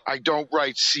channel. I don't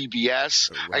write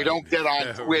CBS. Right. I don't get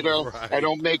on Twitter. Right. I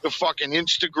don't make a fucking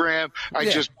Instagram. I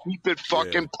just keep it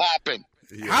fucking popping.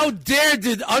 Yeah. How dare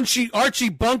did Archie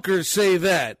Bunker say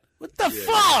that? What the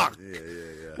fuck? Yeah.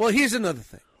 Well, here's another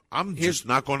thing. I'm just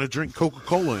not going to drink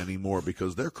Coca-Cola anymore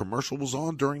because their commercial was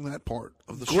on during that part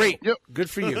of the show. Great. Yep. Good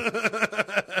for you.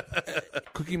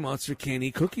 Cookie Monster can't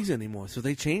eat cookies anymore, so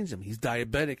they changed him. He's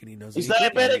diabetic, and he knows he's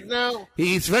diabetic now.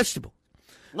 He eats vegetable.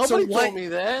 Nobody told me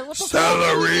that. What the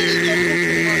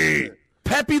celery.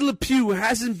 Pepe Le Pew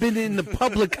hasn't been in the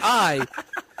public eye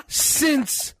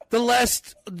since the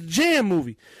last Jam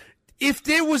movie. If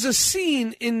there was a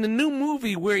scene in the new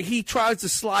movie where he tries to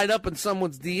slide up in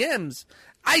someone's DMs,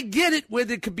 I get it where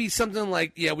there could be something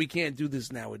like, yeah, we can't do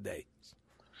this nowadays.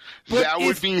 But that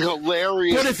would be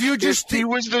hilarious. But if you're just he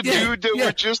was the dude that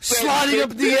would just sliding up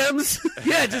DMs,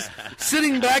 just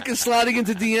sitting back and sliding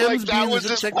into DMs. Like that was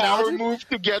his power move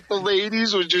to get the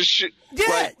ladies, or just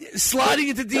sliding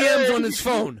into DMs on his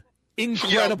phone.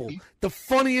 Incredible, the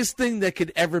funniest thing that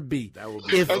could ever be. That would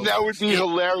be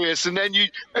hilarious. And then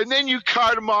you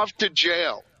cart him off to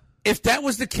jail. If that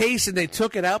was the case and they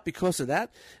took it out because of that,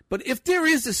 but if there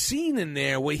is a scene in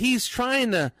there where he's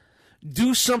trying to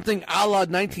do something a la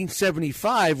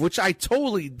 1975, which I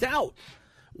totally doubt,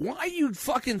 why are you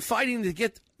fucking fighting to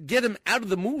get him out of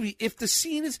the movie if the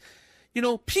scene is,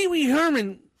 Pee Wee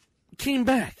Herman came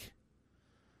back.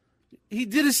 He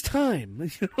did his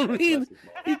time. You know what I mean?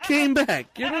 He came back.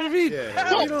 You know what I mean?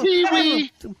 Yeah.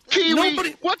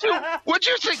 Pee-wee. What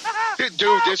you think?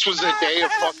 Dude, this was a day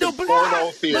of fucking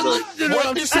porno theater.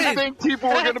 What do you think people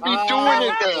were going to be doing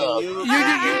in there?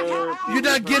 You're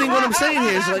not getting what I'm saying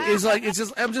here.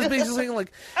 I'm just basically saying,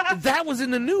 like, that was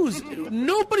in the news.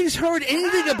 Nobody's heard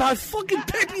anything about fucking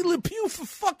Pepe Le Pew for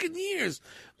fucking years.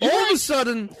 All of a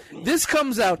sudden, this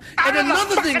comes out. And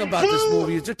another thing about this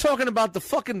movie is they're talking about the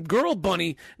fucking girl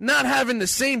bunny not having the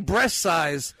same breast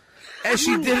size as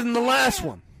she did in the last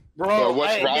one. Bro,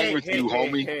 what's wrong with you,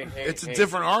 homie? It's a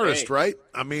different artist, right?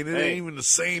 I mean, it ain't even the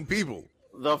same people.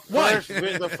 The first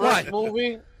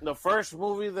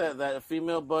movie that a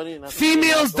female bunny.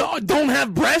 Females don't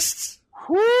have breasts.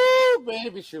 Whoo,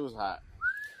 baby, she was hot.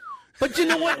 But you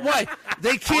know what? Why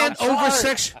they can't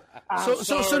oversex?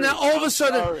 So now all of a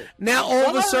sudden,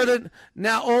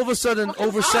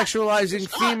 over sexualizing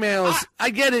females. I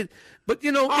get it, but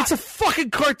you know it's a fucking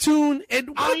cartoon. And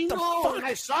what the fuck? And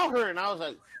I saw her, and I was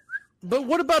like, but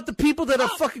what about the people that are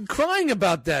fucking crying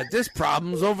about that? There's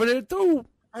problems over there too.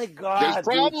 My God,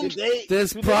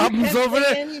 there's problems over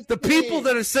there. The people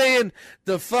that are saying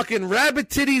the fucking rabbit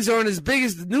titties aren't as big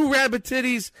as the new rabbit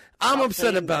titties, I'm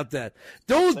upset about that.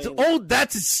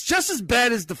 That's just as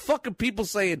bad as the fucking people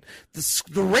saying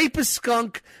the rapist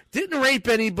skunk didn't rape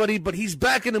anybody, but he's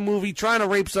back in the movie trying to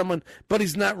rape someone, but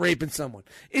he's not raping someone.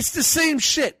 It's the same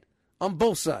shit on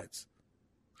both sides.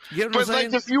 You know what I'm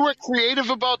saying? Like, if you were creative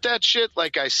about that shit,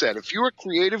 like I said, if you were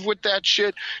creative with that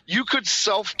shit, you could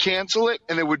self-cancel it,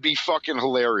 and it would be fucking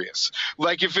hilarious.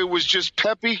 Like, if it was just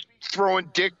Peppy throwing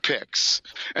dick pics,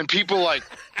 and people, like,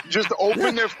 just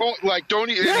open their phone, like, don't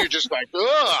even, and you're just like,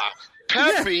 ugh,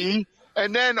 Peppy, yeah.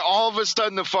 And then all of a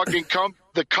sudden the fucking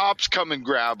the cops come and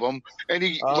grab him, and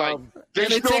he, they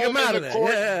take him out of there.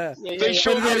 Yeah. They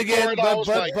show him again,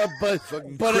 but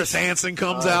Chris Hansen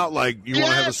comes out, like, you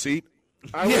want to have a seat?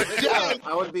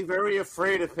 I would be very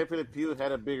afraid if Pepe Le Pew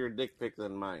had a bigger dick pic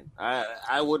than mine.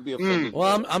 I would be afraid.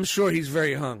 Well, I'm sure he's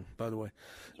very hung, by the way.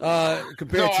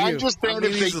 Compared to you. I'm just saying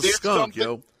if they did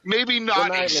something, maybe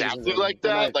not exactly like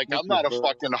that. Like, I'm not a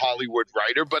fucking Hollywood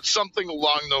writer, but something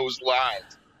along those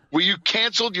lines where you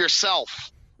canceled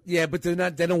yourself. Yeah, but they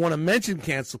don't want to mention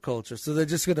cancel culture, so they're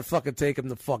just going to fucking take him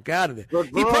the fuck out of it. Bro,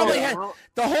 he probably had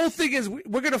the whole thing is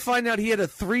we're going to find out he had a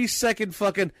 3-second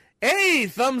fucking hey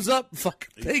thumbs up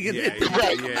fucking thing and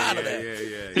out of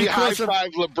there. He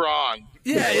high-fived LeBron.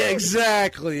 Yeah,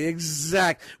 exactly.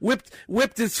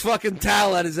 Whipped his fucking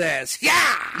towel at his ass.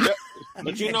 Yeah.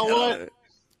 But you know what?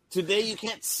 Today you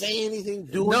can't say anything.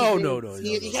 No.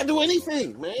 You can't do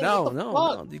anything, man.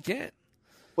 No, you can't.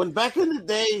 When back in the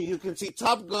day, you can see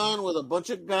Top Gun with a bunch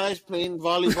of guys playing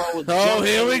volleyball with. Oh,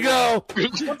 here we go. What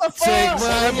the fuck? Take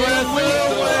my breath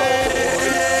away.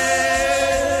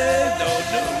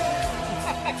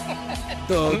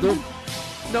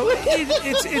 No,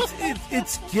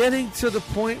 it's getting to the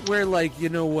point where, like, you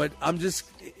know what?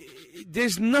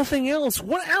 There's nothing else.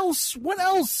 What else? What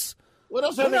else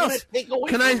are they going to take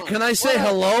away from us? Can I say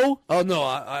hello? Oh no,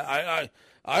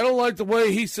 I don't like the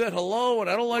way he said hello, and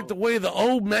I don't like the way the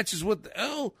O matches with the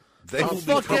L. They will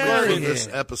be perverting this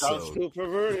episode.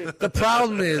 The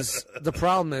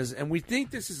problem is, and we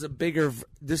think this is a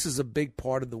big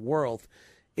part of the world.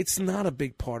 It's not a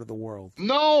big part of the world.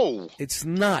 No, it's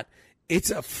not. It's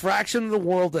a fraction of the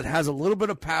world that has a little bit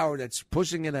of power that's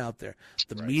pushing it out there.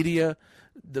 The media,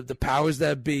 the powers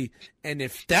that be. And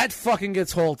if that fucking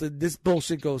gets halted, this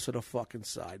bullshit goes to the fucking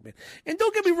side, man. And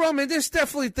don't get me wrong, man. There's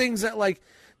definitely things that, like,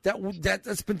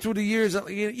 that's been through the years.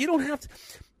 You don't have to,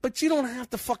 but you don't have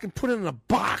to fucking put it in a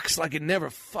box like it never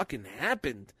fucking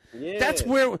happened. Yeah, that's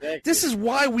where exactly. This is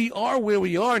why we are where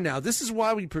we are now. This is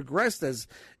why we progressed as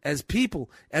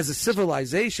people, as a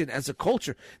civilization, as a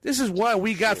culture. This is why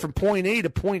we got from point A to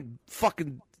point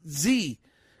fucking Z.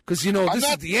 Because, this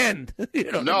is the end.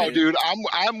 You know no, I mean? Dude,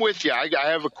 I'm with you. I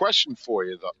have a question for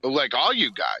you, though. Like, all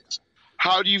you guys,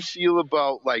 how do you feel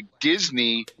about, like,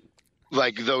 Disney,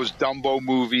 like those Dumbo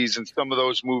movies and some of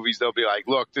those movies? They'll be like,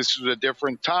 look, this is a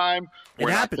different time.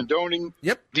 We're not condoning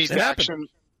these actions.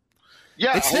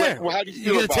 Yeah, it's there. Well, how do you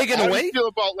feel about take it how away? do you feel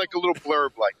about, like, a little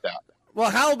blurb like that? Well,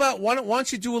 how about why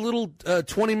don't you do a little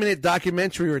 20-minute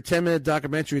documentary or a 10-minute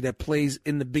documentary that plays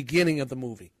in the beginning of the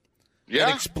movie? Yeah.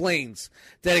 That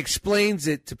explains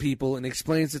it to people and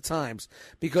explains the times.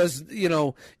 Because,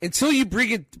 until you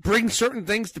bring certain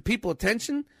things to people's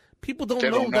attention, people don't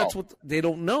know that's what they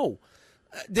don't know.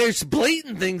 There's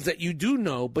blatant things that you do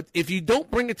know, but if you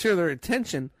don't bring it to their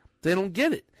attention, they don't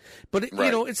get it. But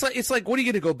it's like what are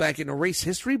you going to go back and erase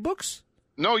history books?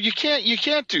 No, you can't. You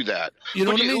can't do that. You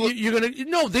know what I mean? You're gonna.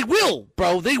 No, they will,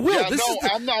 bro. They will. Yeah,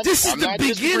 this is the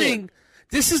beginning.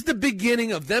 This is the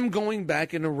beginning of them going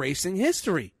back and erasing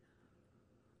history.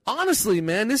 Honestly,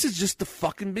 man, this is just the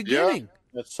fucking beginning.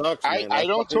 That sucks, man. I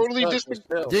don't totally disagree.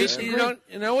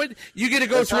 You know what? You get to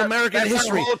go to American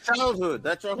history. That's our whole childhood.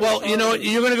 That's our whole childhood. You know,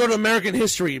 you're going to go to American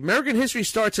history. American history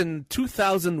starts in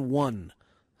 2001.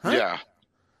 Huh? Yeah.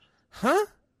 Huh?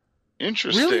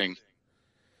 Interesting. Really?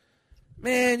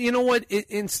 Man, you know what?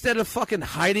 Instead of fucking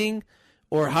hiding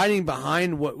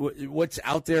behind what's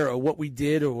out there or what we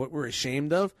did or what we're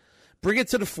ashamed of, bring it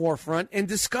to the forefront and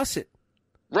discuss it.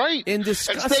 Right. and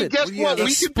discuss and say, it. guess what?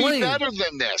 We could be Explain. better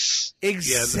than this.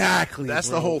 Exactly. That's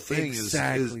bro. the whole thing.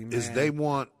 Exactly, Is man. they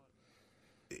want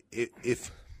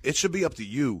if it should be up to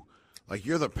you. Like,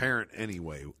 you're the parent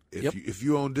anyway. If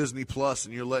you own Disney Plus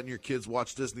and you're letting your kids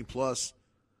watch Disney Plus,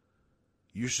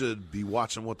 you should be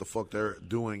watching what the fuck they're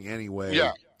doing anyway.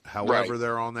 Yeah. However Right.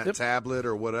 they're on that tablet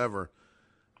or whatever,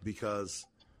 because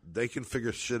they can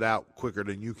figure shit out quicker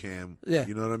than you can. Yeah.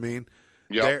 You know what I mean?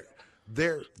 Yeah.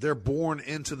 They're born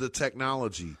into the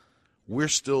technology. We're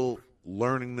still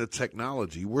learning the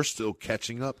technology. We're still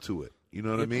catching up to it. You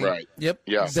know what I mean? Right. Yep.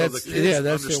 Yeah. So That's, the kids that's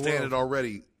their understand world. it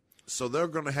already. So they're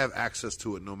going to have access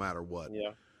to it no matter what.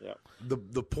 Yeah, yeah.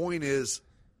 The point is,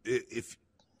 if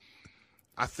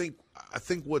I think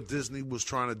what Disney was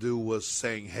trying to do was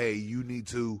saying, hey, you need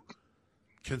to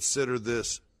consider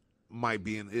this might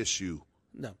be an issue.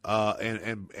 No.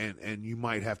 And you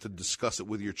might have to discuss it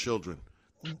with your children.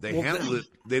 They Well, handled it.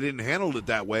 They didn't handle it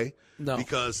that way. No.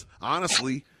 Because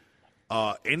honestly,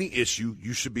 any issue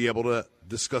you should be able to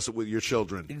discuss it with your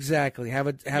children. Exactly. Have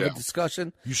a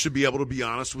discussion. You should be able to be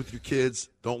honest with your kids.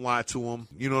 Don't lie to them.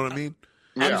 You know what I mean?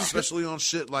 Yeah. Especially on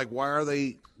shit like why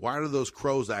do those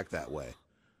crows act that way?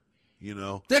 You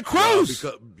know, They're crows.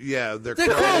 They're They're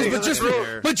crows.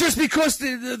 crows, but just because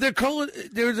they're color,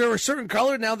 they're a certain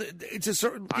color now. It's a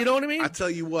certain. You know what I mean? I tell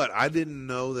you what, I didn't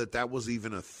know that was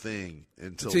even a thing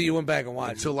until you went back and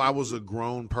watched. Until I was a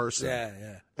grown person. Yeah.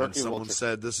 And Turkey someone vulture.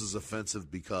 said this is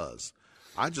offensive because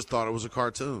I just thought it was a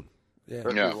cartoon. Yeah.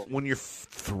 Yeah. When you're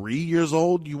 3 years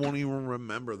old, you won't even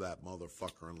remember that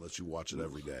motherfucker unless you watch it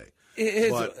every day.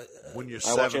 But when you're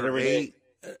I watch 7 it or every day.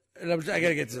 8, And I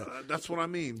gotta get to. that's what I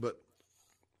mean. But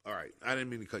all right, I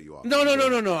didn't mean to cut you off. No.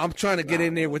 I'm trying to get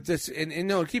in there with this, and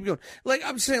no, keep going. Like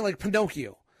I'm saying, like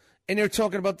Pinocchio, and they're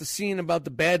talking about the scene about the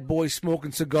bad boy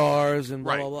smoking cigars and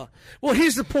blah blah blah. Well,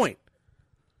 here's the point: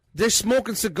 they're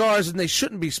smoking cigars, and they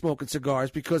shouldn't be smoking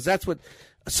cigars because that's what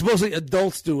supposedly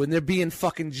adults do, and they're being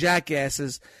fucking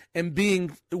jackasses and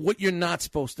being what you're not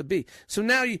supposed to be. So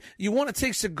now you want to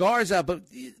take cigars out, but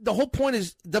the whole point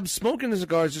is them smoking the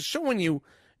cigars is showing you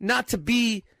not to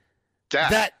be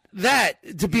that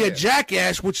to be a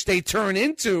jackass, which they turn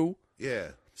into. Yeah.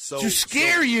 To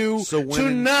scare you to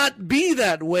not be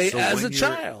that way as a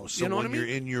child. So You know what I when you're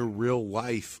mean? in your real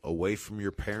life, away from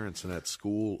your parents and at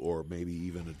school, or maybe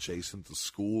even adjacent to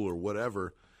school or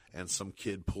whatever, and some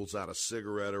kid pulls out a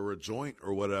cigarette or a joint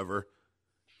or whatever,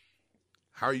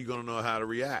 how are you going to know how to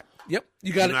react? Yep.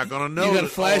 You're not going to know. You got to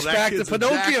that, flash that back to kid's a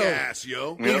Pinocchio. jackass,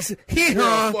 yo. Yep. You're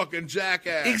a fucking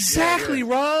jackass. Exactly, Yeah,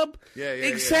 yeah. Rob. Yeah.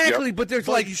 Exactly. Yep. But there's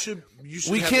But like you should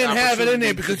we have can't the have it in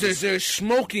there opportunity because to there's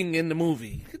smoking in the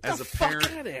movie. Get as the a fuck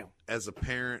parent, out of there. as a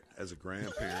parent, as a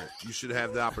grandparent, you should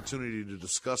have the opportunity to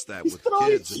discuss that with the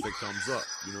kids if it comes up.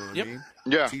 You know what Yep. I mean?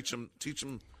 Yeah. Teach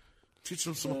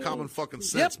them some common fucking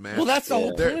sense, man. Well, that's the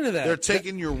whole They're- point of that. They're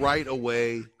taking your right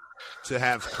away to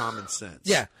have common sense.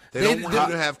 Yeah. They don't want you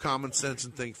to have common sense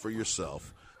and think for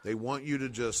yourself. They want you to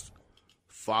just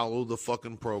follow the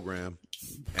fucking program,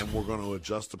 and we're going to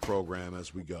adjust the program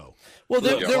as we go. Well,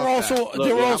 they're Fuck also that.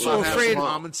 they're also Have afraid. some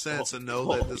common sense and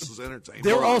know that this is entertainment.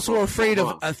 They're also afraid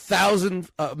of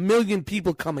a million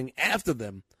people coming after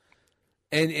them,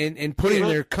 and putting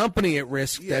their company at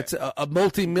risk. Yeah. That's a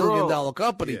multi-million-dollar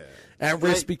company Yeah. at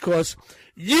risk because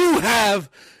you have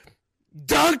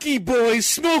donkey boys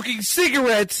smoking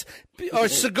cigarettes or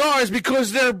cigars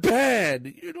because they're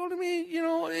bad. You know what I mean? You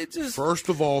know, it just First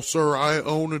of all, sir, I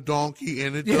own a donkey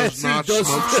and it Yes, does not it does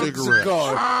smoke smoke cigarettes.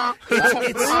 cigars.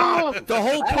 It's the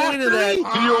whole point of that.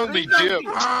 He only dipped.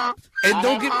 And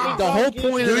don't get the whole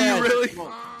point of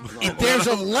that. There's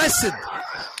a lesson.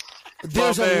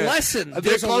 There's a lesson.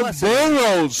 There's a lesson.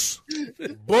 burros.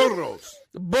 Burros.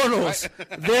 Bonos.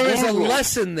 There is a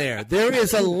lesson there. There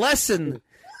is a lesson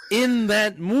in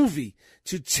that movie.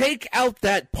 To take out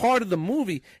that part of the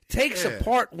movie takes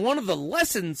apart one of the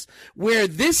lessons where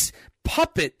this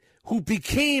puppet who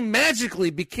magically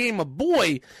became a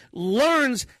boy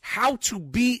learns how to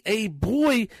be a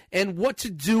boy and what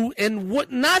to do and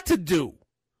what not to do.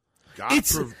 God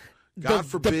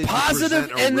forbid the you positive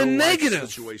present a and the real life negative.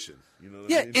 situation. You know what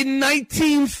Yeah, I mean? in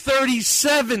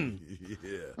 1937.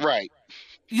 Right.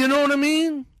 You know what I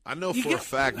mean? I know for a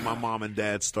fact my mom and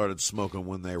dad started smoking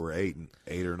when they were 8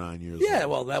 or 9 years Yeah,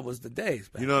 old. well, that was the days.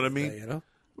 You know what I back in the mean? day, you know?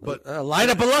 But Light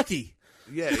up a lucky.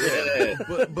 yeah.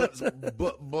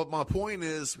 But my point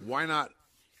is, why not?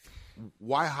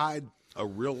 Why hide a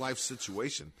real life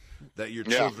situation that your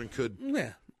children could?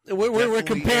 Yeah, we're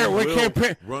comparing.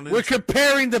 run We're into.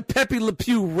 comparing the Pepe Le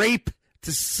Pew rape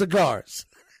to cigars.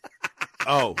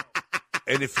 Oh,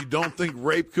 and if you don't think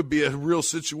rape could be a real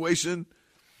situation,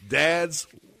 dads,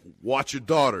 watch your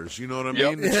daughters. You know what I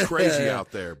Yep. mean? It's crazy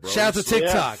out there, bro. Shout out to It's a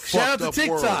TikTok. Shout out to fucked up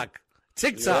world. TikTok.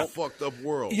 TikTok. It's a fucked up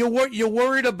world. You're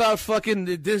worried about fucking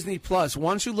the Disney Plus.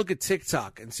 Why don't you look at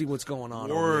TikTok and see what's going on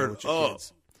over there Word with your up.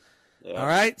 kids? All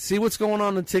right? See what's going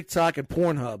on TikTok and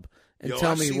Pornhub and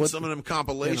tell I've me seen what. some of them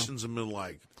compilations and been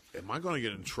like, am I going to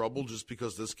get in trouble just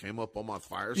because this came up on my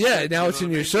Fire Yeah, Stick? now You it's know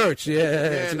in what your I mean? search. Yeah,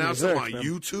 Yeah, in now your it's search, on my man.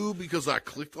 YouTube because I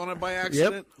clicked on it by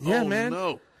accident. Yeah, oh, man.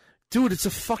 No. Dude, it's a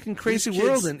fucking crazy These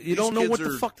world, kids- and you these don't know kids what the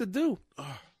are- fuck to do.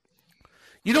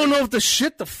 You don't know if the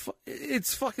shit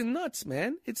it's fucking nuts,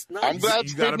 man. It's nuts. I'm glad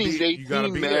You gotta Sydney's be, you gotta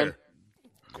 18, be man. there.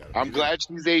 I'm glad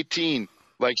she's 18.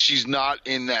 Like, she's not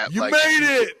in that. You like, made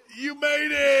it. You made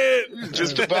it.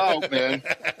 Just about, man.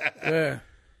 Yeah.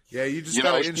 Yeah, you just You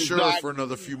got know, to she's insure not- for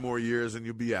another few more years, and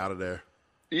you'll be out of there.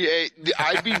 Yeah,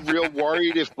 I'd be real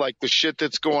worried if, like, the shit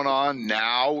that's going on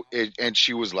now, and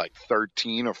she was like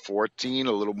 13 or 14,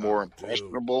 a little more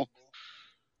impressionable.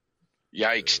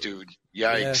 Yikes, dude.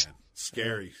 Yikes.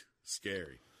 Scary.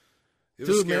 It was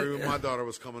Dude, scary man. when my daughter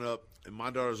was coming up, and my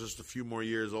daughter's just a few more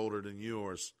years older than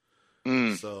yours.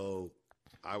 So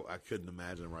I couldn't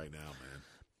imagine right now, man.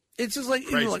 It's just like,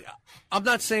 Crazy. like I'm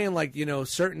not saying like,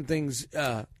 certain things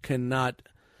cannot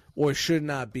or should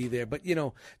not be there, but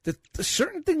the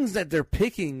certain things that they're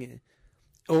picking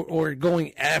or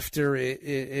going after it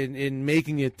and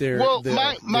making it their Well, their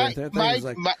thing is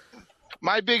like,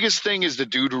 my biggest thing is the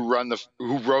dude who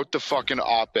wrote the fucking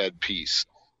op-ed piece.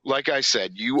 Like I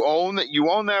said, you own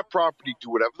that property.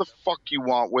 Do whatever the fuck you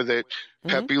want with it.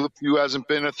 Pepe Le Pew hasn't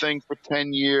been a thing for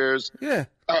 10 years. yeah.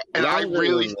 And I Longer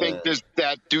really than think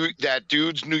that. that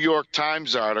dude's New York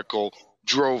Times article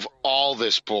drove all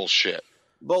this bullshit.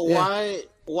 But Yeah.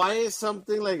 why is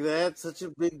something like that such a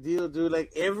big deal, dude?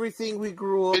 Like everything we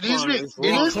grew up It on isn't. is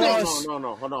It wrong. isn't.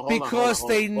 No, hold on. Because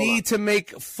they hold need on. to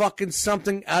make fucking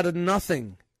something out of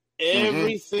nothing.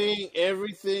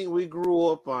 Everything we grew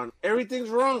up on, everything's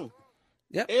wrong.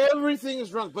 Yep. Everything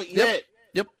is wrong. But yet,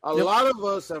 Yep. a lot of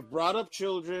us have brought up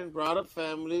children, brought up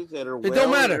families that are well.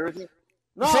 don't matter. and everything.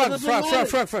 No, it Frog, doesn't matter.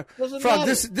 Doesn't Frog.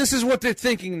 matter. This is what they're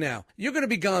thinking now. You're gonna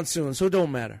be gone soon, so it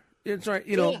don't matter. It's right.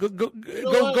 Yeah. Go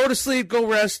what? go to sleep. Go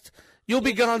rest. You'll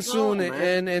be gone soon,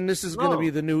 man. and this is gonna No. be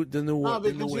the new No, the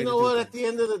new because way you to know do what? At things. the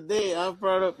end of the day, I've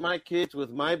brought up my kids with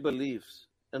my beliefs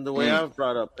and the way I've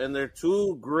brought up, and they're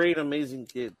two great, amazing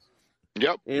kids.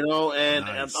 Yep. And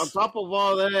Nice. on top of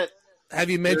all that, Have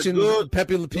you mentioned good.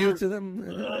 Pepe Le Pew They're- to them?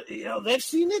 they've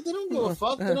seen it. They don't give a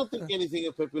fuck. They don't think anything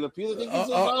of Pepe Le Pew. They think he's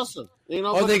awesome. Are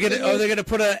but they the gonna thing Are is, they gonna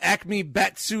put an Acme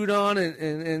bat suit on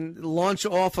and launch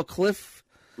off a cliff?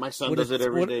 My son does it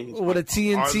every day. He's With a Are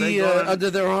TNT they gonna- under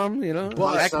their arm,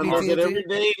 My son does it every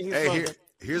day. He's Hey, fine.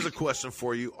 here's a question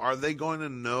for you. Are they going to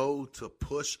know to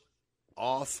push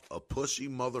off a pushy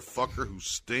motherfucker who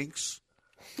stinks?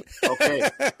 Okay.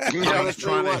 Are you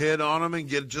trying to hit on him and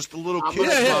get just a little I'm kiss?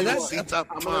 gonna tell on you the what. seat up?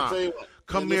 I'm gonna tell you what.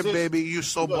 Come And here, this is- baby. You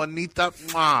so Look. bonita. Look,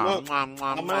 Mwah, mwah, I'm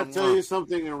mwah, gonna tell mwah. you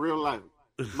something in real life.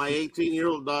 My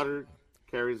 18-year-old daughter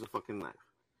carries a fucking knife.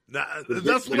 Nah,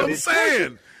 that's what I'm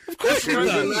saying. Of course she Carries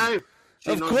a does. knife.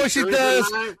 Of knows course she carries a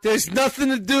does. knife. There's nothing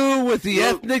to do with the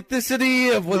Look.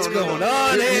 ethnicity of what's No, going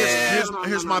on Here's- here.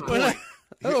 Here's my point.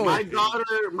 Oh. My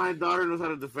daughter knows how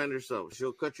to defend herself.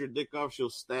 She'll cut your dick off.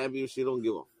 She'll stab you. She don't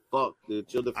give a fuck,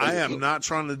 dude. She'll defend I herself. am not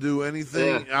trying to do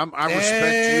anything. Yeah. I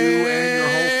respect you and your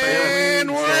whole family.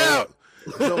 And we're out.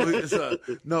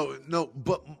 No.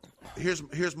 But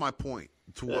here's my point.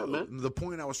 Yeah, man. The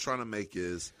point I was trying to make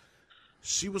is,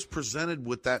 she was presented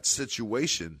with that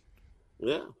situation,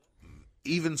 Yeah.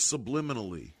 even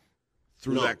subliminally,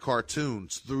 through No. that cartoon,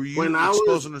 through you When I was-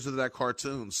 exposing her to that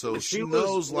cartoon. So When she was-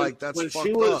 knows, when- like, that's when fucked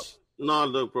she was, up. No,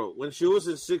 look, bro. When she was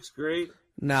in 6th grade,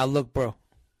 Now look, bro.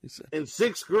 He said, in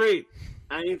 6th grade,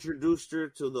 I introduced her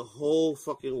to the whole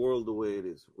fucking world the way it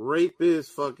is. Rapists,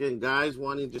 fucking guys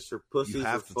wanting just her pussy You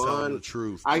have for to tell them fun. the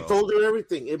truth. I bro. told her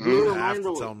everything. It blew You her have mind to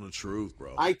away. tell them the truth,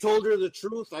 bro. I told her the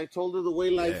truth. I told her the way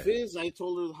life Yeah. is. I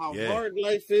told her how Yeah. hard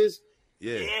life is.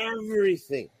 Yeah.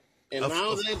 Everything. And Of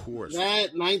now course.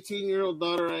 that 19-year-old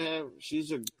daughter I have,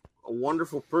 she's a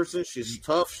wonderful person. She's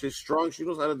tough. She's strong. She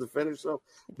knows how to defend herself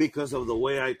because of the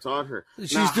way I taught her.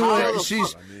 she's Now, how the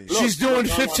she's fuck- she's Look, doing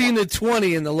no, 15 to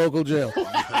 20 in the local jail.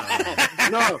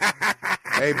 No,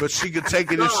 Hey, but she could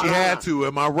take it if she No, had to.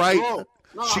 Am I right? no,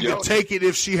 She no. could take it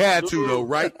if she had to, though,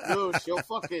 right? Dude, she'll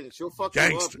fuck you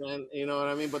Gangster. up, man. You know what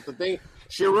I mean? But the thing,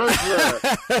 she runs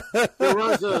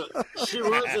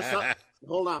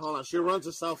Hold on. She runs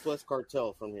the Southwest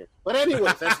Cartel from here. But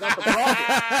anyways, that's not the problem.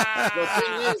 The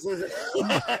thing is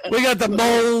we got the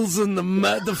moles and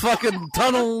the fucking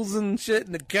tunnels and shit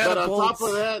and the catapults. But on top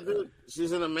of that, dude,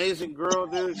 she's an amazing girl,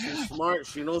 dude. She's smart.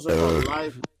 She knows about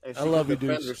life, and she can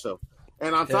defend herself.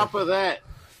 And on top of that,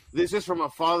 this is from a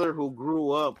father who grew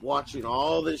up watching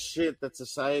all this shit that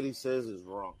society says is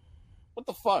wrong. What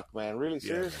the fuck, man? Really,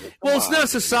 seriously? Well, it's not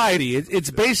society.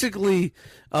 It's basically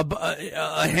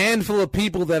a handful of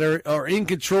people that are in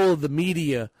control of the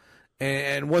media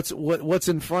and what's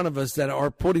in front of us that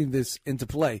are putting this into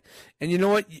play. And you know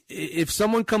what? If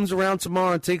someone comes around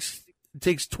tomorrow and takes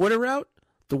Twitter out,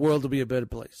 the world will be a better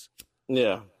place.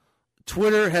 Yeah.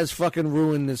 Twitter has fucking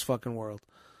ruined this fucking world.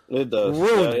 It does.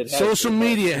 Ruined. Social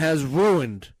media has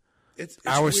ruined. It's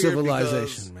our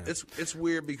civilization, man. It's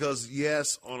weird because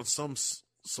yes, on some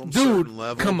dude, certain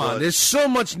level, come on. There's so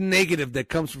much negative that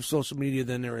comes from social media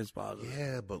than there is positive.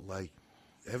 Yeah, but like,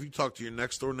 have you talked to your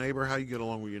next door neighbor? How you get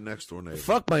along with your next door neighbor?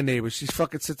 Fuck my neighbor. She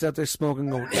fucking sits out there smoking,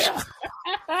 going.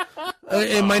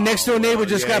 And my next door neighbor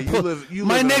just got pulled.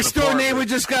 My next door neighbor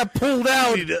just got pulled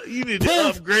out. You need to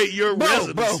upgrade your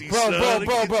residency,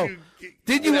 bro.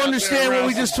 Did you understand what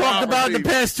we just talked about in the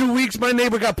past 2 weeks? My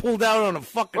neighbor got pulled out on a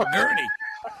fucking gurney,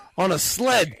 on a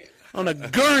sled, on a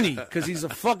gurney, because he's a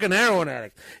fucking heroin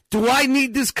addict. Do I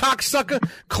need this cocksucker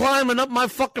climbing up my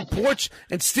fucking porch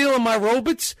and stealing my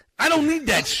robots? I don't need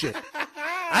that shit.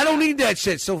 I don't need that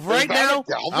shit. So right now,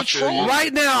 I'm going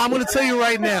to tell you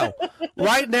right now.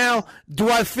 Right now, do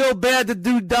I feel bad the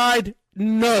dude died?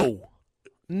 No.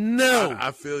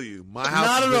 I feel you. My house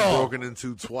has been broken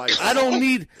into twice. I don't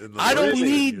need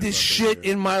this shit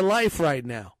in my life right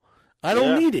now. I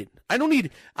don't need it. I don't need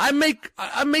it. I make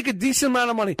a decent amount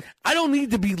of money. I don't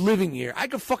need to be living here. I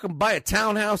could fucking buy a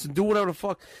townhouse and do whatever the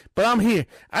fuck, but I'm here.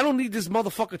 I don't need this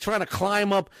motherfucker trying to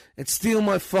climb up and steal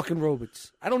my fucking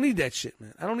robots. I don't need that shit,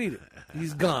 man. I don't need it.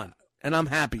 He's gone, and I'm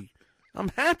happy. I'm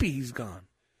happy he's gone.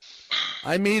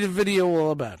 I made a video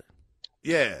all about it.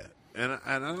 Yeah, and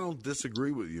I don't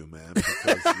disagree with you, man,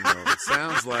 because it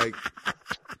sounds like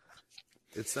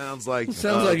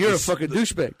you're a fucking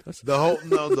douchebag.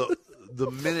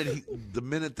 The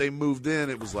minute they moved in,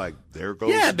 it was like, there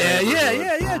goes. Yeah, man.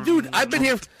 Yeah, dude. I've been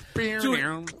here.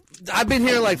 I've been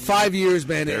here like 5 years,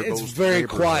 man. It's very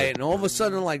quiet, and all of a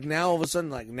sudden,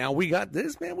 now we got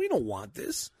this, man. We don't want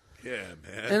this. Yeah,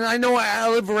 man. And I know I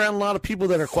live around a lot of people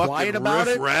that are quiet about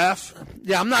it. Raff.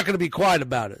 Yeah, I'm not going to be quiet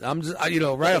about it. I'm just,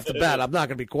 right off the bat, I'm not going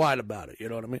to be quiet about it. You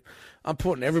know what I mean? I'm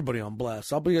putting everybody on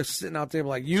blast. I'll be sitting out there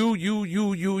like,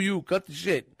 you, cut the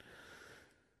shit.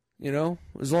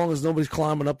 As long as nobody's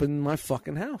climbing up in my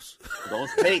fucking house.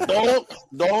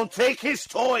 Don't take his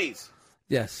toys.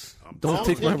 Yes. Don't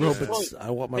take my robots. I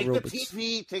want my robots. Take the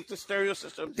TV, take the stereo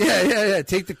system. Yeah.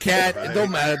 Take the cat. Right. It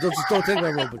don't matter. Don't take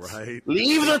my robots. Right.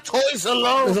 Leave the toys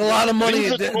alone. There's a lot of money.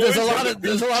 There's a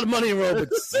lot of money in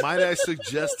robots. Might I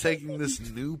suggest taking this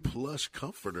new plush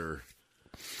comforter?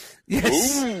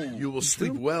 Yes. Ooh, you will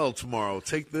sleep well tomorrow.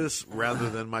 Take this rather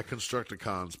than my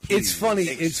Constructicons, please. It's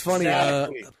funny.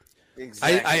 Exactly.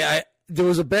 I there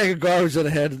was a bag of garbage that I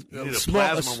had. You need a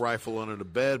plasma rifle under the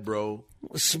bed, bro.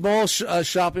 A small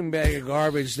shopping bag of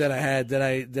garbage that I had that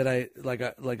I like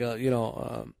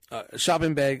a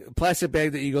shopping bag, a plastic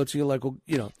bag that you go to your local,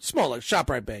 small like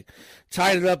ShopRite bag.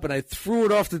 Tied it up and I threw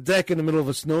it off the deck in the middle of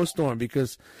a snowstorm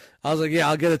because I was like, yeah,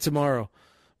 I'll get it tomorrow.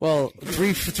 Well,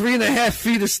 3.5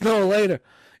 feet of snow later,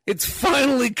 it's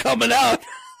finally coming out.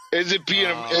 Is it being?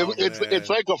 It's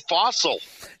like a fossil.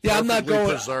 Yeah, I'm not going.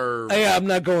 Preserved, I'm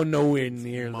not going nowhere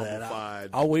near mummified.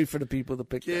 that. I'll wait for the people to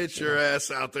pick. Get your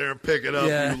ass out there and pick it up,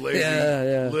 you lazy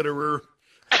litterer.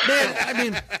 Man, I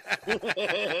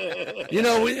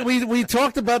mean, we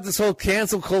talked about this whole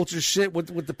cancel culture shit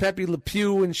with the Pepe Le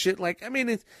Pew and shit. Like, I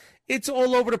mean, it's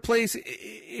all over the place.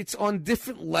 It's on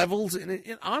different levels, and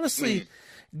honestly.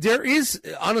 There is,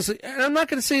 honestly, and I'm not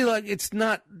going to say like it's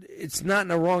not in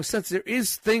the wrong sense. There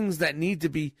is things that need to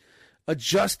be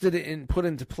adjusted and put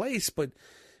into place. But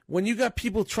when you got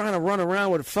people trying to run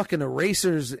around with fucking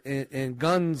erasers and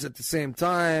guns at the same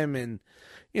time and,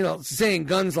 saying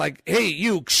guns like, hey,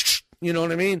 you know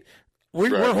what I mean?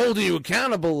 We're holding you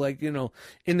accountable, like, in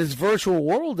this virtual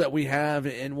world that we have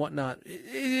and whatnot.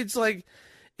 It's like,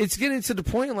 it's getting to the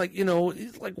point like,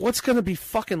 like what's going to be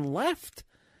fucking left?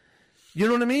 You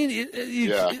know what I mean?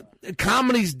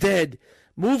 Comedy's dead.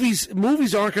 Movies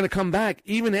aren't going to come back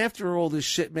even after all this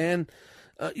shit, man.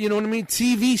 You know what I mean?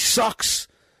 TV sucks.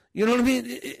 You know what I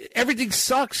mean? Everything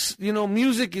sucks. You know,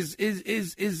 music is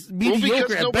mediocre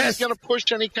because at nobody's best. going to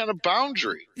push any kind of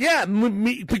boundary. Yeah,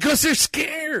 because they're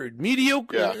scared.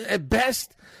 Mediocre at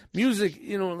best. Music,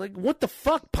 you know, like what the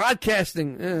fuck?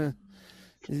 Podcasting.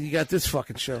 You got this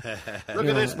fucking show. Look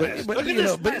at this. But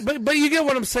you get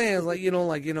what I'm saying. Like,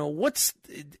 what's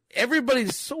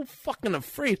everybody's so fucking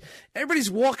afraid. Everybody's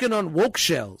walking on woke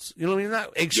shells. You know what I mean? Not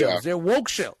eggshells. Yeah. They're woke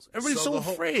shells. Everybody's so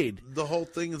afraid. The whole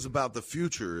thing is about the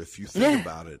future. If you think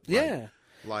about it,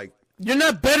 like you're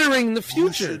not bettering the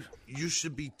future. You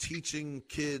should be teaching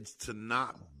kids to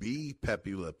not be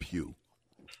Pepe Le Pew,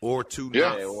 or to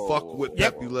not fuck with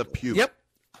Pepe Le Pew. Yep.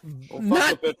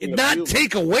 Not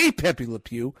take away Pepe Le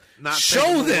Pew.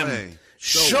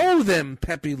 Show them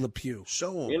Pepe Le Pew.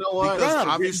 Show them. You know what? Because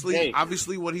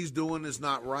obviously, what he's doing is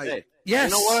not right. Hey,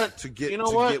 yes. You know what? To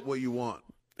get what you want.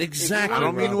 Exactly. I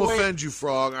don't mean to offend you,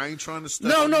 Frog. I ain't trying to step.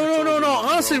 No.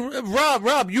 Honestly,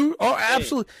 Rob, you are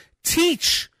absolutely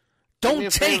teach.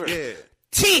 Don't take. Yeah.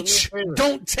 Teach.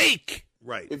 Don't take.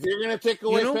 Right. If you're gonna take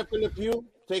away Pepe Le Pew,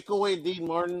 take away Dean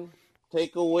Martin.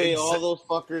 Take away all those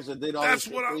fuckers that did all the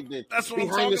shit they did. That's what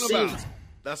behind I'm the talking scenes. about.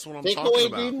 That's what I'm take talking away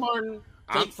about. Dean Martin.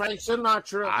 Take Frank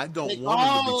Sinatra. I don't want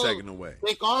him to be taken away.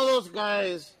 Take all those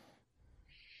guys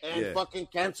and fucking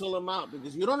cancel them out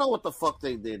because you don't know what the fuck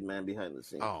they did, man, behind the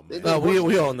scenes. Oh, man.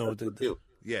 We all know what they did.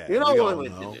 Yeah, you know what we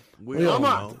know. We all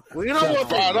know. We know what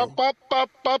they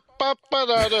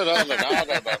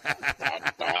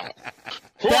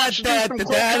Who wants to do some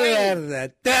cocaine?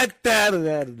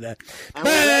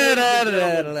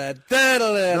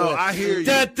 No, I hear you.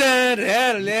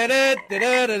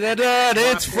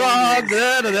 It's Frog. It's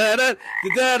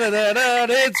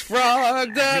Frog.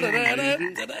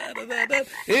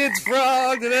 It's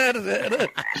Frog.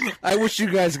 I wish you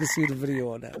guys could see the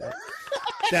video on that one.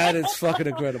 That is fucking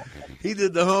incredible. He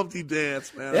did the Humpty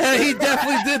dance, man. Yeah, he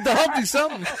definitely did the Humpty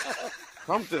something.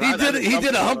 He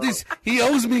did a Humpty's. He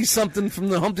owes me something from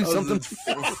the Humpty something.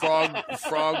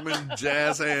 Frogman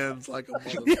jazz hands like a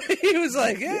mother. He was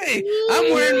like, "Hey,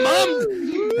 I'm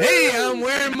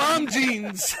wearing mom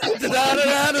jeans." These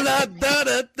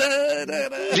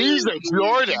are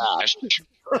DoorDash.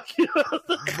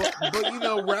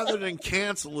 But rather than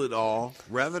cancel it all,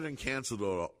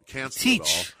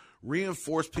 teach.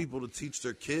 Reinforce people to teach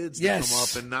their kids to come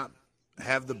up and not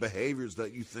have the behaviors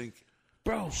that you think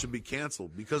should be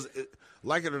canceled, because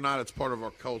like it or not, it's part of our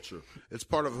culture. It's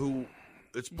part of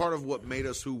what made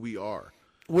us who we are.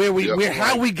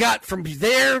 How we got from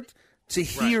there to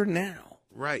here now.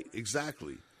 Right,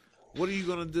 exactly. What are you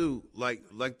gonna do? Like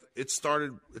it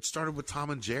started with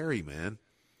Tom and Jerry, man.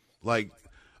 Like,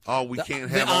 we can't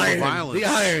have all the violence. The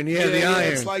iron.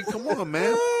 It's like, come on,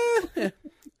 man.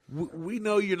 We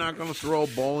know you're not going to throw a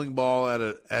bowling ball at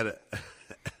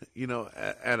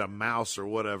a mouse or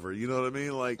whatever. You know what I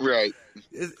mean? Like, right.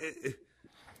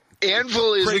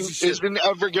 Anvil isn't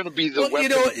ever going to be the weapon.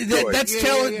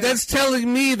 That's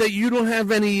telling me that you don't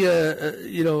have any,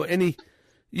 you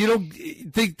don't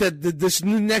think that this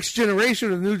next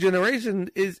generation or the new generation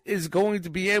is going to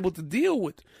be able to deal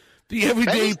with the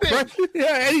everyday pressure.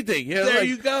 Anything. Yeah, there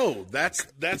you go. That's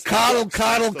coddle.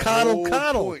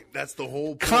 That's the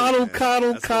whole point.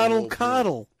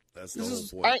 Coddle. That's the whole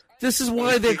point. This is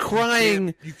why they're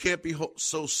crying. You can't be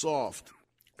so soft.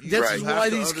 This is why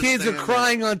these kids are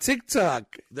crying on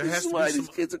TikTok. This is why these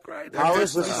kids are crying. There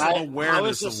has to be some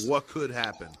awareness of what could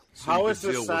happen. How is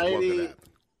society?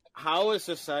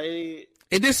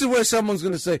 And this is where someone's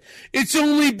going to say, "It's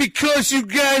only because you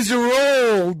guys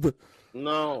are old."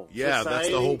 No. Yeah, that's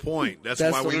the whole point. That's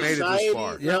why we made it this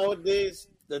far. Nowadays,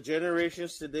 the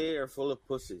generations today are full of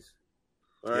pussies.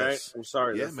 All right? I'm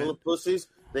sorry. They're full of pussies.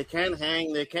 They can't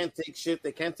hang. They can't take shit.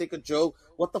 They can't take a joke.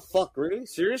 What the fuck, really?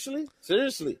 Seriously?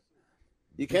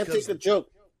 You can't take a joke.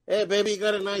 Hey, baby, you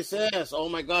got a nice ass. Oh,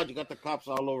 my God, you got the cops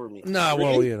all over me. Nah,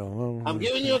 really? well, I'm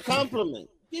giving you a compliment.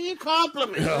 Give you a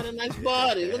compliment. You got a nice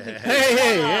body. Look at you.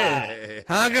 Hey.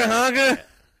 Honka.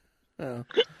 Oh.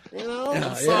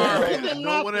 I'm sorry.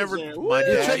 No one ever.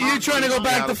 You're trying to go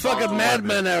back to fucking Mad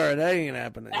Men era. That ain't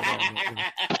happening.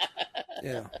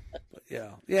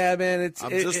 Yeah, man.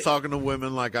 I'm just talking to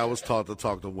women like I was taught to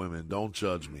talk to women. Don't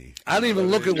judge me. I don't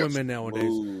even look at women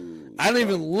nowadays. I don't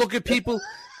even look at people.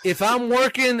 If I'm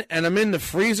working and I'm in the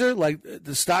freezer, like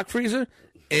the stock freezer,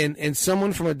 and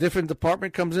someone from a different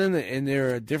department comes in and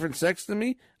they're a different sex than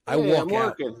me, I walk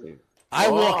out. I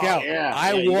walk out.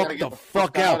 I walk the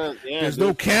fuck out. There's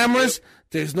no cameras.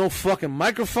 There's no fucking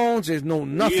microphones. There's no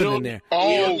nothing in there.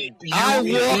 I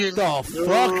walk the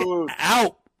fuck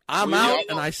out. I'm out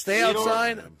and I stay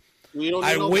outside.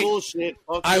 I wait. Bullshit.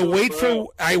 I wait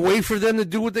for them to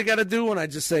do what they got to do, and I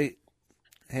just say,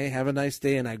 hey, have a nice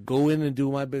day, and I go in and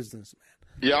do my business,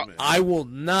 man. Yeah. I will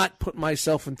not put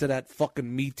myself into that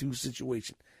fucking Me Too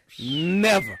situation.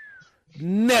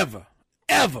 Never,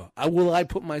 ever I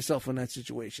put myself in that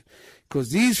situation.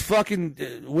 Because these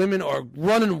fucking women are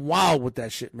running wild with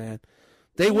that shit, man.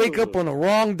 They wake up on the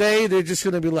wrong day, they're just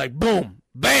going to be like, boom,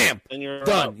 bam, And you're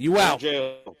done. out. You out.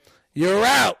 Jail. You're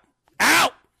out.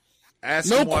 Out.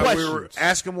 Ask No him why questions.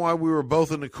 ask him why we were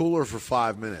both in the cooler for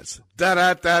 5 minutes.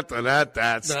 That's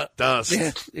dust.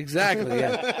 Yeah, exactly,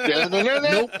 yeah.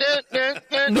 Nope.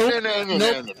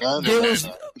 Nope. There was,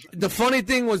 the funny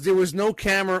thing was there was no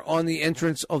camera on the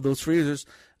entrance of those freezers.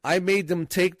 I made them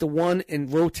take the one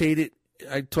and rotate it.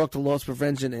 I talked to loss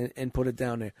prevention and put it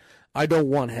down there. I don't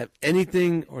want to have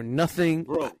anything or nothing.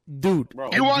 Bro. Dude.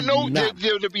 Bro. You want Not.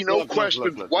 there to be no Look, question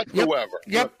look. whatsoever.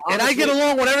 Yep. Look, And I get honestly-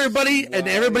 along with everybody, and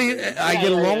everybody, I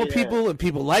get along with people, and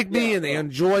people like me, and they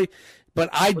enjoy. But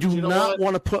I do you know not what?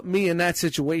 want to put me in that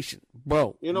situation,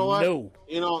 bro. You know what? No.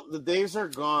 You know, the days are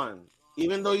gone.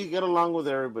 Even though you get along with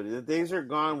everybody, the days are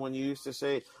gone when you used to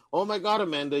say, "Oh my God,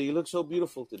 Amanda, you look so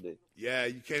beautiful today." Yeah,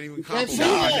 you can't even can't compliment.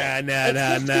 say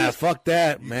that. Nah. Fuck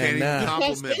that, You man. can't even Nah. You can't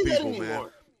compliment say that people, man.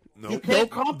 anymore. You Nope. can't Good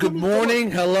compliment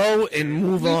morning, hello, and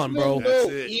move on, bro. That's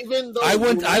it. Even though I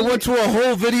went to a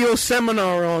whole video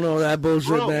seminar on all that bullshit,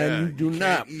 Bro, man. Yeah, You do can't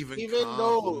not. even even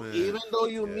though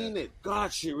you Yeah. mean it,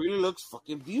 God, she really looks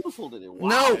fucking beautiful today. Wow,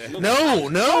 No, she looks no, nice.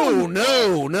 no.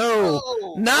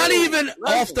 Not no, even nothing.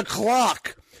 off the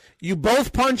clock. You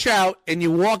both punch out and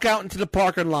you walk out into the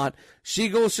parking lot. She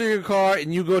goes to your car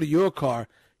and you go to your car.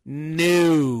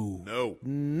 No.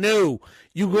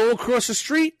 You go across the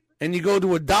street and you go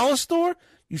to a dollar store.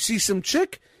 You see some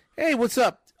chick. Hey, what's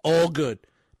up? All good.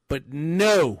 But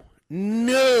no.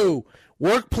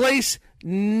 Workplace,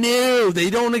 no. They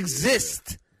don't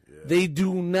exist. They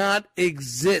do not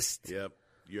exist. Yep.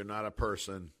 You're not a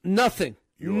person. Nothing.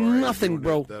 You are a Nothing, unit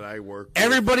bro. That I work with.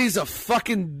 Everybody's a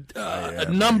fucking a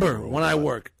number when I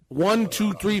work. 1,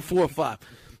 2, 3, 4, 5.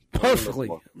 Perfectly.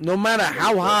 No matter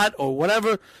how hot or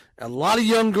whatever. A lot of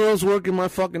young girls work in my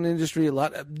fucking industry.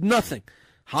 Nothing.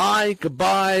 Hi,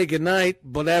 goodbye, good night,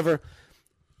 whatever.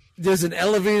 There's an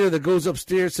elevator that goes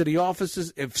upstairs to the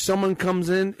offices. If someone comes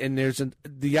in and there's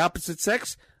the opposite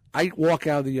sex, I walk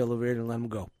out of the elevator and let them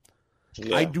go.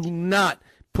 Yeah. I do not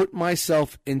put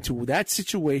myself into that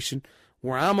situation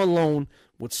where I'm alone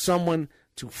with someone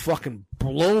to fucking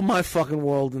blow my fucking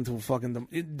world into fucking...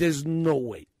 There's no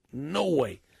way.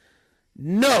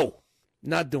 No.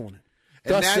 Not doing it.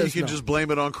 And Dust now you says can no. just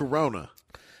blame it on Corona.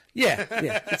 Yeah.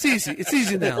 It's easy. It's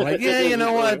easy now. Like, yeah, you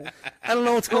know what? I don't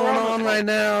know what's going on right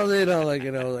now.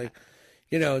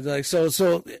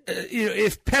 So,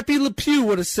 if Pepe Le Pew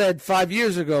would have said 5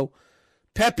 years ago,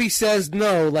 Pepe says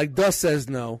no, like Dust says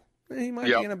no, he might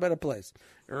be in a better place.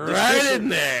 Right in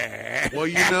there. Well,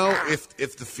 you know,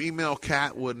 if the female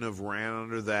cat wouldn't have ran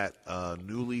under that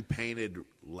newly painted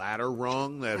ladder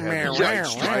rung that had the white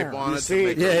stripe on You it see, to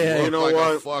make yeah, her yeah. look You know like a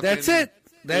what? fucking... That's it.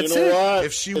 That's you know it. what?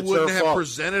 If she It's wouldn't her have fault.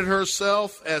 presented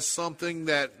herself as something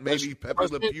that maybe Pepe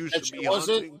Le Pew should She be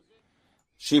wasn't. hunting,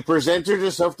 She presented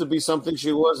herself to be something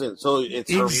she wasn't. So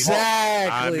it's her fault. Exactly.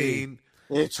 I mean,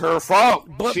 It's her fault.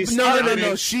 but She no.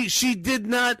 started- She did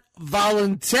not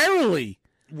voluntarily.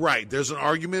 right, there's an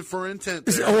argument for intent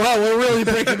there. Oh, well, we're really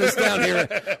breaking this down here.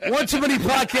 One Too Many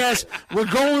Podcasts. We're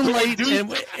going late,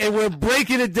 and we're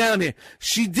breaking it down here.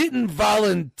 She didn't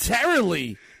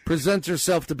voluntarily present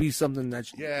herself to be something that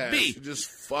she Yeah, be. she just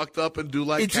fucked up and do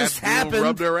like It cats just do and happened.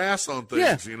 rub their ass on things,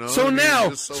 Yeah. you know? So I mean, now, it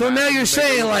just so now happened you're to make her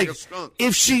saying look like, a skunk.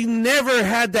 if she never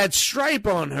had that stripe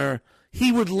on her,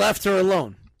 he would left her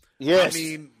alone. Yes. I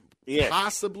mean, Yes.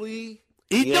 possibly.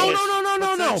 No.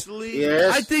 Potentially.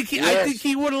 Yes. I think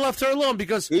he would have left her alone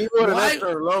because He would have why- left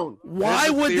her alone. Why There's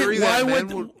a would theory they, why that would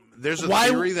men there's a why-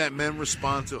 theory that men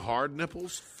respond to hard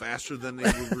nipples faster than they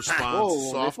would respond to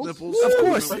Whoa, soft nipples? nipples. Of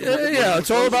course, yeah, it's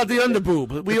all about the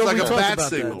underboob. We It's like already a talked bat about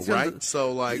signal, that. It's right?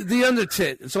 So like, the under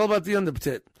tit. It's all about the under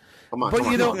tit. Come on. But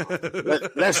come you on. know,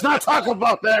 Let's not talk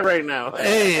about that right now.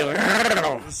 hey,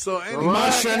 so anyway,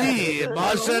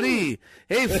 Marshari.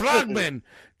 Hey, Frogman,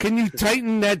 can you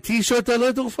tighten that T-shirt a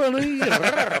little for me?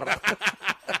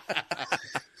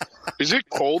 Is it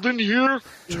cold in here?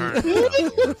 turn it down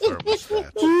the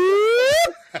thermostat.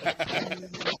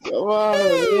 Come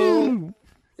on.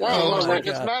 Oh, my it's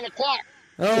God. 9 o'clock.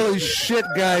 Holy shit,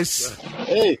 guys!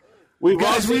 Hey, we've all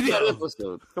Guys, we seen need- that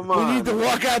episode. Come We on. need to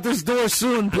walk out this door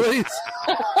soon, please.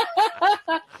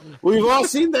 We've all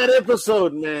seen that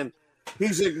episode, man.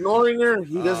 He's ignoring her.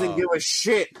 He doesn't give a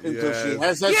shit until she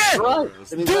has that Yeah. stripe.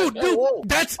 And he's Dude, like, whoa.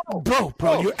 that's bro.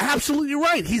 You're absolutely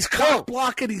right. He's cock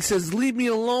blocking. He says, "Leave me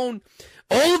alone."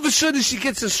 All of a sudden, she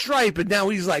gets a stripe, and now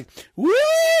he's like, woo!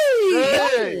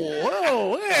 Hey.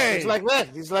 Whoa, hey. He's like that.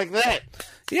 He's like that.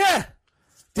 Yeah.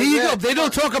 There you go. They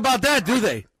don't talk about that, do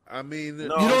they? I mean, You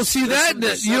don't see that.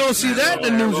 You don't see that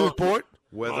in the news report.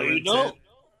 Whether you it's don't.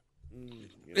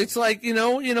 It's like you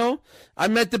know. I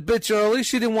met the bitch early.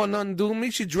 She didn't want nothing to do with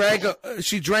me. She drank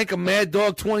a Mad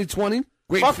Dog 2020.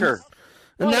 Great Fuck food. her.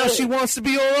 And now she wants to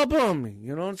be all up on me.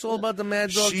 You know, it's all about the Mad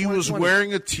Dog. She was 2020.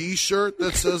 wearing a T-shirt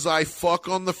that says "I fuck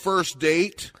on the first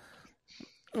date."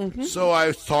 Mm-hmm. So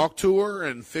I talked to her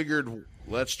and figured,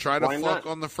 let's try to Why fuck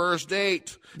not? on the first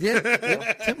date. Yeah.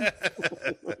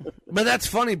 But that's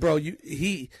funny, bro.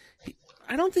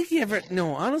 I don't think he ever.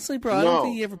 No, honestly, bro, I don't No.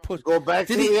 think he ever pushed. Go back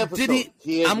to Did he- the episode. did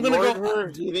he- I'm gonna ignored go- her.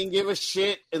 He didn't give a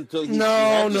shit until he. No.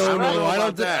 I don't know I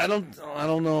about that.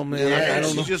 don't know, man. Yeah, I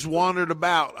don't she know. just wandered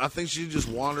about. I think she just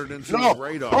wandered into No. his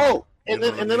radar. Oh, You and know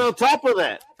then what and I then mean? on top of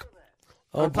that,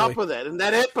 Oh, on top boy. of that, in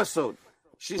that episode,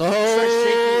 she Oh, starts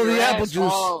shaking her the apple ass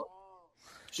juice. all-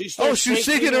 She starts she was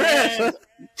shaking her ass.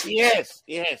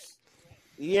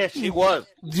 Yes, she was.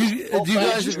 Do you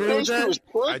guys agree with that?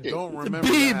 I don't remember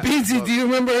that. Beansy, but do you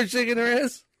remember her shaking her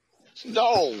ass?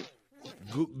 No.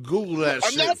 Google that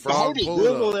I'm shit, not frog. doubting. Pull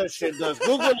Google it up. that shit. Does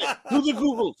Google it? Do the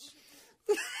Googles.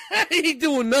 He ain't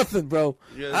doing nothing, bro.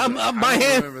 Yeah, I'm I my don't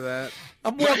hand. remember that.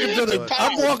 I'm walking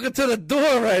to the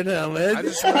door right now, man. I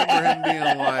just remember him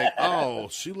being like, "Oh,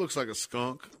 she looks like a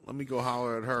skunk. Let me go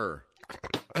holler at her."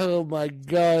 Oh my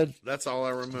God. That's all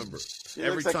I remember.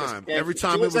 Every looks like a time, skanky. every She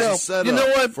time it looks was like- a setup. You know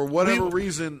what? For whatever We-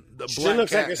 reason, the She black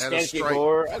looks cat like a had a skanky stripe.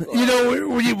 whore. You know,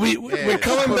 we're Yeah,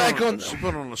 coming she back put on. She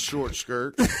put on a short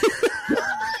skirt.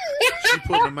 She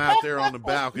put him out there on the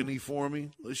balcony for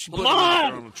me. She put him out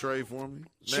there on the tray for me.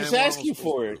 She's Man, asking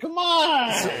for it. Come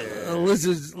on.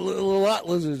 Lizards, little lot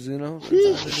lizards, you know.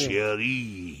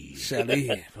 Sherry.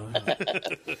 Shally.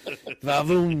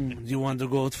 Vavoom, you want to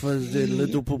go for the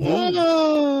little poo?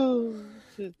 No.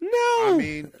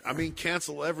 I mean,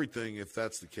 cancel everything if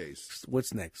that's the case.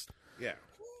 What's next? Yeah.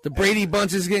 The Brady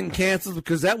Bunch is getting canceled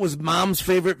because that was Mom's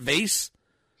favorite vase,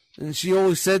 and she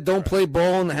always said, "Don't play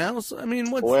ball in the house." I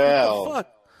mean, what Well, the fuck?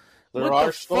 There What are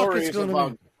the fuck is stories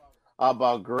gonna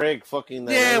about Greg fucking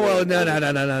that. Yeah, well,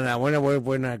 other- no.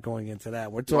 We're not going into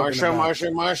that. We're talking Marsha about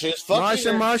is fucking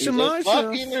her. Marsha. He was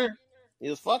fucking her. He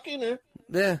was fucking her.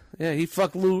 Yeah. He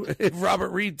fucked Robert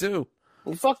Reed too.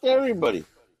 He fucked everybody.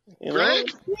 You know?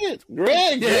 Greg? Shit.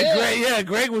 Greg.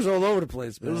 Greg was all over the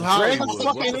place, man. It was Greg Hollywood. was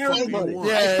What fucking the fuck do you everybody. want?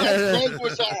 Greg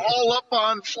was all up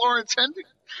on Florence Henry.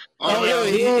 Oh, yeah,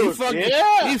 he Dude, fucked.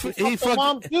 yeah, He fucked fucked. the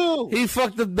mom too. He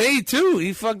fucked the maid too.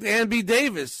 He fucked Ann B.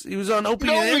 Davis. He was on Opie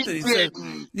No, and he Anthony. Said,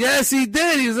 didn't. yes, he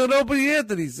did. He was on Opie and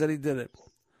Anthony. Said he did it.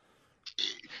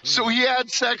 So he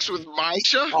had sex with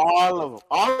Misha? All of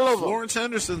them. Florence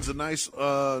Henderson's a nice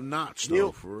notch, though,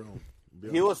 You- for real.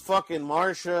 He was fucking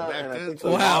Marsha. Back And I then, think too.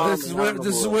 the Wow, mom this is and where I don't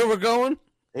know we're going.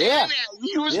 Yeah.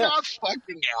 He was Yeah. not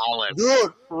fucking Alice.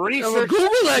 Dude, research. Google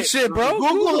that shit, bro. Google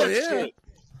Google that it, yeah. shit.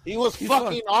 He was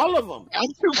fucking all of them. I'm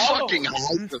too fucking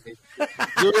high for me.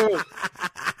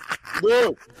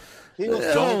 Dude. He was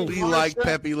Don't fucking be like Marsha.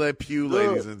 Pepe Le Pew,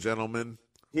 ladies and gentlemen.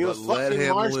 He was But let fucking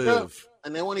him Marsha, live.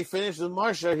 and then when he finished with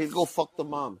Marsha, he'd go fuck the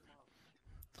mom.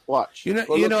 Watch. You Go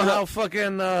know look it how up.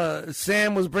 fucking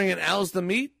Sam was bringing Alice the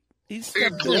meat. He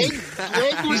stepped in.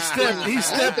 Greg was He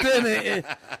stepped in.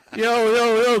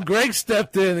 Yo, Greg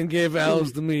stepped in and gave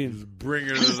Alice the meat. Bring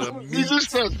her to the He meat.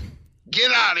 just said,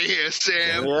 "Get out of here,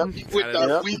 Sam." Yep. With the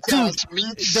Yep. weak ass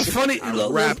meat. The funny, I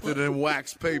wrapped it in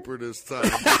wax paper this time.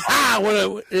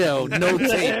 no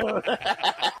tape.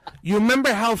 You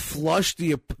remember how flush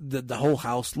the whole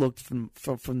house looked from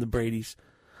the Bradys?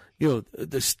 You know,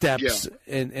 the steps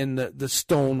and the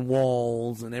stone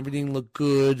walls and everything looked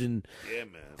good, and Yeah,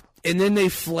 man. and then they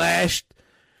flashed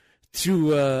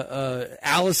to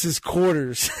Alice's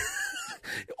quarters.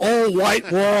 All white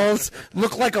walls,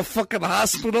 looked like a fucking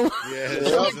hospital. Yeah, it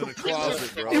was in a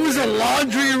closet, bro. It was a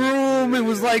laundry room. It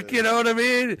was like, you know what I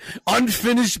mean?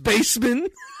 Unfinished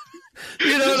basement.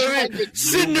 You know what I mean?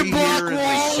 Cinder You'll be block here in the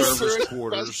walls. service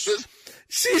quarters.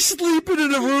 She's sleeping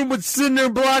in a room with cinder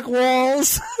block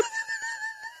walls.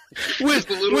 With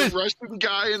the little Russian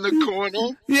guy in the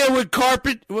corner. Yeah, with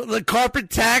carpet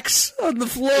tacks on the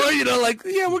floor. You know, like,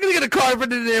 yeah, we're gonna get a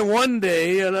carpet in there one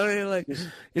day. You know, you're like,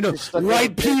 you know,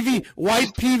 white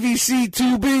PVC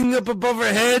tubing up above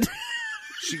her head.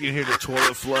 She can hear the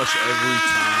toilet flush every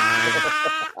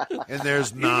time. And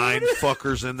there's 9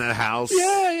 fuckers in that house.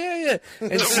 Yeah.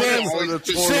 And Sam would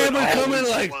come in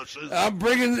like, I'm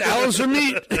bringing Alice her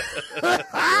meat.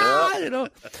 You know,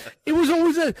 it was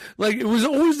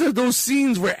always those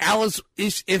scenes where Alice,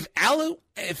 if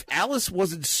Alice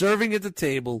wasn't serving at the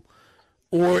table,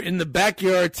 or in the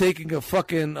backyard taking a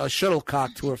fucking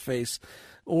shuttlecock to her face,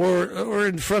 or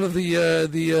in front of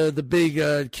the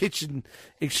big kitchen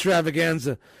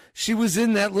extravaganza. She was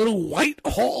in that little white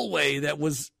hallway that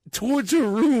was towards her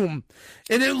room,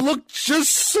 and it looked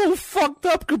just so fucked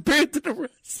up compared to the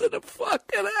rest of the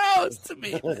fucking house to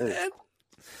me, man.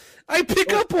 I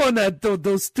pick up on that,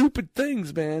 those stupid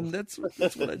things, man. That's what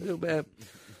I do, man.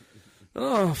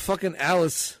 Oh, fucking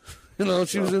Alice. You know,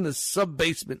 she was in the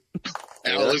sub-basement.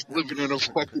 Alice living in a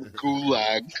fucking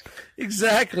gulag.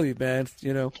 Exactly, man.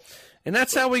 You know. And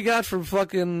that's how we got from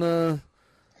fucking...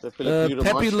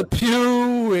 Pepe Le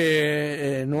Pew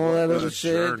and all that other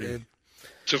shit. And,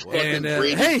 to fucking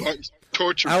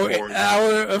torture porn.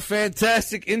 Our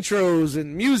fantastic intros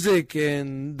and music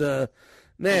and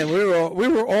man, we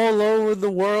were all over the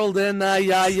world and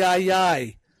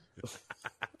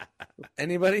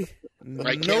Anybody?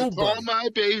 I can't call my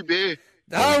baby.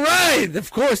 All right, of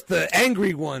course, the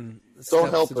angry one.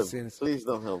 Don't help him. Please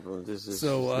don't help him.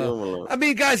 I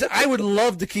mean, guys, I would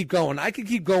love to keep going. I could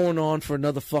keep going on for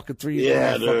another fucking 4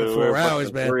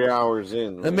 hours, man. 3 hours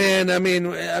in. Man, I mean,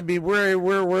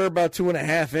 we're about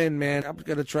 2.5 in, man. I'm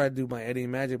gonna try to do my Eddie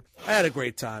Magic. I had a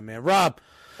great time, man. Rob,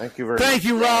 thank you very much. Thank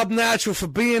you, Rob Natural, for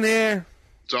being here.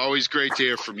 It's always great to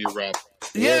hear from you, Rob.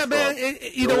 Yeah, man.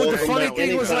 You know what the funny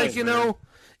thing was, like, you know.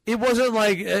 It wasn't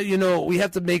like, we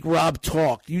have to make Rob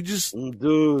talk. You just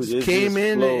came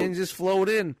in and just flowed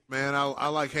in. Man, I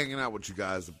like hanging out with you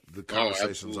guys. The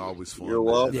conversation's always fun. You're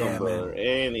welcome, brother.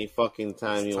 Any fucking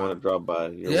time you want to drop by.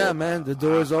 Yeah, man, the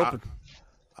door is open.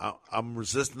 I'm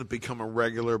resistant to become a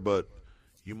regular, but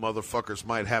you motherfuckers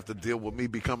might have to deal with me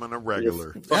becoming a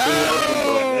regular.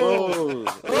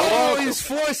 Oh, he's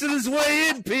forcing his way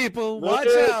in, people. Watch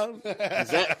out.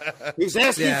 He's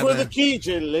asking for the key,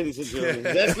 ladies and gentlemen.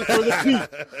 He's asking for the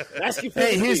key.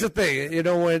 Hey, here's the thing. You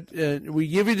know what? We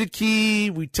give you the key.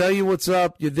 We tell you what's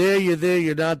up. You're there, you're there.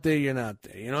 You're not there, you're not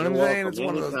there. You know what I'm saying? It's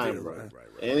one of those things. Right.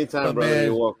 Anytime, brother, man,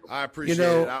 you're welcome. I appreciate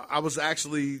it. I was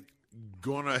actually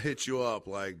going to hit you up,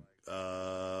 like,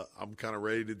 I'm kind of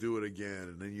ready to do it again,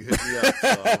 and then you hit me up. So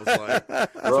I was like,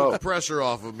 took the pressure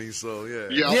off of me. So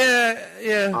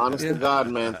yeah. Honest to God,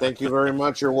 man. Thank you very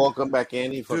much. You're welcome back,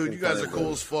 Andy. Dude, you guys are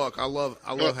cool as fuck. I love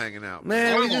hanging out,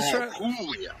 man. We just try.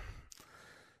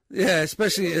 Yeah,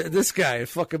 especially this guy,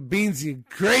 fucking Beansy,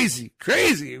 crazy,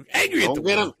 angry at the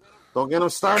world. Don't get him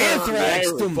started.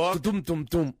 Anthrax, not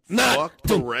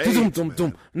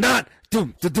not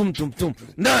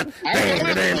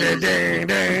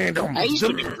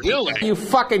you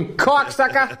fucking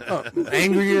cocksucker.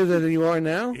 Angrier than you are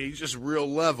now? He's just real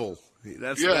level.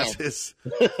 That's his.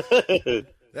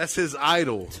 That's his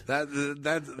idol. You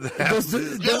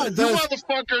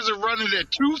motherfuckers are running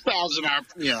at 2,000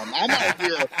 RPM. I'm out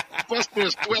here busting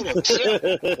his toilet.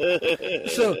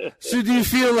 So do you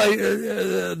feel like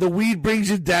the weed brings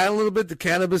you down a little bit? The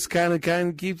cannabis kind of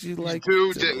keeps you like.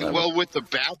 Dude, well, with the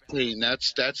back pain,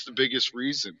 that's the biggest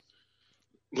reason.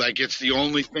 Like, it's the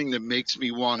only thing that makes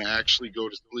me want to actually go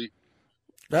to sleep.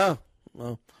 Oh,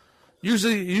 well.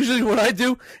 Usually what I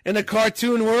do in the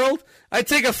cartoon world, I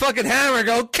take a fucking hammer and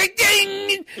go,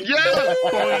 ka-ding! Yeah!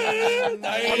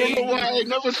 I don't know why I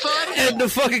never thought of it. And the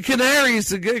fucking canaries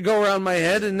to go around my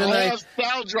head, and then I have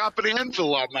Sal dropping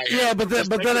anvil on my head. Yeah, but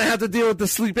then I have to deal with the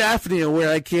sleep apnea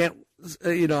where I can't,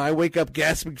 I wake up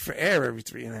gasping for air every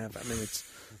 3.5. I mean, it's,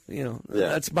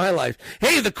 that's my life.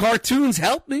 Hey, the cartoons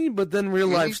help me, but then real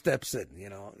life steps in,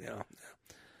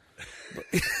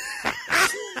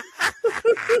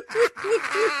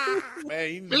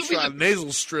 Man, you need to try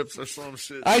nasal strips or some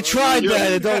shit. I tried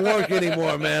that. It don't work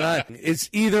anymore, man. It's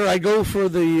either I go for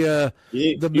the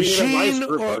machine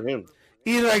or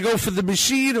either I go for the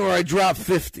machine or I drop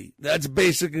 50. That's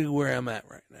basically where I'm at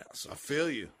right now. So I feel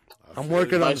you. I'm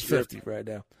working on the 50 right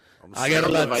now.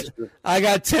 I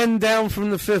got 10 down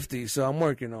from the 50, so I'm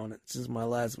working on it since my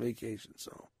last vacation.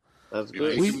 So. That's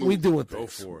good. We doing things. Go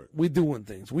for it. We doing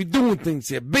things. We doing things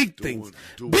here. Big things.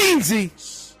 Beansy.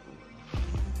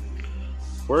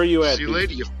 Where are you at? See you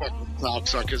later, you fucking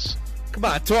cocksuckers. Come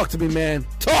on, talk to me, man.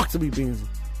 Talk to me, Beansy.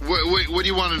 What do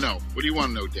you want to know? What do you want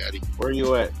to know, Daddy? Where are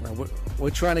you at? We're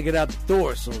trying to get out the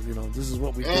door, so this is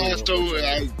what we do.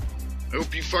 I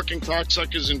hope you fucking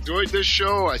cocksuckers enjoyed this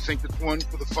show. I think it's one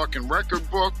for the fucking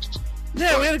record books.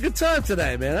 Yeah, we had a good time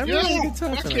today, man. I really had a good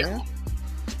time today, man.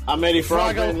 I'm Eddie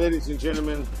Frogman, ladies and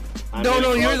gentlemen.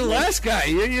 No, you're the last guy.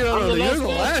 You're the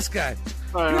last guy.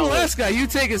 You're the last guy. You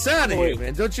take us out of here,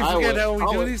 man. Don't you forget how we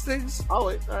do these things? I'll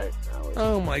wait. All right.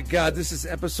 Oh, my God. This is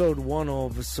episode 1 all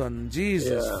of a sudden.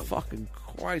 Jesus fucking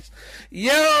Christ.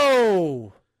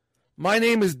 Yo! My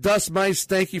name is Dust Mice.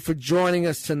 Thank you for joining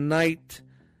us tonight.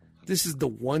 This is the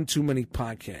One Too Many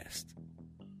podcast.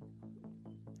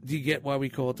 Do you get why we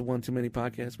call it the One Too Many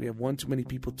podcast? We have one too many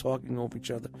people talking over each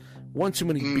other, one too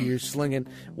many beers slinging,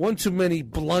 one too many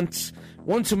blunts,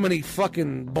 one too many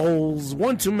fucking bowls,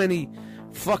 one too many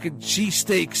fucking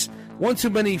cheesesteaks, one too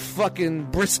many fucking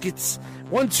briskets,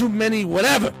 one too many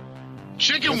whatever.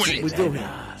 Chicken That's wings. what we do here.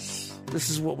 This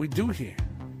is what we do here.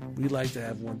 We like to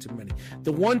have one too many.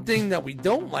 The one thing that we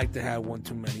don't like to have one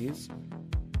too many is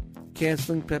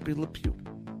canceling Pepe Le Pew.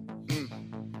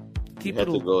 Keep it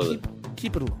alone.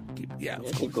 Keep it alone. Yeah,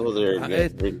 of course. Go there.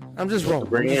 I'm just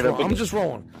rolling. I'm just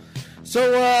rolling. So,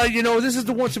 this is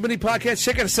the One Too Many podcast.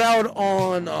 Check us out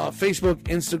on Facebook,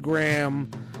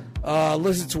 Instagram.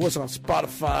 Listen to us on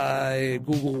Spotify,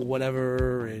 Google,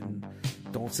 whatever. And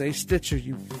don't say Stitcher,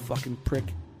 you fucking prick.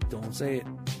 Don't say it.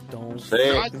 Don't say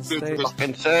it. Fucking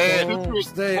say it. Don't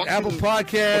say it. Apple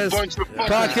Podcasts.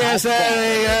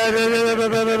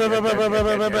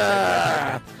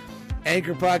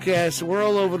 Anchor Podcasts. We're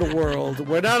all over the world.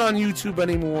 We're not on YouTube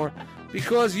anymore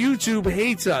because YouTube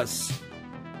hates us.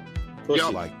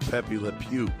 Like Pepe Le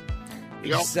Pew.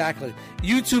 Exactly.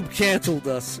 YouTube canceled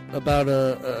us about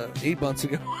 8 months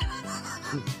ago.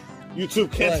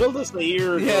 YouTube canceled us a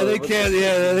year ago. Yeah,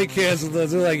 they canceled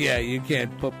us. They're like, yeah, you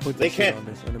can't put this shit on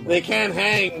this anymore. They can't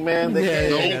hang, man. They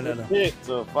can't hang. Shit,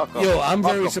 so fuck off. Yo, I'm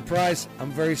very surprised.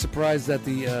 I'm very surprised that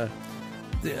the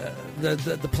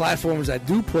platforms that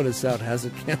do put us out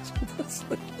hasn't canceled us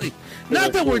lately.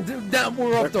 Not that we're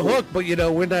off the hook, but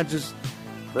we're not just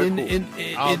in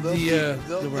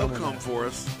they'll come for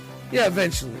us. Yeah,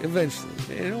 eventually.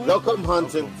 They'll come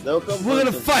hunting. We're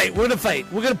gonna fight. We're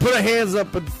gonna put our hands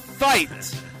up and fight.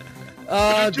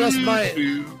 That's my.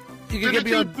 You can get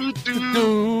me on.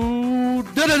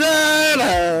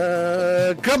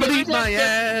 Come and eat my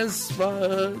ass.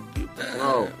 No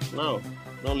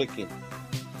licking.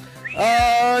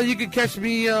 You can catch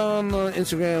me on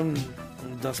Instagram,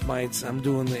 Dust Mites. I'm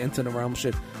doing the Into the Realm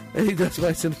shit. Hey, Dust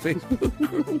Mites in Facebook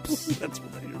groups. That's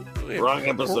what I'm doing. Wrong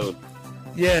episode.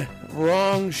 Yeah,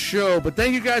 wrong show. But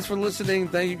thank you guys for listening.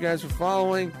 Thank you guys for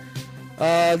following.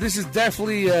 This is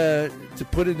definitely, to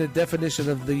put in the definition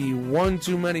of the One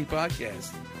Too Many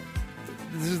podcast.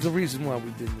 This is the reason why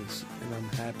we did this. And I'm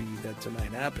happy that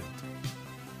tonight happened.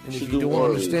 And if you don't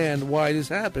understand why this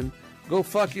happened, go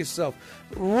fuck yourself.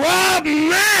 Rob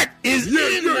Mack is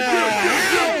in the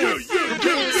house.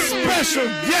 Special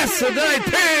guest tonight.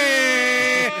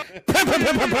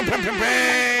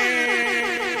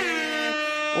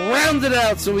 Round it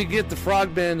out so we get the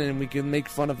frog band and we can make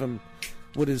fun of him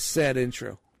with his sad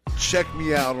intro. Check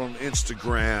me out on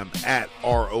Instagram at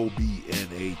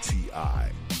ROBNATI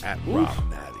at Rob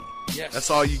Natty. Yes. That's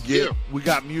all you get. Yeah. We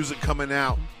got music coming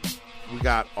out. We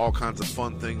got all kinds of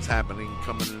fun things happening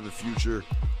coming in the future.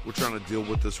 We're trying to deal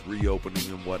with this reopening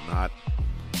and whatnot.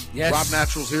 Yes. Rob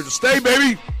Natural's here to stay,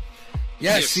 baby.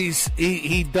 Yes,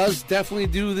 he does definitely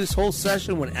do this whole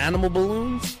session with animal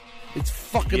balloons. It's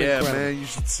fucking incredible. Yeah, man, you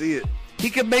should see it. He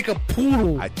can make a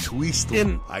poodle. I twist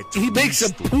him. He makes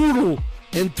a poodle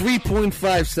in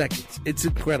 3.5 seconds. It's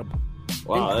incredible.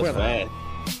 Wow, incredible. That's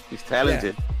bad. He's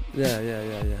talented. Yeah.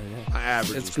 My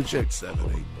average is good shit. 7,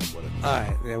 8, but whatever. All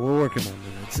right, yeah, we're working on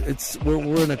it.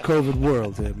 We're in a COVID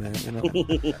world here, man.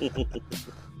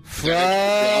 Frogman.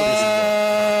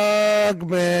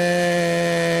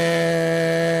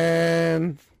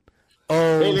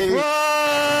 Oh,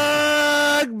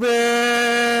 Frogman.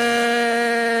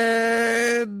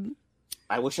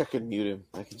 I wish I could mute him.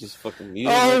 I could just fucking mute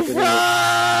him. Oh,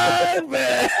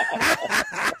 Frogman.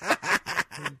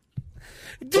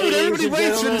 Dude, everybody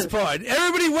waits for this part.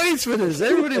 Everybody waits for this.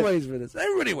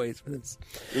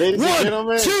 Ladies and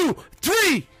gentlemen. 1, 2,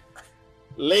 3.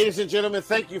 Ladies and gentlemen,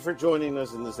 thank you for joining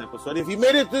us in this episode. If you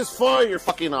made it this far, you're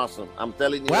fucking awesome. I'm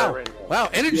telling you that right now. Wow,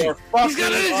 energy. He's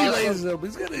got energy, awesome. Ladies and gentlemen.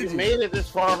 He's got energy. You made it this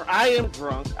far. I am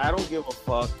drunk. I don't give a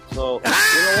fuck. So, you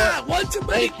know what?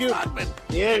 Thank you.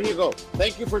 There you go.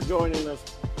 Thank you for joining us.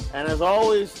 And as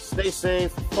always, stay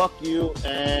safe. Fuck you.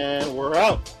 And we're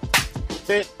out. That's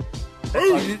it. You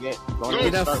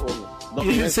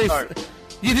didn't say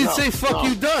fuck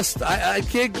you, Dust. I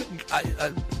can't.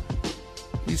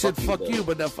 You said fuck you,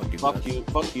 but not fuck you. Fuck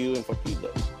you, and fuck you,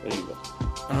 Dust. There you go.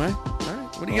 All right.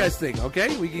 What do you guys think?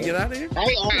 Okay, we can get out of here.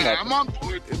 I'm on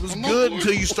board. It was good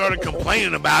until you started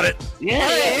complaining about it. Yeah.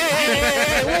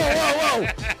 Whoa.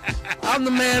 I'm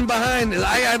the man behind it.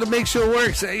 I got to make sure it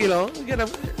works.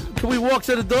 Can we walk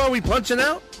to the door? Are we punching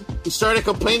out? You started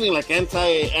complaining like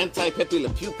anti-Pepe Le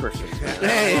Pew person.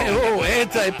 Hey,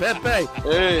 anti-Pepe.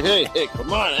 Hey,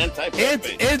 come on,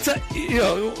 anti-Pepe.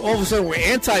 All of a sudden we're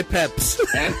anti-Peps.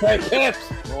 Anti-Peps.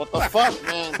 What the fuck,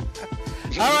 man?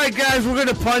 All right, guys, we're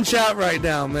gonna punch out right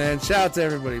now, man. Shout out to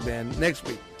everybody, man. Next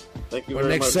week. Thank you Or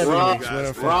very next much, 7 Rob. weeks,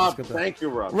 whatever. Rob, Let's get that. thank you,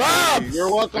 Rob. Rob! You're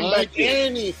welcome Thank back you.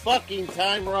 any fucking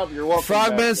time, Rob. You're welcome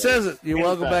Frogman back. says it. You're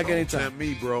welcome back Tempt anytime.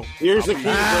 me, bro. Here's the key,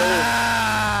 bro.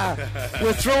 Ah!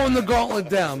 We're throwing the gauntlet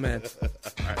down, man.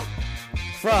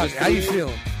 Frog, how you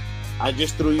feeling? I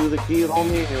just threw you the key,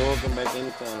 homie. You're welcome back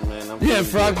anytime, man. I'm Yeah, feeling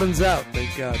Frogman's out.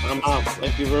 Thank God. good. I'm out.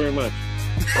 Thank you very much.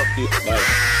 Fuck you. Bye.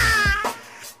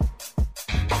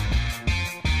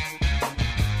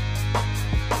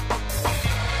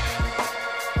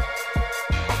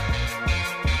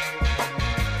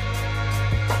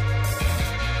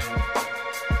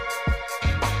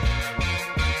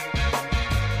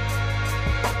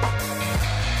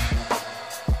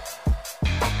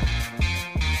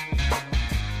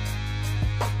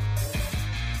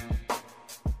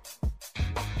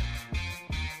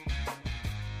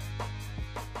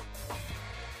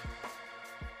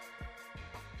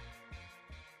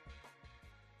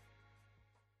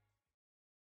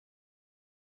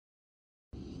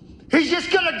 He's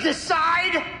just gonna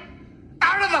decide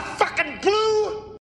out of the fucking blue